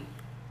Cardi.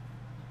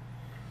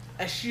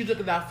 And she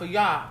looking out for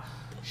y'all.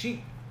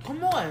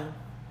 Come on.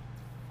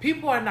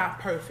 People are not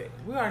perfect.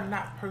 We are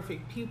not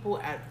perfect people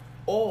at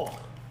all.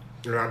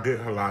 And I get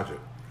her logic.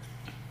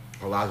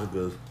 Her logic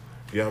is,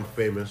 yeah, I'm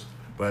famous,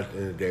 but at the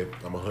end of the day,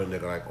 I'm a hood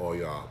nigga like all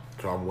y'all.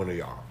 So I'm one of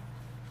y'all.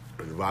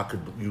 And if I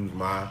could use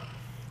my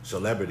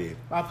celebrity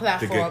my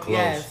platform, to get close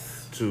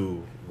yes.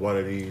 to one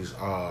of these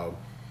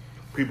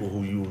people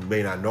who you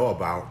may not know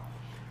about,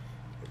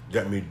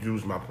 let me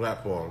use my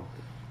platform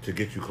to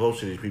get you close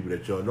to these people that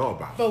you don't know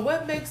about. But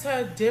what makes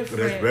her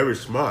different? That's very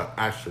smart,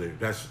 actually.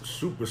 That's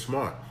super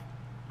smart.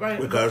 Right.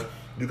 Because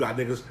you got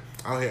niggas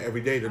out here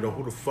every day that know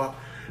who the fuck.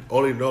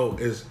 All they know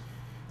is,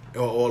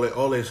 all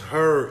they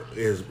heard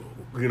is,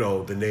 you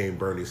know, the name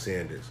Bernie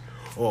Sanders.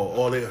 Or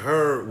all they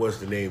heard was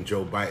the name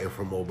Joe Biden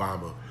from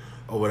Obama.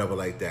 Or whatever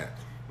like that.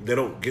 They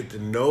don't get to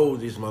know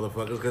these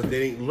motherfuckers because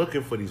they ain't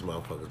looking for these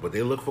motherfuckers. But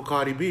they look for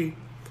Cardi B.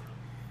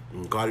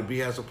 And Cardi B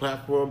has a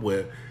platform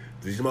where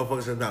these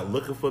motherfuckers are not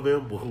looking for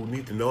them, but who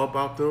need to know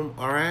about them,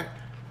 alright?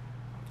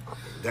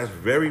 That's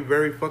very,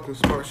 very fucking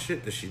smart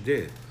shit that she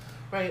did.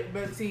 Right,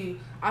 but see,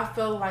 I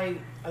feel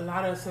like a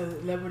lot of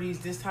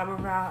celebrities this time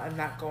around are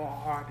not going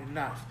hard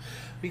enough.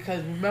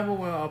 Because remember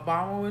when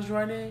Obama was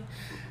running?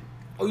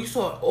 Oh, you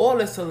saw all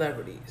the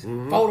celebrities.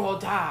 Photo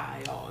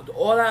die,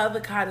 all that other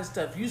kind of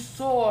stuff. You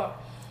saw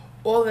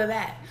all of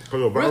that.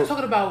 We're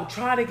talking about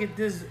trying to get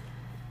this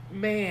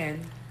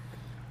man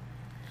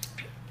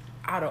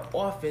out of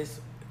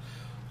office,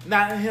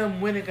 not him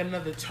winning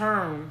another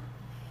term.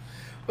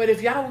 But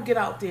if y'all don't get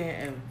out there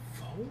and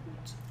vote,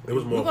 it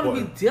was more we're going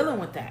to be dealing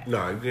with that.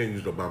 No, you can't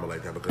use Obama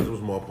like that because it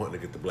was more important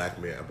to get the black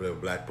man, the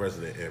black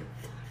president in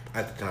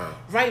at the time.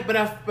 Right, but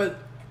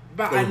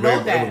I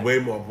know that. It was way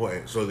more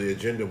important. So the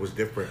agenda was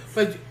different.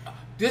 But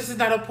this is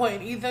not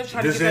important either.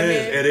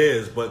 It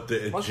is, but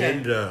the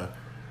agenda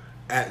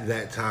at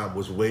that time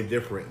was way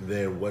different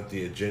than what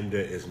the agenda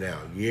is now.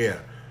 Yeah.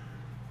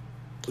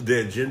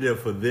 The agenda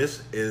for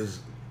this is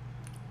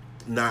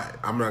not,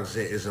 I'm not going to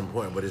say it's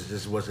important, but it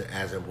just wasn't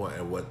as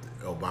important what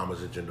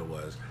Obama's agenda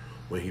was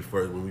when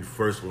we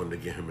first wanted to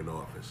get him in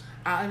office.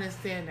 I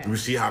understand that. We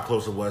see how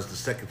close it was the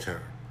second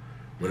term.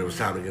 When it was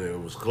time to get him,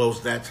 it was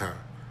close that time.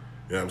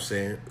 You know what I'm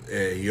saying?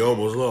 And he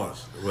almost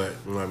lost. But,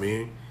 you know what I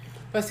mean?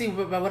 But see,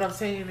 but what I'm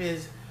saying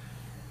is,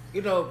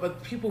 you know,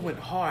 but people went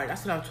hard.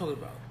 That's what I'm talking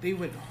about. They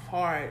went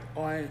hard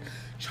on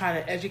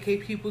trying to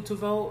educate people to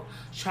vote,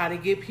 try to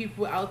get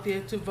people out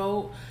there to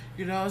vote.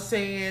 You know what I'm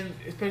saying?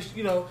 Especially,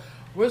 you know,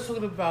 we're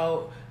talking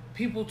about,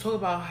 people talk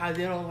about how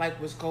they don't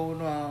like what's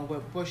going on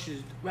with what's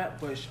his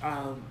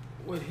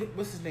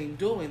name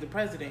doing, the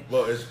president.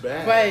 Well, it's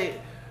bad. But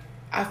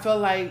I feel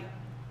like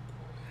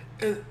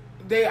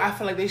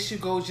they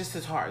should go just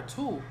as hard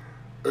too.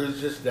 It's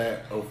just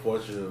that,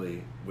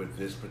 unfortunately, with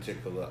this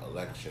particular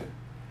election,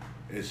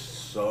 it's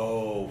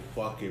so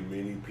fucking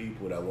many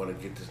people that want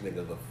to get this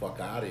nigga the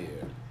fuck out of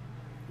here.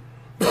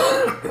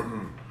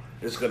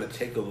 It's gonna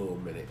take a little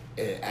minute.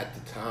 And at the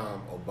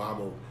time,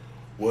 Obama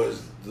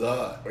was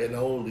the and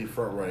only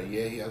front runner.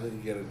 Yeah, I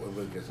think he get it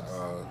against.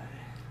 I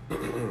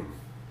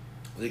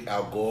think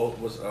Al Gore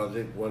was. I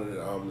think one of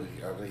the.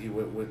 I think he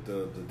went with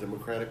the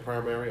Democratic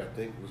primary. I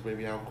think it was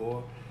maybe Al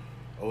Gore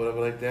or whatever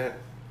like that.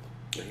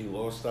 And he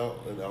lost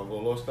out, and Al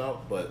Gore lost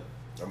out. But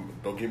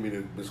don't give me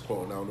the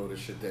misquote. I don't know this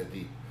shit that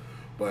deep.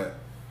 But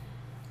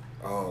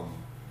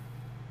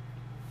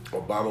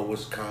Obama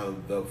was kind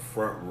of the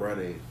front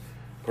running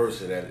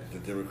person that the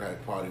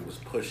Democratic Party was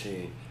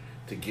pushing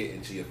to get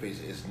into your face.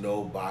 It's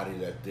nobody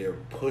that they're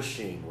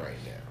pushing right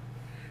now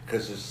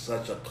because it's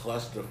such a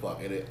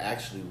clusterfuck, and it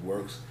actually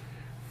works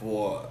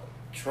for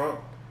Trump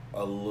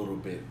a little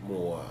bit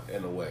more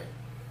in a way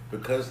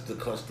because the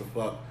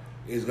clusterfuck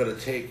is going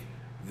to take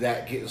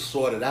that getting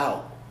sorted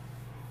out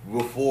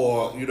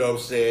before, you know what I'm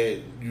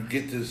saying, you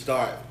get to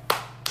start.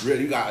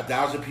 Really, you got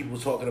 1,000 people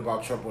talking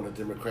about Trump on the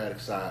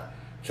Democratic side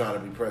trying to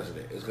be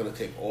president. It's going to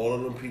take all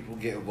of them people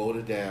getting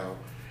voted down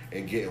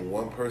and getting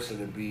one person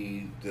to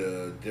be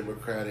the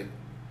Democratic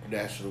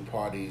National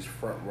Party's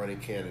front-running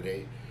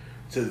candidate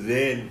to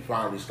then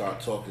finally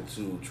start talking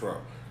to Trump.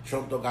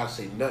 Trump don't got to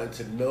say nothing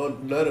to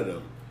none of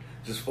them.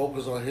 Just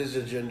focus on his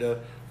agenda,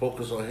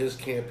 focus on his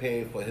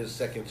campaign for his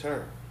second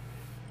term.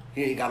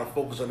 He ain't got to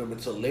focus on them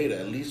until later.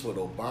 At least with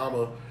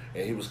Obama,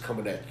 and he was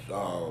coming at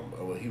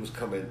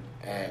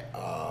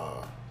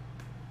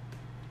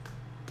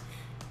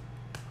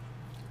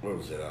what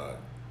was it?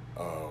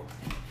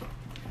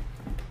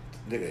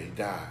 Nigga, he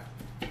died.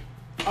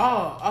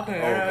 Oh, okay.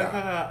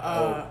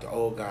 The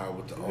old guy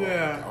with the arm.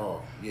 Yeah. The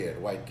arm. Yeah, the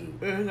white dude.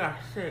 He got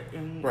sick.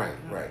 And, Right.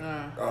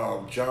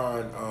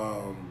 John,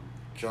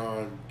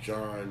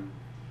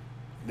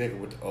 nigga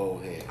with the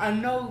old hand. I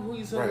know who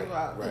you're talking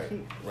about.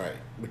 Right.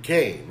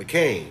 McCain.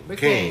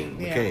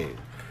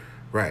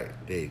 Right,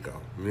 there you go.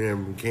 Yeah,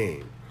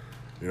 McCain.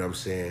 You know what I'm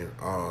saying?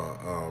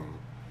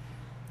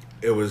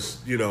 It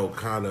was,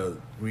 kind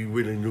of, we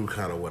really knew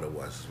kind of what it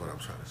was, is what I'm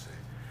trying to say.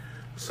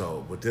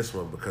 So with this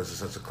one, because it's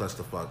such a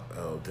clusterfuck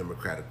of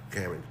Democratic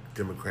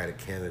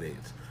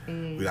candidates,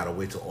 we got to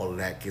wait till all of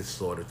that gets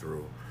sorted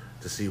through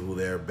to see who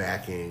they're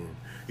backing.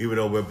 Even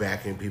though we're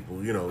backing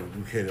people, you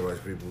can't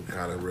imagine people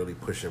kind of really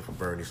pushing for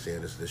Bernie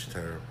Sanders this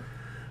term.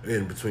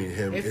 In between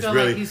him, it's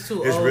really like he's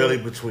too it's old. really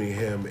between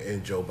him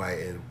and Joe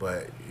Biden.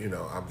 But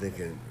I'm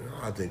thinking,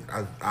 I think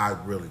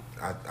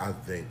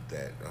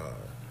that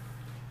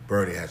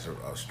Bernie has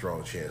a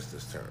strong chance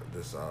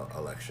this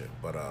election.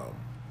 But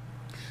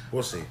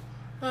we'll see.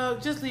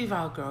 Just leave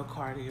our girl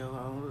Cardi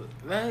alone.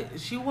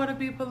 She want to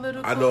be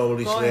political. I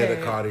normally Go slander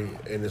ahead. Cardi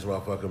and this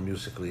motherfucker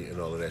musically and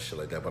all of that shit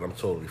like that, but I'm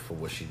totally for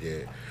what she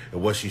did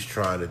and what she's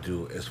trying to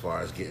do as far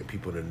as getting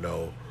people to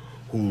know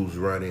who's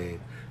running.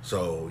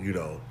 So,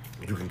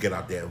 you can get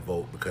out there and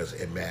vote because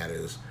it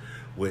matters,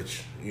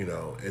 which,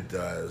 it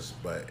does,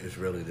 but it's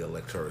really the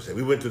electoral state.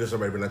 We went through this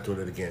already, we're not doing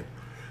it again.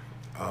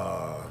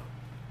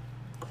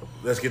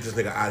 Let's get this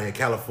nigga out of here.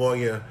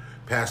 California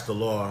passed a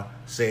law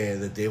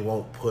saying that they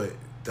won't put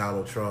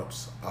Donald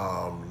Trump's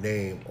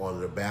name on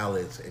the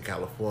ballots in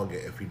California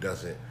if he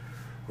doesn't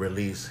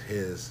release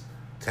his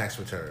tax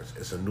returns.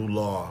 It's a new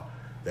law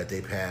that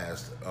they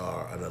passed,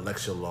 an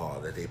election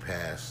law that they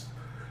passed.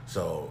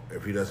 So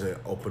if he doesn't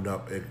open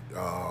up and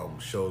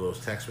show those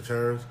tax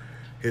returns,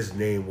 his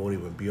name won't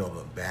even be on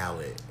the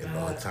ballot in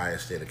the entire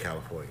state of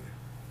California.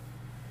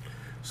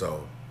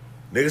 So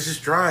niggas is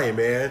trying,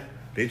 man.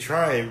 They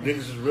trying. Niggas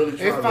is really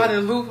trying. They find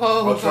a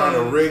loophole. I'm trying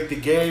to rig the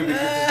game to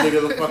get this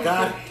nigga the fuck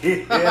out of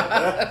here.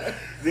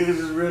 Niggas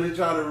is really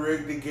trying to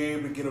rig the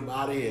game to get him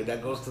out of here.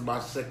 That goes to my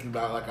second,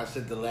 like I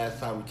said the last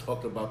time we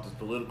talked about this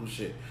political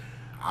shit.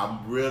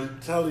 I'm really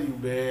telling you,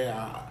 man,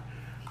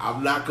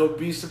 I'm not going to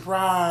be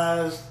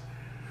surprised.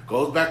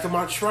 Goes back to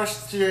my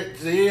trust shit.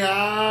 See,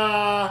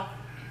 I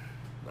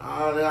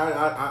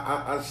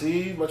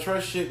see my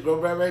trust shit. Go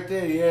back right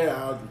there.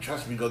 Yeah,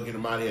 trust me, go get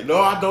him out of here.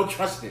 No, I don't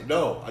trust it.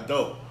 No, I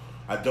don't.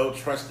 I don't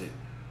trust it.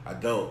 I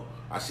don't.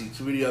 I see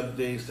too many other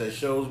things that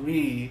shows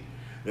me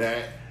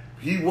that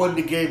he won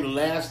the game the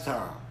last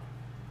time.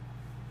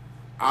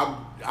 I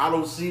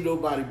don't see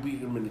nobody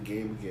beating him in the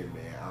game again,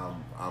 man.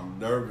 I'm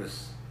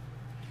nervous.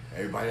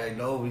 Everybody I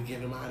know, we get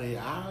him out of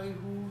here.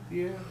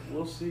 Yeah,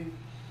 we'll see.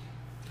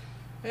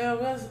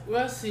 Yeah,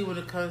 we'll see when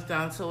it comes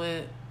down to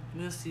it.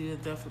 We'll see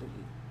definitely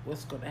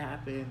what's going to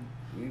happen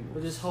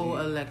with this whole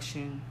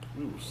election.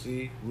 We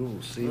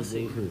will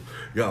see.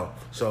 Yo,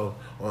 so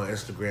on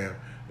Instagram,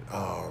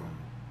 I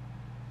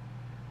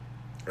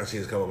see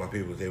a couple of my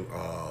people, they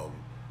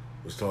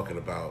was talking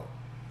about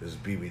this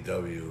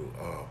BBW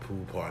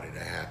pool party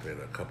that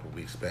happened a couple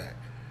weeks back.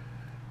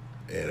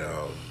 And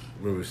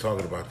we was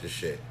talking about this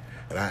shit.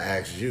 And I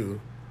asked you,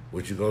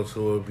 would you go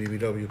to a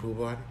BBW pool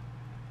party?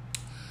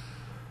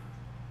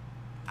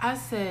 I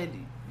said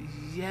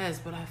yes,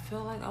 but I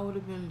feel like I would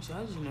have been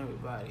judging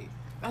everybody.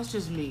 That's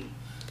just me.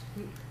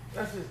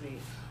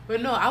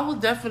 But no, I will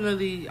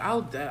definitely.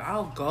 I'll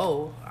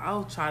go.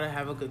 I'll try to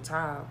have a good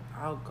time.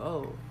 I'll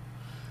go.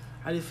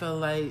 I just feel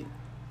like.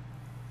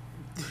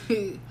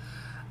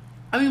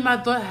 I mean, my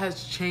thought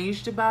has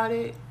changed about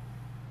it.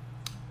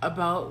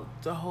 About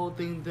the whole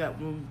thing that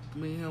when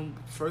me and him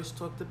first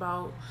talked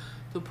about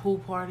the pool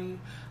party,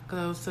 because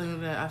I was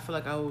saying that I feel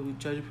like I would be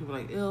judging people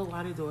like, ew,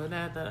 why they doing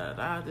that,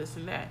 this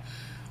and that.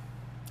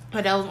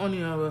 But that was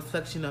only a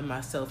reflection of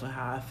myself and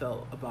how I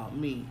felt about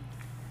me,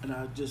 and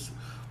I just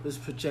was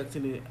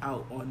projecting it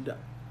out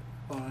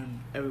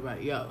on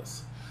everybody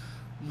else.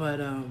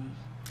 But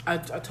I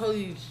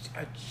totally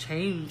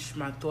changed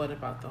my thought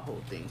about the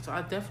whole thing. So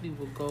I definitely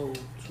would go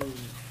to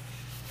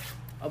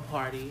a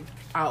party.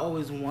 I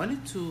always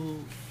wanted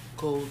to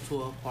go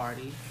to a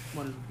party,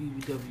 one of the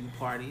BBW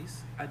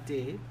parties. I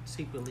did,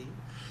 secretly.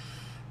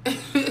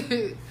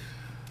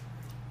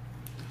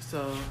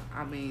 So,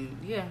 I mean,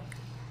 yeah,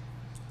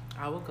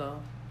 I would go.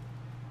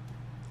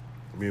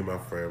 Me and my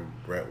friend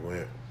Brett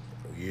went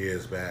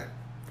years back,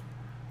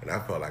 and I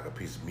felt like a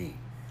piece of meat.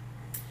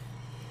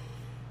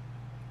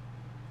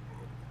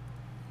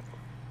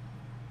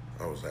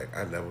 I was like,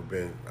 I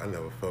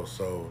never felt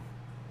so,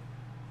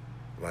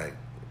 like,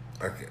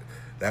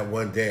 that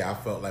one day I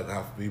felt like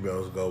how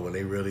females go when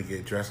they really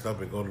get dressed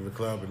up and go to the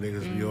club and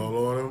niggas be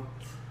all on them.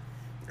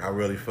 I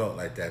really felt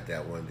like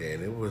that one day,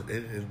 and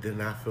it did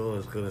not feel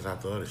as good as I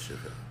thought it should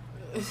have.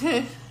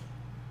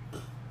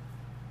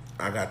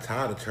 I got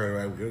tired of turning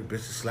around, good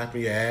bitches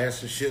slapping your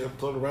ass and shit. I'm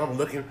turning around,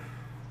 looking.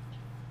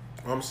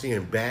 I'm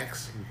seeing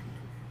backs,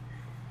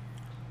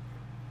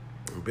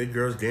 and big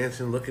girls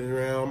dancing, looking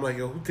around. I'm like,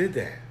 yo, who did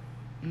that?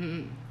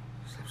 Mm-hmm.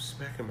 Stop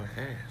smacking my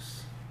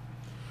ass.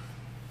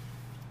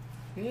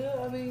 Yeah,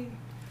 I mean,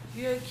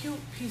 you're a cute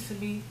piece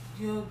of meat.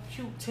 You're a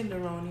cute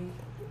tenderoni.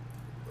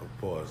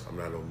 Pause. I'm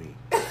not no meat.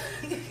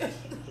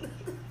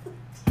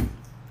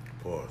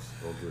 Pause.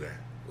 Don't do that.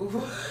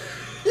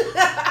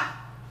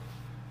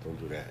 Don't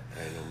do that. I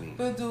ain't no meat.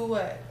 But do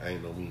what? I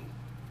ain't no meat.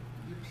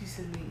 You piece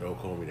of meat. Don't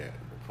call me that.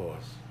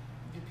 Pause.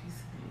 You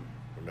piece of meat.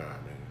 Nah,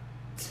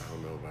 nigga. I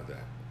don't know about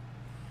that.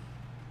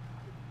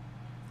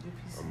 You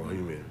piece I'm of a meat.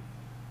 human.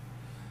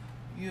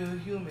 You're a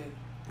human.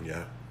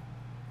 Yeah.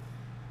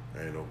 I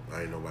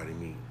ain't nobody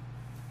meat.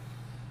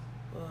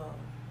 Well,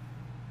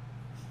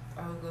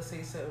 I was gonna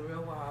say something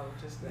real wild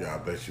just now. Yeah, I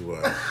bet you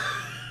was. I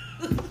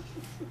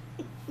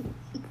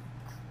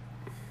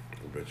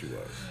bet you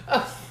was.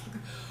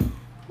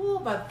 Who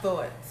my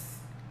thoughts?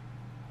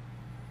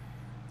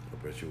 I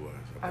bet you was.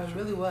 I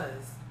really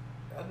was.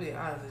 I'll be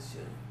honest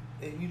with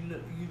you. And you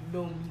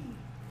know me.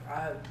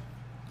 I was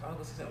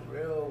gonna say something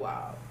real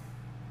wild.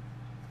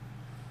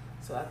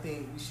 So I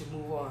think we should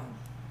move on.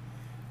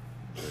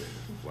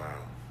 Wow.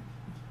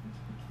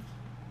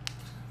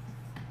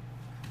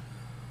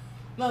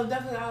 No,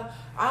 definitely.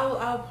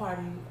 I'll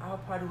party. I'll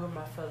party with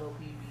my fellow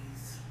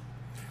BBs.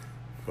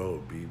 Fellow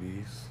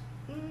BBs.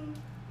 Mm.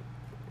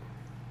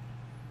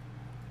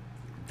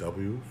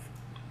 W's.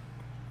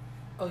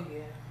 Oh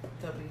yeah,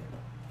 W.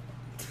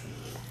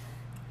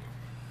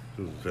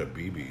 Who said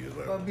BB? Is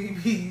like, My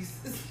BBs.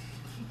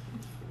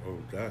 what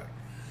was that?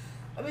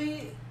 I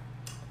mean,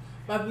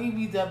 my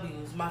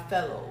BBWs, my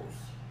fellows.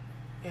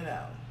 You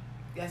know.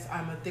 Yes,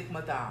 I'm a dick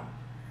madame.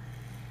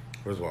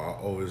 First of all, I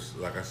always,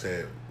 like I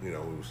said, we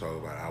was talking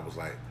about it, I was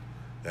like,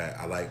 that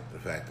I like the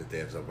fact that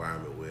there's an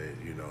environment where,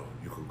 you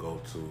can go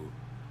to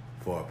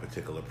for a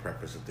particular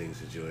preference of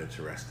things that you're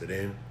interested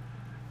in.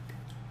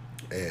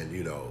 And,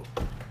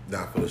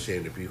 not feel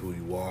ashamed to be who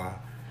you are,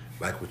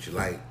 like what you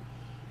like,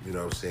 you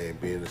know what I'm saying,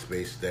 be in a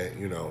space that,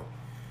 I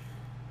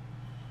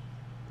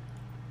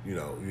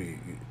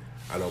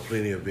know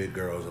plenty of big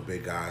girls or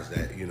big guys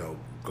that,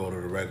 go to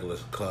the regular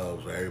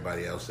clubs where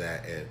everybody else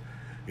at and,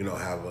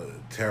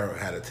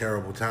 had a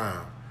terrible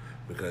time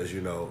because,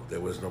 there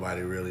was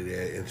nobody really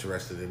there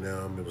interested in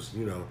them. It was,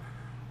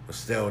 a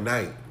stale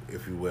night,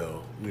 if you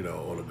will,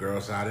 on the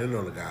girl side and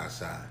on the guy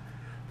side.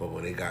 But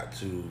when they got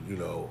to,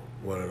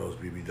 one of those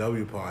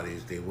BBW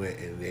parties, they went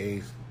and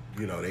they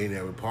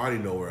never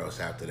partied nowhere else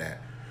after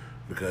that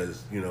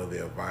because,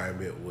 the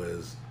environment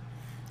was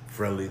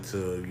friendly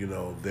to,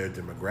 their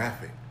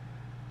demographic.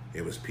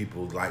 It was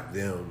people like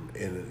them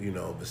in,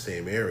 the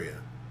same area.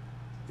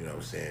 You know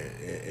what I'm saying?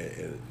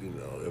 And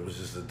it was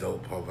just a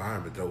dope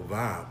environment, dope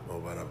vibe or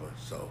whatever.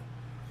 So,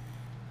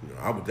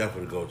 I would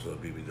definitely go to a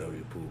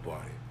BBW pool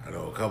party. I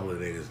know a couple of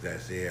niggas that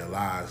say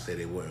alive say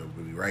they wouldn't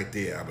be right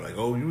there. I'd be like,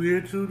 oh, you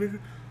here too, nigga?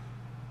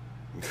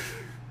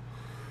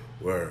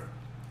 Word.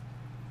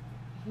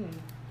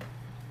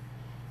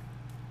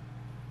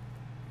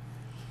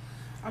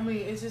 I mean,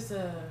 it's just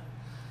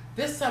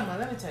this summer,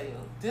 let me tell you,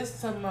 this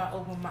summer I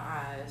opened my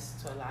eyes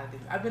to a lot of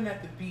things. I've been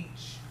at the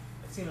beach,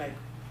 it seemed like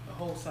the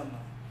whole summer.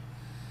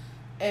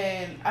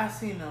 And I've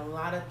seen a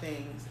lot of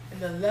things.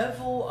 And the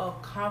level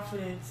of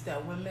confidence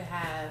that women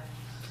have,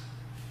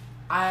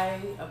 I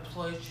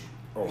applaud you.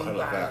 Oh,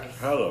 hella facts.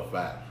 Hella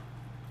facts.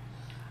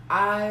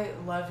 I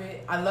love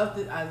it. I loved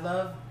it. I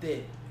loved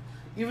it.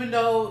 Even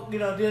though,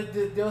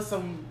 there was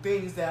some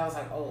things that I was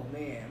like, oh,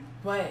 man.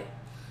 But,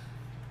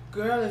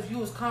 girl, if you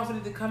was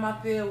confident to come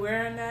out there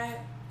wearing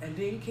that and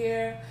didn't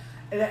care,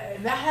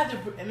 and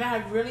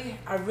I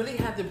really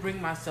had to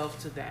bring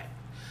myself to that.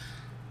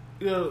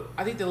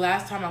 I think the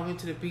last time I went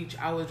to the beach,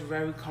 I was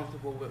very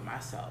comfortable with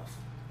myself.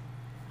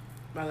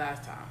 My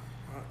last time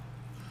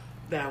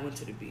that I went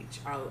to the beach,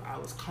 I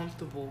was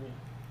comfortable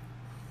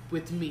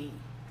with me.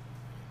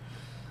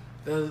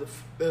 The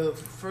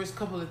first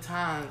couple of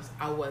times,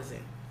 I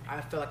wasn't.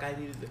 I felt like I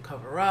needed to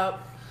cover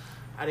up.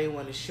 I didn't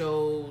want to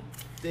show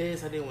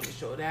this. I didn't want to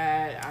show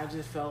that. I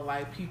just felt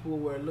like people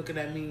were looking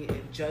at me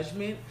in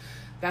judgment.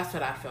 That's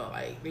what I felt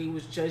like. They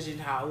was judging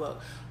how I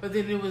look. But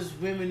then there was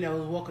women that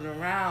was walking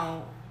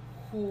around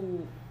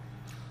who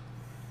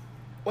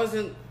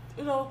wasn't,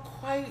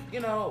 quite,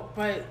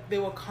 but they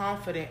were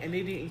confident and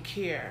they didn't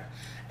care.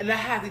 And I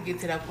had to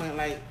get to that point,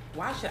 like,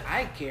 why should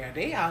I care?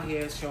 They out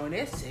here showing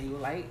their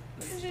cellulite.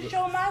 Let me just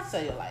show my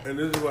cellulite. And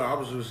this is what I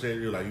was just saying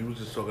to you, like, you was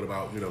just talking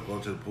about,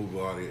 going to the pool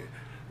party,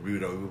 we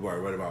were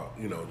worried about,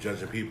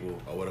 judging people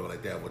or whatever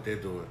like that, what they're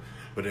doing.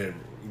 But then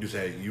you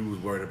said you was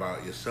worried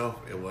about yourself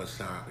and what's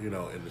not, in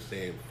the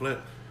same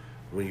flip,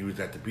 when you was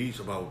at the beach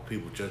about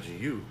people judging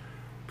you.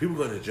 People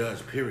going to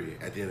judge,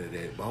 period, at the end of the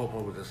day. My whole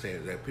point was just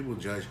saying that people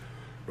judge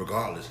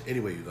regardless,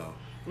 anywhere you go.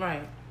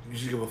 Right. You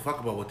should give a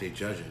fuck about what they're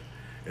judging.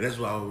 And that's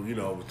why I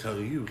was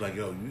telling you, like,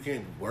 yo, you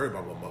can't worry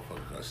about what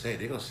motherfuckers gonna say.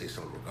 They're gonna say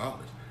something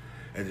regardless.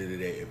 At the end of the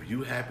day, if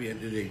you happy at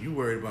the end of the day, you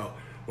worried about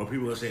what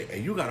people gonna say,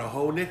 and you got a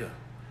whole nigga.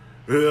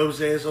 You know what I'm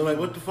saying? So like,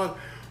 what the fuck?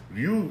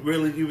 You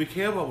really even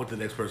care about what the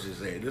next person is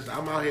saying?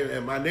 I'm out here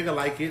and my nigga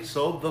like it,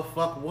 so the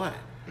fuck what?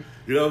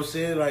 You know what I'm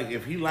saying? Like,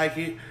 if he like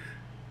it,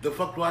 the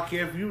fuck do I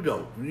care if you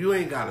don't? You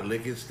ain't gotta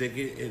lick it, stick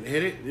it, and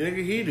hit it.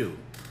 Nigga, he do.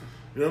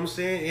 You know what I'm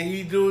saying? And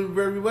he do it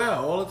very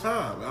well all the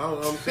time. You know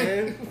what I'm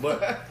saying?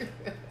 But,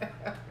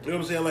 you know what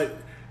I'm saying? Like,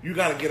 you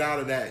gotta get out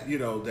of that,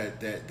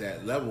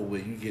 that level where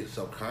you get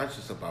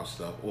subconscious about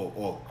stuff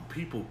or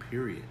people,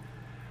 period.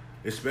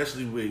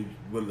 Especially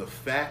when the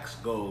facts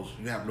goes,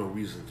 you have no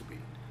reason to be.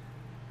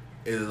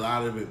 And a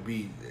lot of it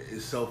be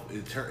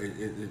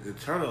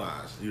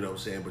internalized, you know what I'm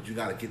saying? But you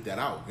got to get that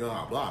out.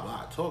 Blah, blah,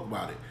 blah. Talk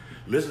about it.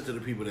 Listen to the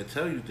people that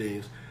tell you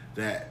things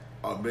that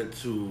are meant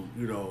to,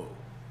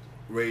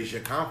 raise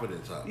your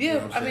confidence up. Yeah, you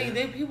know what I'm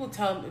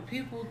saying?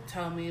 people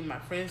tell me, my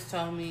friends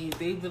tell me,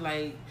 they be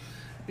like,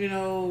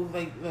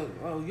 like, look,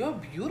 oh, you're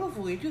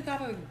beautiful. You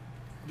got a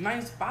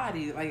nice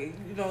body. Like,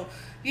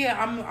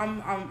 yeah,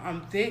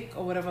 I'm thick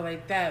or whatever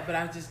like that, but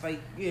I just like,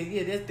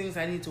 yeah, there's things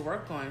I need to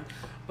work on.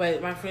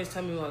 But my friends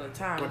tell me all the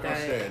time like that I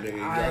said,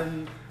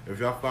 nigga, if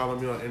y'all follow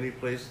me on any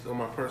place on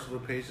my personal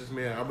pages,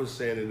 man, I've been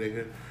saying it,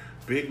 nigga.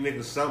 Big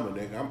nigga summer,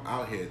 nigga. I'm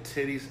out here,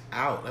 titties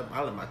out.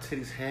 I let my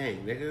titties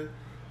hang, nigga.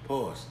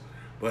 Pause.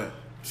 But,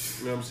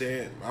 you know what I'm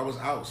saying? I was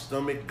out,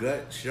 stomach,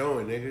 gut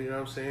showing, nigga. You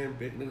know what I'm saying?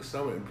 Big nigga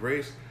summer.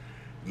 Embrace.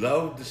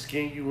 Love the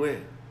skin you in. You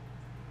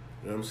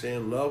know what I'm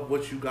saying? Love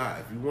what you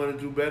got. If you want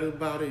to do better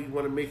about it, you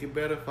want to make it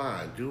better,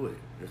 fine. Do it.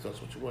 If that's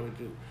what you want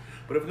to do.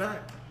 But if not,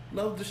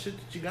 love the shit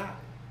that you got.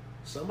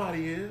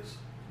 Somebody is.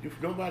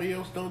 If nobody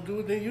else don't do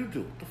it, then you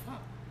do. What the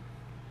fuck?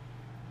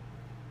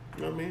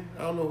 You know what I mean?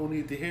 I don't know who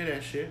needs to hear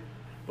that shit,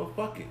 but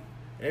fuck it.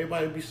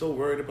 Everybody be so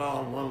worried about,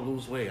 I want to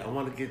lose weight. I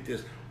want to get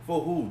this. For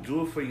who?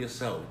 Do it for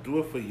yourself. Do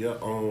it for your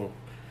own.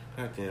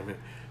 God damn it.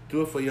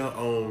 Do it for your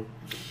own,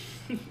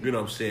 you know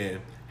what I'm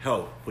saying,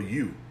 health. For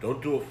you. Don't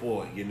do it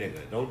for your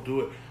nigga. Don't do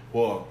it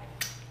for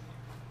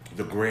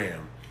the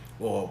gram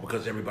or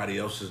because everybody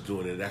else is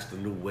doing it. That's the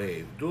new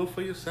wave. Do it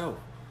for yourself.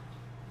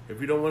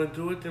 If you don't want to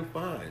do it, then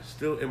fine.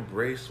 Still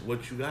embrace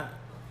what you got.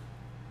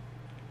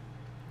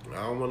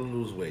 I don't want to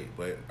lose weight,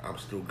 but I'm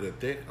still good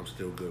thick. I'm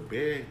still good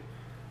big.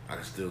 I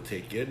can still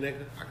take your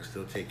nigga. I can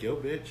still take your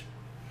bitch.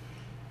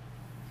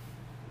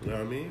 You know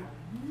what I mean?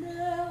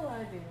 No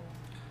idea.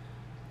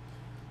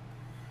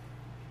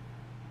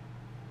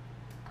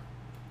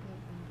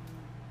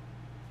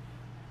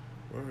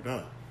 Word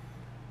up.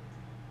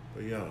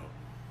 But yo.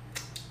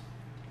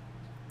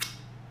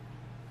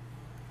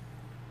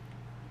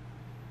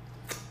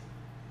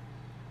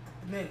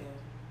 Nigga.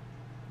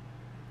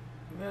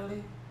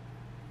 Really?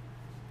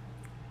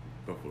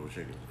 Buffalo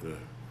chicken is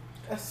good.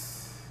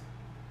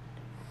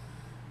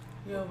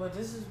 Yo, but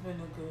this has been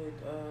a good,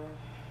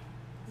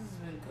 this has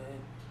been good.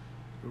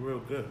 We're real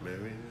good,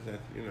 man. We just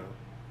have,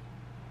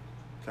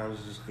 times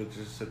it's just good to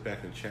just sit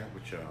back and chat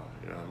with y'all.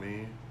 You know what I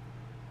mean?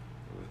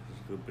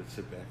 It's good to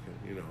sit back and,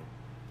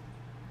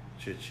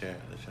 chit chat,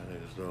 let y'all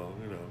niggas know,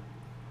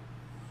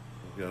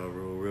 we got a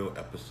real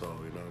episode,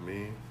 you know what I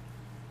mean?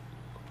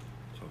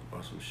 Talk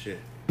about some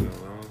shit, you know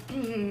what I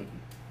mean?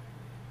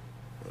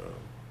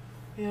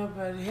 Yeah,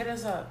 but hit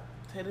us up.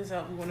 Hit us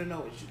up. We want to know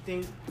what you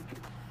think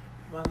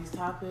about these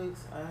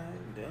topics.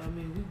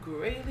 And, we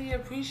greatly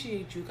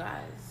appreciate you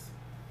guys.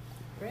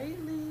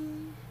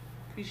 Greatly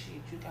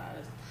appreciate you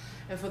guys.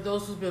 And for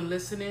those who've been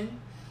listening,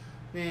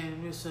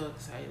 man, we're so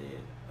excited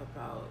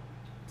about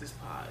this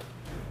pod.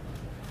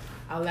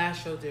 Our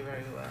last show did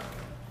very well.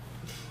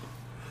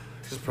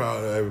 Just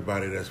proud of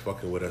everybody that's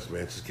fucking with us,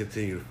 man. Just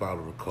continue to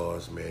follow the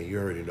cause, man. You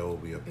already know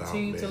what we about,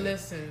 continue man. to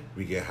listen.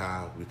 We get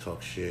high. We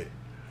talk shit.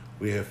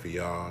 We here for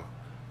y'all.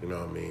 You know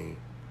what I mean?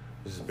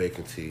 This is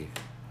Bacon Tea.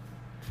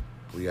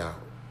 We out.